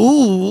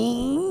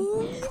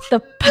 The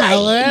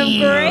power of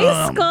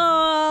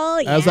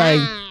Grayskull. I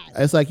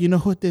was like, you know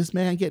who this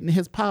man getting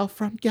his power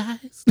from,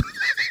 guys?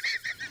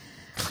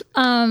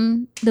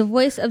 The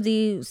voice of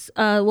the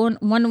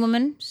Wonder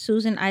Woman,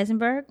 Susan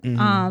Eisenberg.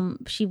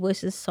 She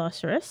voices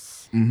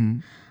Sorceress.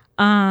 Kevin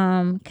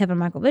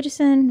Michael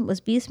Richardson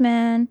was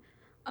Beastman.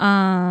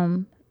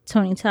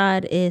 Tony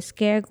Todd is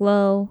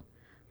Scareglow.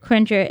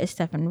 Cringer is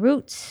Stephen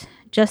Root.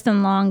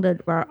 Justin Long, the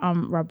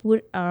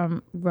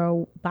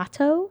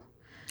Roboto.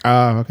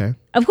 Oh, okay.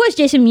 Of course,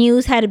 Jason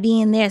Mewes had to be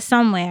in there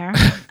somewhere.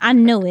 I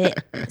knew it.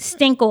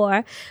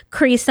 Stinkor.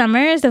 Cree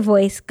Summers, the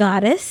voice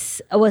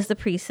goddess, was the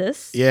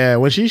priestess. Yeah,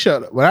 when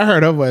I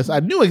heard her voice, I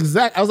knew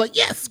exactly. I was like,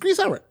 yes, Cree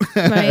Summers.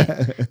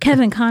 Right.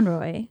 Kevin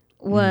Conroy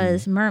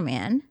was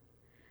Merman.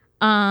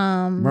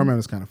 Merman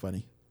was kind of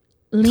funny.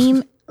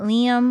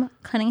 Liam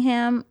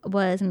Cunningham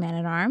was Man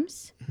at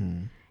Arms,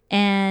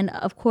 and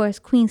of course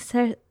Queen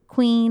Cersei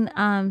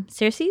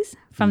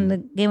from the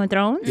Game of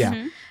Thrones.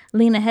 Yeah,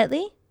 Lena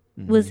Headey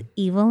was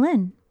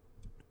Evelyn.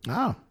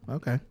 Oh,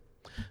 okay,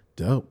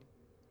 dope.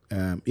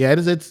 Yeah,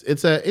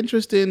 it's an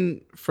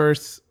interesting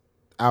first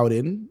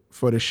outing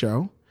for the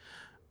show.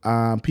 There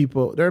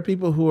are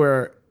people who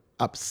are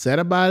upset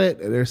about it.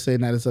 They're saying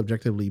that it's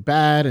objectively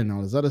bad and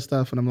all this other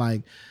stuff, and I'm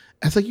like,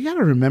 it's like you got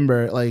to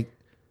remember, like.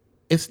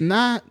 It's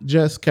not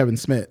just Kevin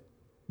Smith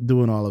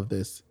doing all of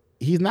this.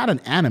 He's not an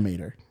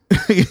animator.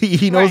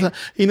 he knows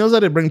how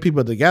to bring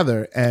people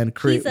together and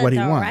create what he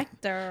wants.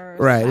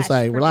 Right. It's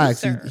like,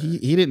 relax.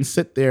 He didn't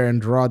sit there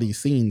and draw these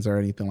scenes or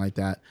anything like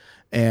that.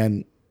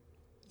 And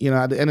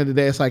at the end of the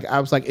day, it's like I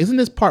was like, isn't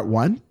this part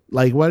one?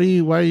 Like, why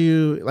are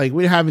you like?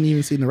 We haven't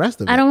even seen the rest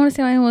of it. I don't want to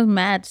say anyone was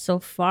mad so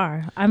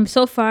far. I'm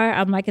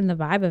liking the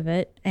vibe of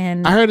it,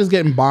 and I heard it's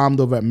getting bombed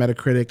over at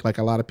Metacritic. Like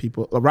a lot of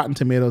people, Rotten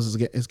Tomatoes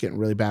is getting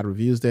really bad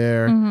reviews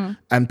there,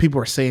 and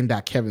people are saying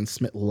that Kevin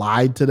Smith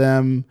lied to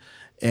them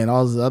and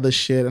all this other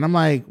shit. And I'm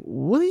like,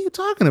 what are you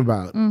talking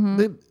about?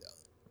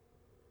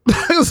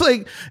 It's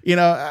like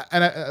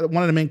and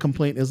one of the main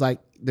complaints is like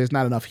there's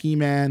not enough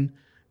He-Man.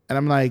 And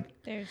I'm like,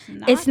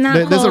 it's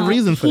not. There's a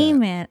reason for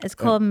He-Man. It's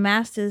called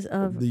Masters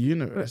of the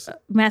Universe.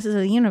 Masters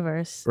of the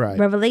Universe. Right.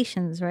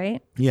 Revelations,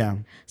 right? Yeah.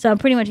 So I'm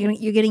pretty much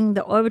you're getting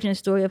the origin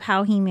story of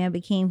how He-Man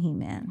became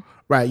He-Man.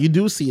 Right. You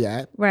do see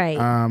that. Right.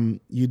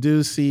 You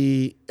do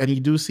see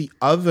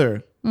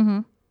other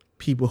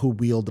people who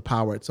wield the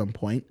power at some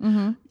point.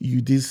 You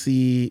do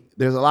see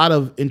there's a lot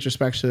of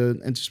introspection,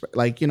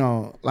 like a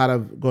lot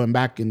of going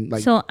back and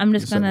like. So I'm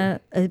just gonna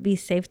be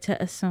safe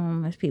to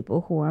assume as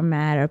people who are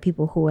mad or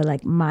people who are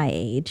like my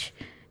age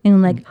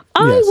and like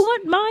I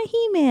want my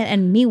He-Man,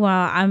 and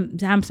meanwhile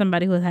I'm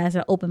somebody who has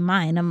an open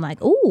mind. I'm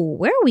like, ooh,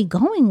 where are we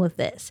going with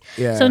this?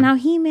 Yeah. So now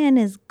He-Man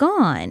is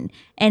gone,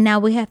 and now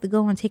we have to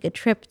go and take a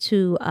trip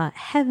to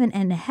heaven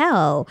and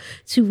hell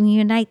to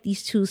reunite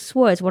these two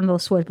swords. One of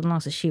those swords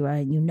belongs to She-Ra,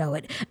 and you know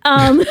it.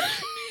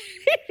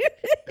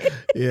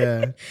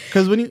 Yeah,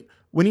 because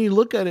when you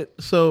look at it,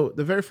 so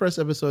the very first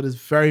episode is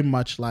very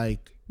much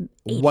like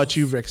 80s. What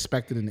you've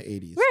expected in the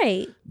 80s,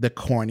 right? The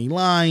corny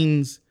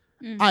lines.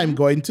 I'm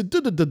going to do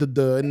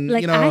and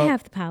like I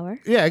have the power.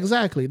 Yeah,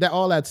 exactly.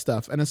 All that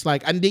stuff, and it's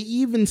like, and they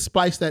even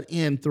splice that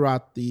in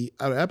throughout the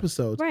other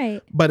episodes,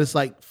 right? But it's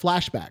like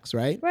flashbacks,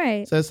 right?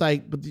 Right. So it's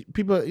like, but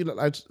people,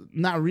 are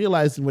not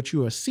realizing what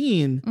you are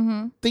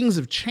seeing. Things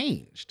have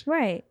changed,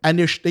 right? And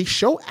they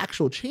show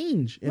actual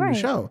change in the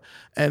show,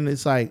 and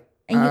it's like.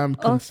 I'm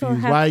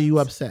confused. Why are you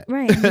upset?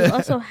 Right. You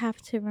also have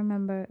to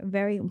remember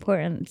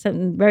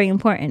something very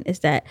important is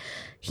that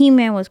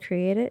He-Man was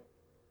created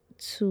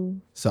to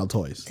sell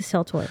toys.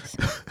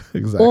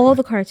 Exactly. All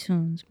the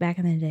cartoons back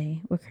in the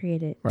day were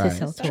created to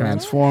sell toys.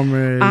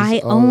 Transformers.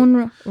 I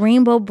own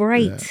Rainbow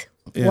Bright.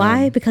 Yeah.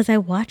 Why? Because I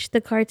watched the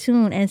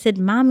cartoon and said,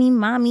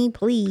 Mommy,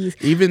 please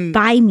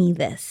buy me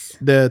this.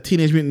 The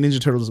Teenage Mutant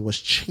Ninja Turtles was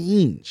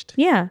changed.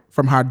 Yeah.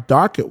 From how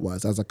dark it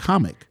was as a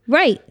comic.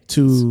 Right.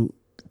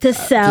 To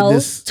sell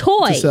toys.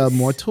 To sell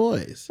more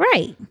toys.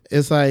 Right.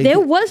 It's like. There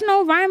was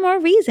no rhyme or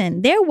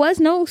reason. There was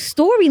no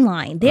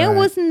storyline. There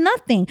was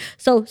nothing.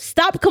 So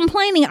stop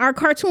complaining. Our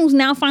cartoons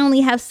now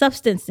finally have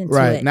substance into it.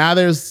 Right. Now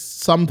there's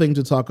something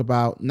to talk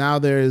about. Now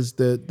there's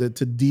the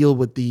to deal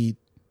with the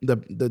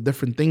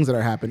different things that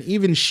are happening.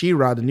 Even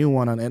She-Ra, the new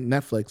one on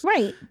Netflix.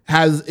 Right.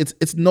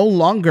 It's no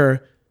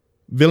longer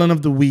villain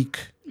of the week.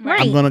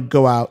 Right. I'm going to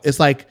go out. It's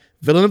like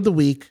villain of the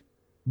week.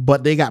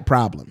 But they got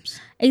problems.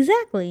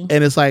 Exactly.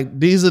 And it's like,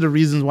 these are the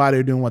reasons why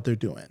they're doing what they're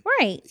doing.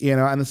 Right.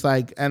 And it's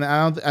like, and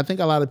I think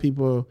a lot of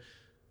people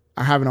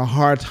are having a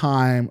hard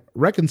time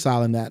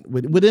reconciling that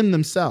within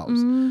themselves.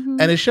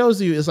 And it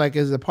shows you, it's like,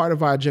 as a part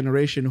of our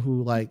generation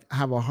who like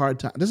have a hard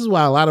time. This is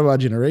why a lot of our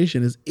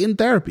generation is in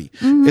therapy.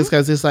 It's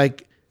because it's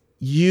like,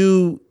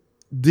 you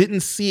didn't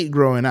see it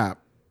growing up.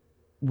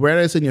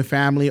 Whether it's in your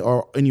family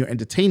or in your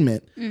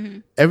entertainment,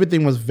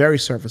 everything was very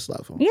surface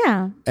level.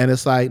 Yeah. And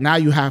it's like, now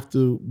you have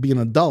to be an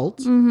adult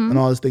and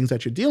all these things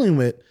that you're dealing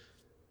with.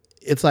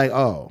 It's like,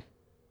 oh,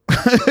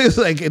 it's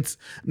like, it's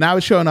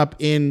showing up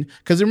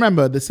because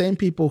remember, the same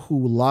people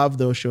who loved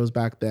those shows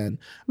back then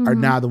are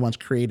now the ones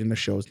creating the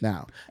shows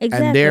now.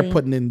 Exactly. And they're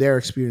putting in their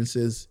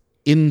experiences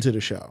into the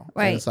show.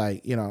 Right. And it's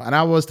like, and I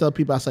always tell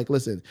people, I was like,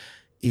 listen,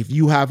 if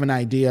you have an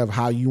idea of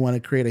how you want to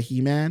create a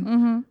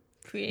He-Man,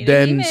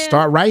 then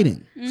start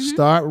writing.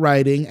 Start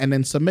writing and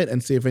then submit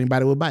and see if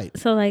anybody will bite.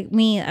 So like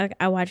me,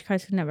 I watch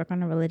Cartoon Network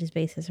on a religious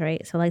basis,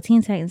 right? So like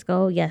Teen Titans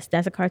Go, yes,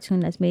 that's a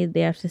cartoon that's made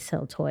there to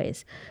sell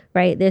toys,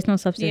 right? There's no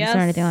substance or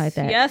anything like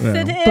that. Yes,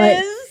 it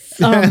is.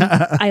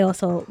 But I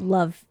also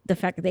love the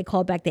fact that they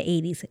call back the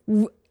 80s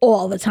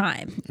all the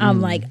time.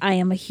 I'm like, I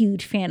am a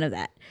huge fan of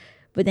that.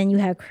 But then you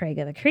have Craig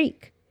of the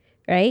Creek,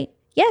 right?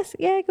 Yes,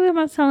 yeah, it could be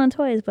about selling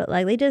toys, but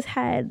like they just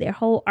had their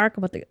whole arc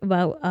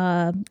about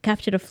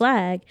capture the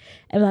flag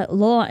and about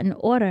law and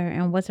order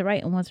and what's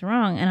right and what's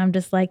wrong. And I'm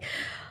just like,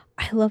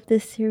 I love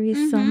this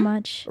series so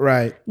much.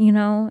 Right. You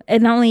know,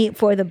 and not only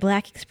for the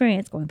Black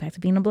experience, going back to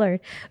being a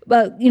blurred,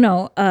 but, you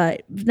know, not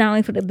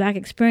only for the Black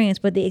experience,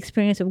 but the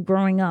experience of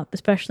growing up,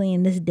 especially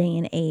in this day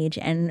and age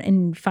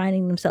and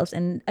finding themselves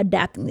and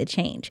adapting to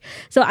change.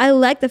 So I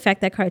like the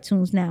fact that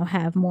cartoons now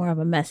have more of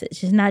a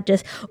message. It's not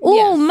just,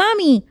 oh,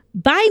 mommy,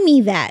 buy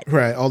me that.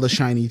 Right. All the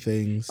shiny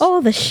things.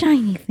 All the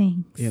shiny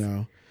things. You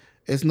know,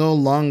 it's no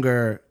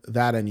longer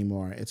that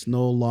anymore. It's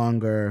no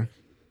longer,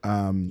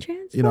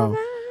 you know.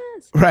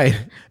 Right.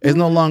 It's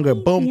no longer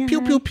boom,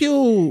 pew, pew,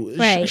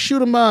 pew, shoot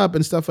them up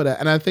and stuff like that.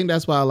 And I think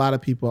that's why a lot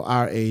of people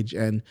our age,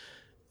 and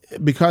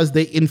because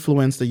they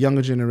influence the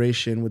younger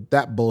generation with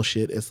that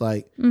bullshit, it's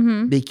like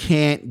they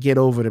can't get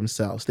over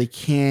themselves. They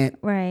can't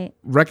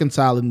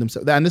reconcile in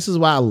themselves. And this is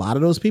why a lot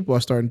of those people are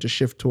starting to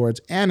shift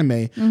towards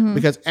anime,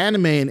 because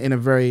anime in a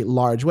very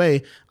large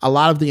way, a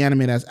lot of the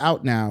anime that's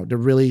out now, the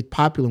really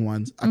popular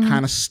ones, are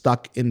kind of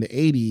stuck in the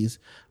 80s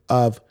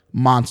of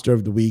monster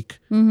of the week.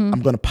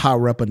 I'm going to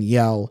power up and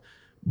yell,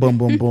 boom,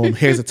 boom, boom.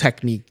 Here's a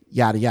technique,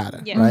 yada,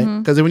 yada, right?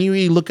 Because when you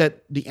really look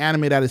at the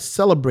anime that is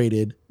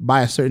celebrated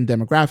by a certain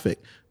demographic,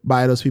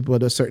 by those people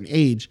at a certain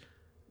age,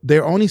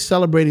 they're only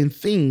celebrating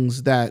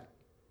things that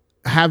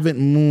haven't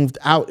moved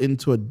out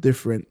into a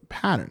different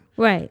pattern.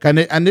 Right.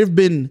 And there've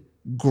been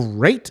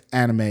great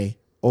anime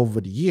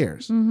over the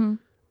years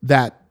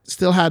that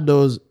still had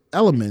those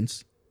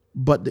elements,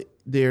 but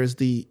there's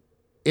the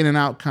in and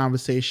out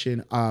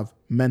conversation of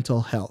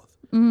mental health,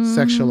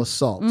 sexual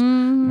assault,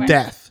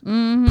 death,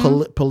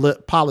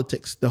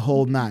 politics, the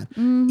whole nine.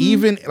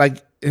 Even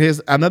like, here's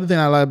another thing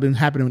that has been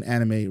happening with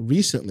anime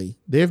recently.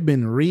 They've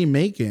been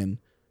remaking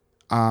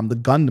the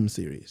Gundam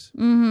series.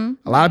 A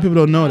lot of people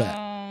don't know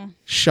that.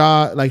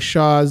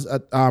 Shaw's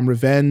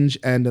Revenge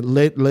and the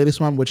latest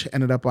one, which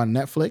ended up on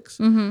Netflix,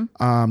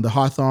 the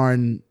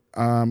Hawthorne.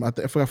 I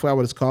forgot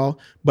what it's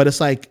called, but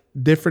it's like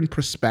different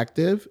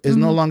perspective. It's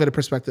no longer the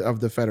perspective of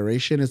the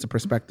Federation; it's the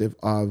perspective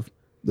of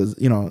the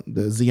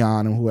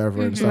Zeon and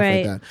whoever and stuff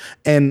like that.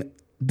 And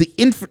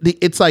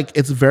it's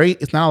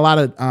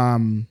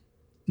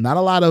not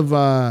a lot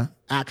of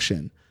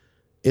action.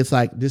 It's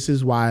like, this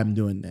is why I'm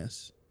doing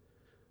this.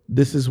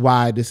 This is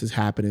why this is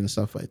happening and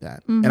stuff like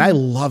that. And I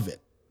love it.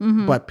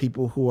 But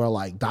people who are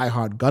like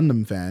diehard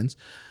Gundam fans,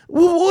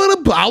 well, what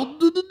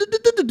about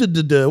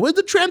with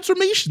the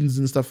transformations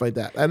and stuff like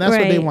that? And that's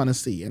what they want to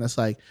see. And it's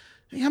like,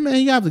 yeah, man,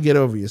 you have to get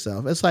over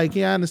yourself. It's like,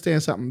 yeah, I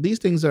understand something. These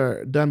things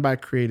are done by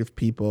creative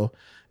people.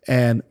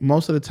 And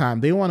most of the time,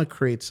 they want to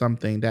create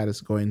something that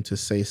is going to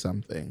say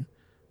something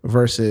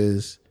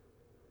versus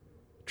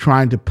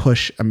trying to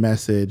push a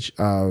message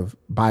of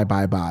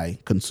buy,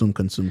 consume.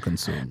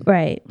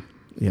 Right.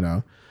 You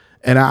know?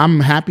 And I'm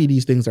happy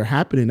these things are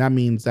happening. That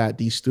means that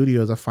these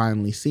studios are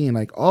finally seeing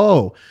like,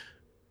 oh,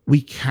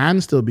 we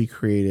can still be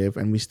creative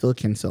and we still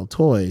can sell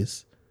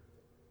toys,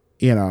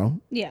 you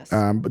know? Yes.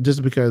 But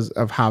just because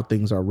of how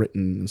things are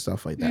written and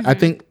stuff like that. I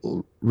think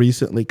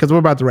recently, because we're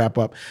about to wrap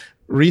up,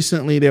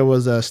 recently there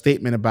was a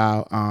statement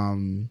about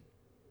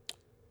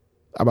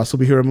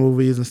superhero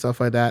movies and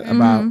stuff like that,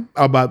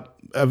 about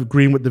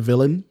agreeing with the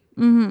villain,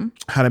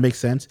 how to make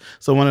sense.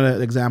 So one of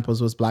the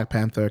examples was Black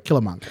Panther,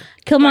 Killmonger.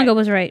 Killmonger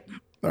was right.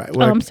 Right.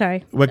 I'm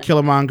sorry. Where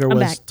Killmonger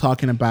was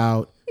talking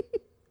about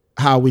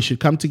how we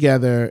should come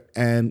together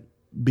and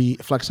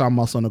flex our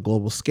muscle on a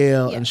global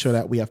scale and show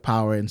that we have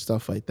power and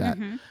stuff like that.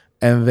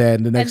 And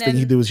then the next thing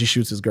he do is he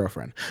shoots his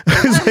girlfriend.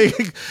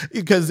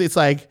 Because it's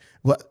like,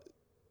 what?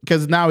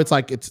 Because now it's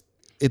like it's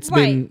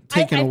been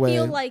taken away. I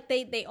feel like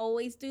they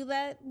always do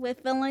that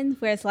with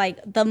villains, where it's like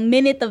the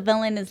minute the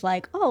villain is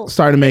like, oh,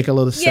 starting to make a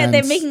little sense. Yeah,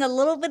 they're making a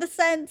little bit of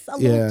sense, a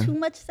little too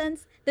much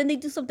sense. Then they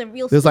do something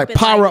real There's stupid.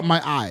 There's like, power up my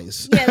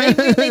eyes. Yeah,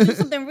 they do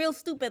something real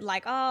stupid,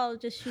 like, oh,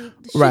 just shoot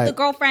the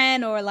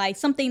girlfriend, or like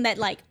something that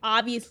like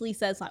obviously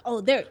says like,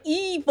 oh, they're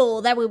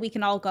evil. That way we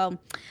can all go,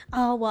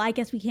 oh, well, I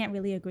guess we can't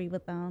really agree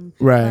with them.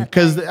 Right.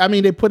 Because, I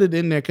mean, they put it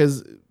in there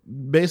because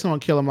based on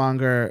what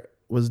Killmonger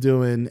was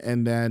doing,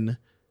 and then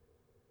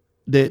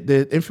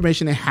the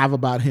information they have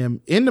about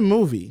him in the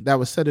movie, that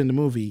was said in the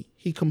movie,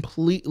 he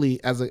completely,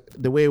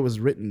 the way it was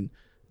written,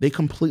 they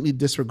completely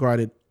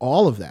disregarded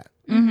all of that.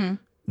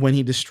 When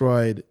he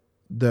destroyed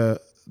the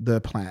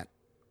plant,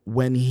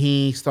 when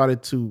he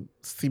started to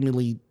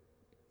seemingly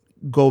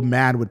go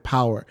mad with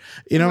power,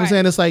 you know what I'm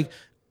saying? It's like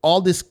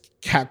all this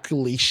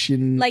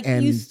calculation. Like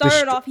and he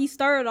started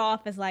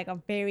off as like a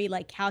very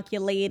like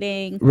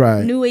calculating,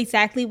 right, knew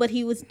exactly what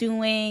he was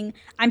doing.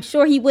 I'm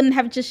sure he wouldn't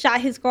have just shot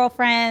his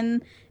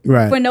girlfriend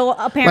right for no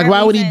apparent like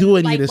why would he reason. do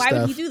any like, of this why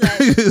stuff? Would he do that?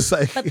 It's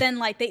like, but then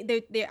like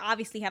they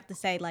obviously have to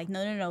say like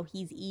no,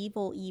 he's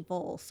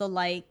evil. So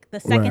like the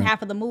second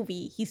half of the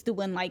movie, he's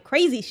doing like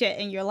crazy shit,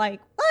 and you're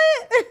like,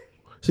 what?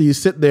 So you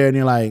sit there and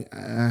you're like,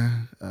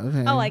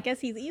 okay. Oh, I guess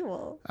he's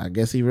evil. I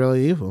guess he's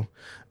really evil.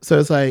 So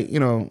it's like, you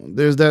know,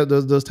 there's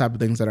those type of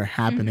things that are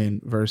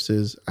happening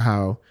versus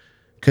how,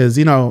 because,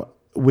 you know,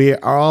 we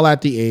are all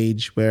at the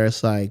age where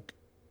it's like,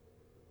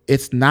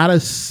 it's not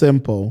as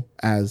simple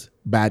as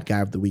bad guy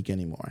of the week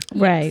anymore.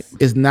 Right.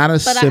 It's not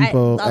as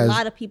simple as... A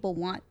lot of people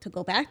want to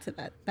go back to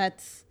that.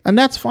 And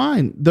that's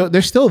fine.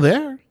 They're still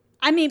there.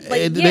 I mean,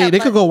 like, they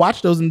could go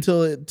watch those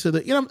until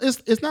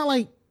it's not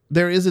like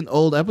there isn't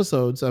old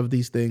episodes of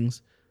these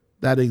things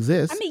that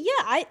exist. I mean,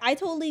 yeah, I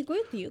totally agree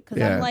with you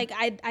because I'm like,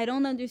 I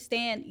don't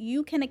understand.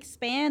 You can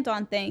expand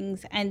on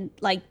things and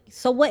like,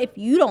 so what if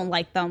you don't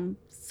like them?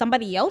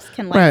 Somebody else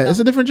can like them. It's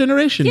a different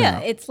generation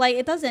now. It's like,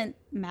 it doesn't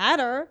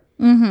matter.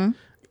 Mm-hmm.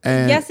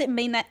 And yes, it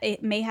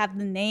may have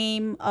the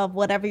name of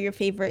whatever your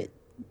favorite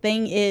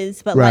thing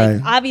is, but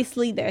like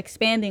obviously they're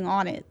expanding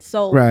on it.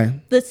 So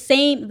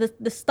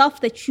the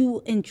stuff that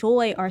you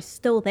enjoy are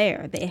still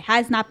there. It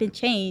has not been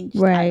changed.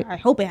 Right. I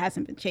hope it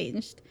hasn't been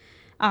changed.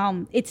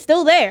 It's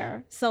still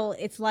there. So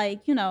it's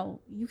like, you know,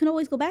 you can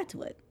always go back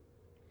to it.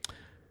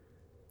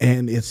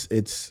 And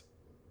it's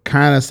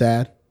kind of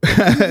sad.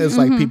 It's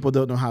like people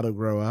don't know how to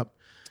grow up.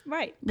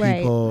 Right.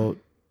 People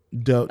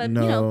don't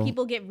know. You know,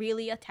 people get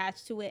really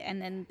attached to it and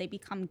then they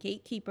become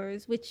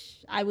gatekeepers, which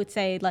I would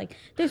say like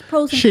there's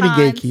pros and cons.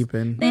 Shitty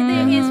gatekeeping.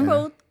 There is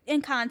pros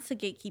and cons to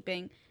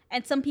gatekeeping.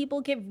 And some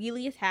people get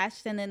really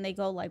attached and then they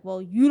go like,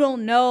 well, you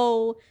don't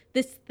know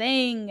this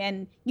thing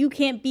and you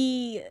can't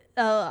be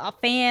a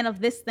fan of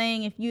this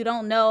thing if you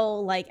don't know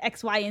like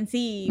X, Y, and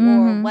Z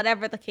or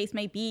whatever the case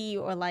may be.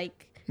 Or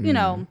like, you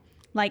know,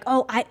 like,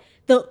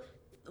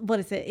 what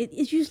is it?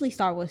 It's usually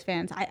Star Wars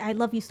fans. I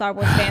love you Star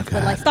Wars fans,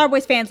 but like Star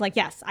Wars fans, like,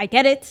 yes, I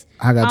get it.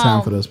 I got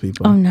time for those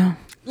people. Oh no.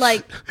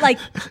 Like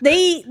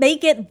they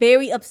get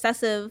very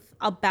obsessive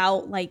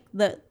about like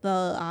the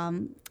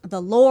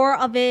lore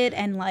of it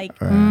and like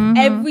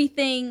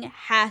everything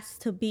has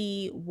to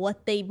be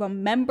what they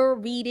remember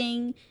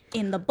reading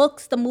in the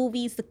books, the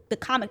movies, the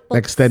comic books,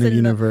 extended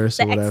universe,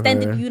 the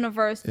extended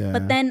universe. Yeah.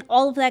 But then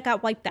all of that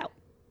got wiped out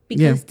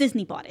because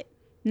Disney bought it.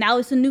 Now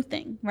it's a new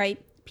thing, right?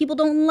 People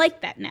don't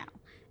like that now.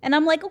 And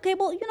I'm like, okay,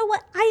 well, you know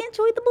what? I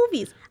enjoyed the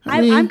movies.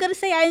 I'm going to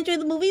say I enjoyed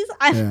the movies.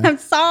 I'm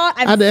sorry.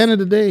 At the end of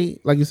the day,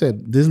 like you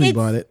said, Disney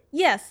bought it.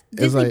 Yes,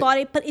 Disney bought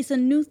it, but it's a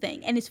new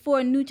thing. And it's for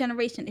a new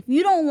generation. If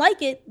you don't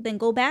like it, then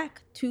go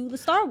back to the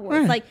Star Wars.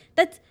 Right. Like,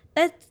 that's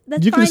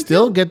you can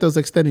still get those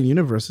extended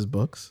universes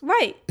books.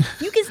 Right.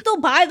 You can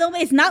still buy them.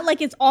 It's not like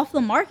it's off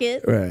the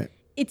market. Right.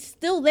 It's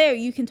still there.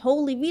 You can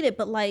totally read it.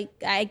 But, like,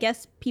 I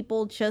guess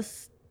people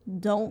just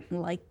don't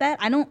like that.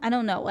 I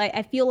don't know.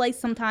 I feel like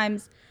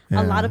sometimes...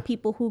 A lot of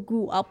people who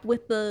grew up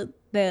with the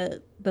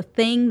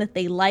thing that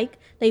they like,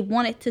 they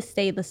want it to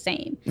stay the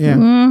same. Yeah.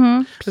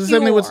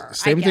 Mm-hmm.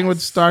 Same thing with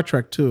Star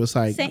Trek too. It's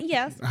like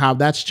how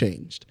that's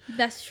changed.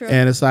 That's true.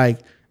 And it's like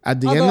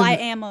at the end. Although I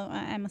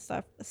am a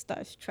Star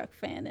Trek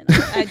fan, and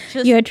I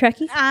just you're a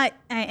Trekkie. I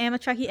am a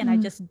Trekkie, and I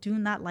just do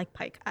not like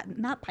Pike.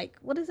 Not Pike.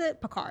 What is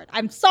it? Picard.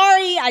 I'm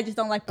sorry, I just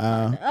don't like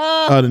Picard.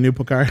 The new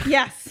Picard.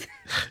 Yes.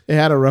 It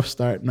had a rough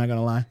start. Not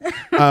gonna lie.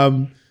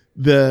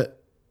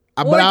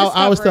 But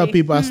I always tell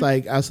people, I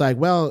was like,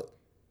 well,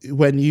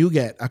 when you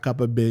get a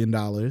couple $1 billion,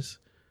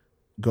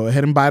 go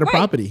ahead and buy the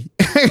property.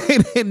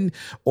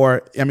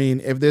 Or, I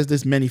mean, if there's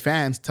this many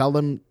fans, tell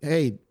them,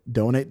 hey,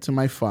 donate to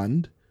my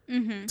fund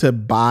to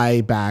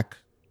buy back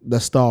the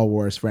Star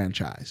Wars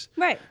franchise.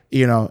 Right.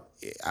 You know,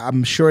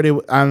 I'm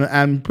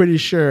pretty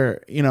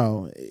sure, you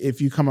know, if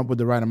you come up with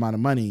the right amount of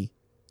money,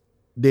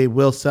 they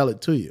will sell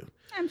it to you.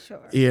 I'm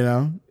sure. You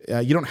know,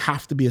 you don't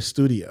have to be a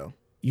studio.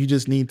 You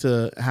just need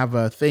to have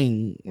a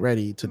thing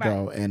ready to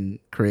go and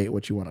create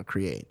what you want to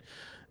create.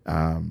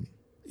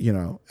 You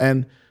know,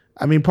 and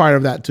I mean, part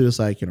of that too is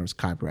like, you know, it's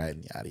copyright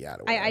and yada,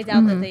 yada. I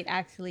doubt that they'd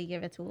actually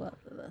give it to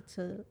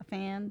a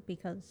fan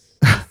because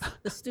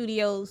the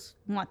studios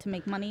want to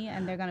make money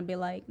and they're going to be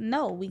like,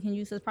 no, we can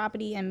use this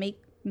property and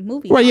make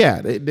movies. Well,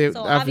 yeah.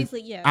 So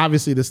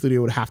obviously the studio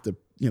would have to,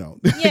 you know,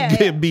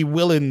 be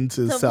willing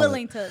to sell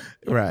it.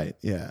 Right.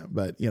 Yeah.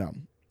 But, you know,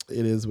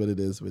 it is what it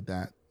is with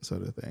that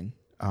sort of thing.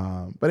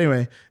 But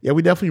anyway, yeah,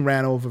 we definitely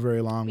ran over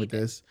very long with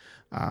this.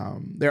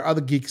 There are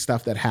other geek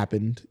stuff that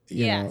happened.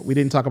 You know, we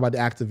didn't talk about the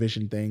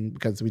Activision thing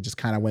because we just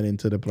kind of went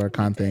into the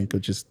BlurCon thing,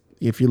 which is,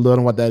 if you don't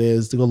know what that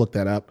is, to go look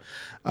that up.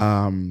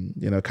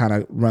 You know, kind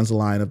of runs the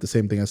line of the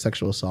same thing as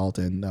sexual assault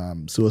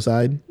and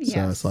suicide. Yes.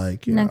 So it's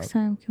like, next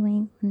time,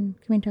 can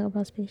we talk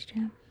about Space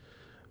Jam?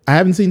 I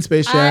haven't seen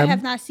Space Jam. I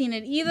have not seen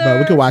it either. But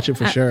we could watch it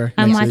for sure.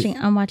 I'm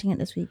watching it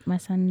this week. My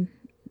son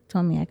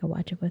told me I could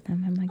watch it with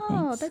him. I'm like,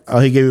 thanks. Oh,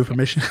 he gave you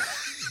permission?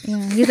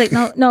 Yeah, he's like,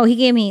 no. He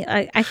gave me.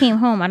 I came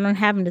home. I don't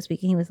have him this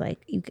week, and he was like,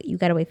 you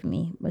got to wait for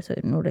me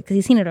in order because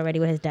he's seen it already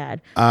with his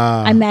dad.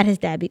 I'm mad his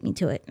dad beat me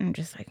to it. And I'm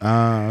just like,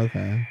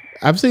 okay.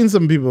 I've seen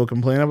some people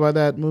complain about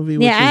that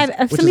movie.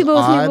 Yeah, some people,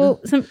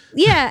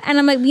 and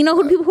I'm like, you know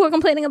who people who are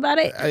complaining about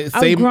it?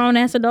 Same grown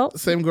ass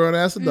adults. Same grown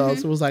ass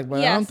adults. It was like, well,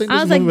 I don't think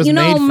this movie was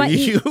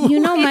made for you.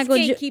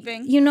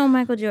 You know,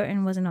 Michael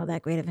Jordan wasn't all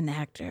that great of an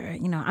actor.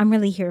 You know, I'm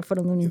really here for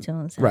the Looney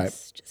Tunes. Right.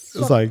 It's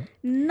like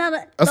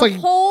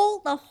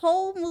the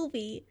whole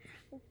movie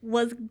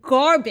was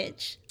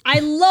garbage. I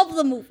love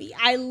the movie.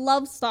 I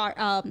love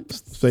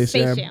Space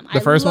Jam. The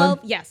first one?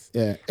 Yes.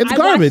 Yeah. It's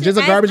garbage. It's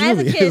a garbage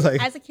movie.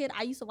 As a kid,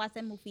 I used to watch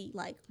that movie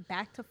like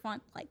back to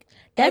front. Like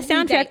that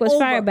soundtrack was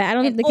fire, but I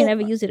don't think they can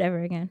ever use it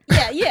ever again.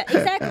 Yeah,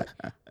 exactly.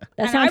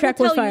 That soundtrack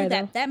was fire,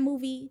 though. That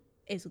movie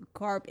is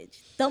garbage.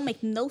 Don't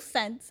make no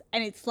sense.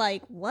 And it's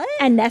like, what?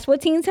 And that's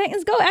what Teen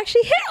Titans Go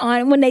actually hit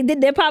on when they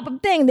did their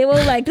pop-up thing. They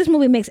were like, this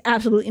movie makes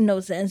absolutely no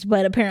sense,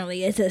 but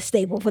apparently it's a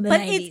staple for the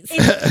 90s.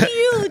 It's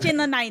huge in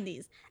the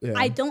 90s. Yeah.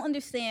 I don't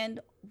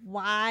understand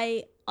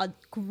why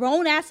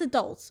grown-ass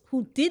adults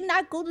who did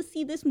not go to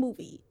see this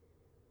movie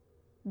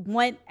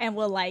went and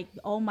were like,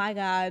 oh my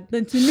God,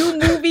 the new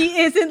movie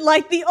isn't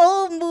like the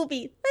old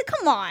movie. Like,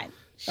 come on.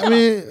 I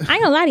ain't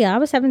gonna lie to you. I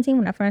was 17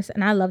 when I first,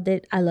 and I loved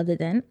it. I loved it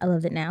then. I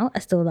loved it now. I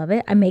still love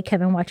it. I make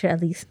Kevin watch it at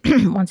least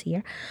once a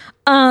year.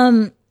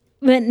 But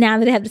now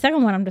that I have the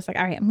second one, I'm just like,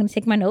 all right, I'm gonna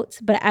take my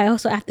notes. But I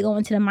also have to go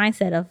into the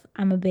mindset of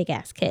I'm a big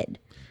ass kid.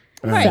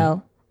 Right.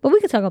 So, but we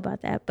could talk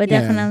about that. But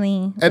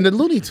definitely. And the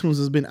Looney Tunes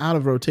has been out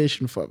of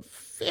rotation for a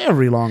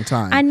very long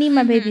time. I need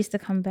my babies to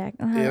come back.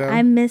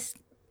 I miss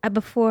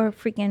before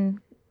freaking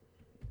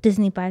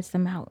Disney buys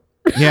them out.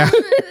 Yeah.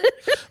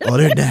 Oh,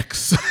 they're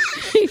next.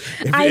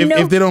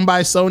 If they don't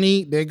buy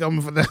Sony, they're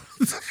coming for them.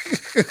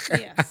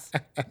 Yes.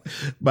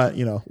 But,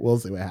 we'll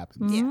see what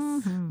happens. Yes.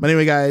 Mm-hmm. But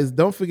anyway, guys,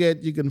 don't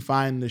forget you can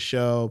find the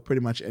show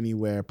pretty much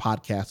anywhere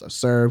podcasts are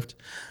served.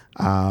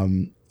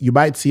 You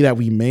might see that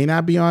we may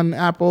not be on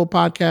Apple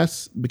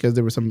Podcasts because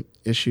there were some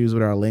issues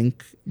with our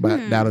link,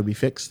 but that'll be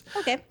fixed.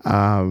 Okay.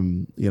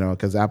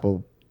 Because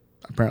Apple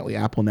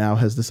now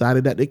has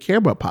decided that they care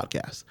about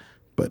podcasts.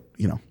 But,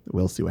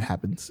 we'll see what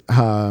happens.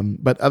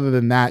 But other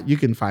than that, you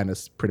can find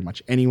us pretty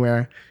much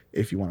anywhere.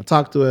 If you want to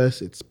talk to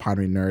us, it's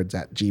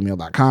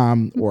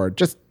ponderingnerds@gmail.com or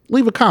just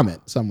leave a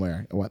comment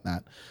somewhere and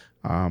whatnot.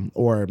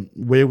 Or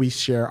where we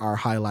share our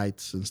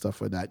highlights and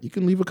stuff like that. You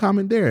can leave a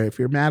comment there if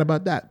you're mad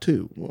about that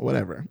too.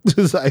 Whatever.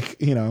 It's like,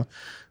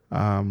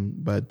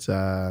 but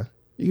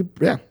you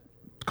can,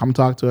 come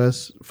talk to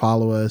us,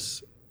 follow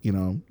us,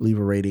 leave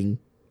a rating,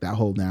 that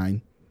whole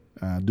nine.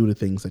 Do the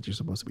things that you're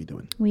supposed to be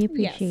doing. We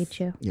appreciate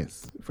you.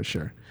 Yes, for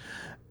sure.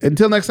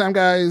 Until next time,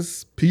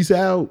 guys. Peace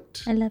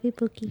out. I love you,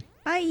 Pookie.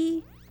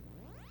 Bye.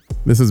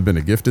 This has been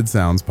a Gifted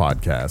Sounds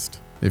podcast.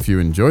 If you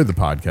enjoyed the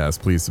podcast,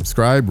 please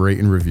subscribe, rate,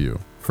 and review.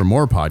 For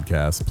more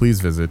podcasts,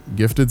 please visit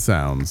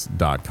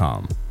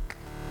giftedsounds.com.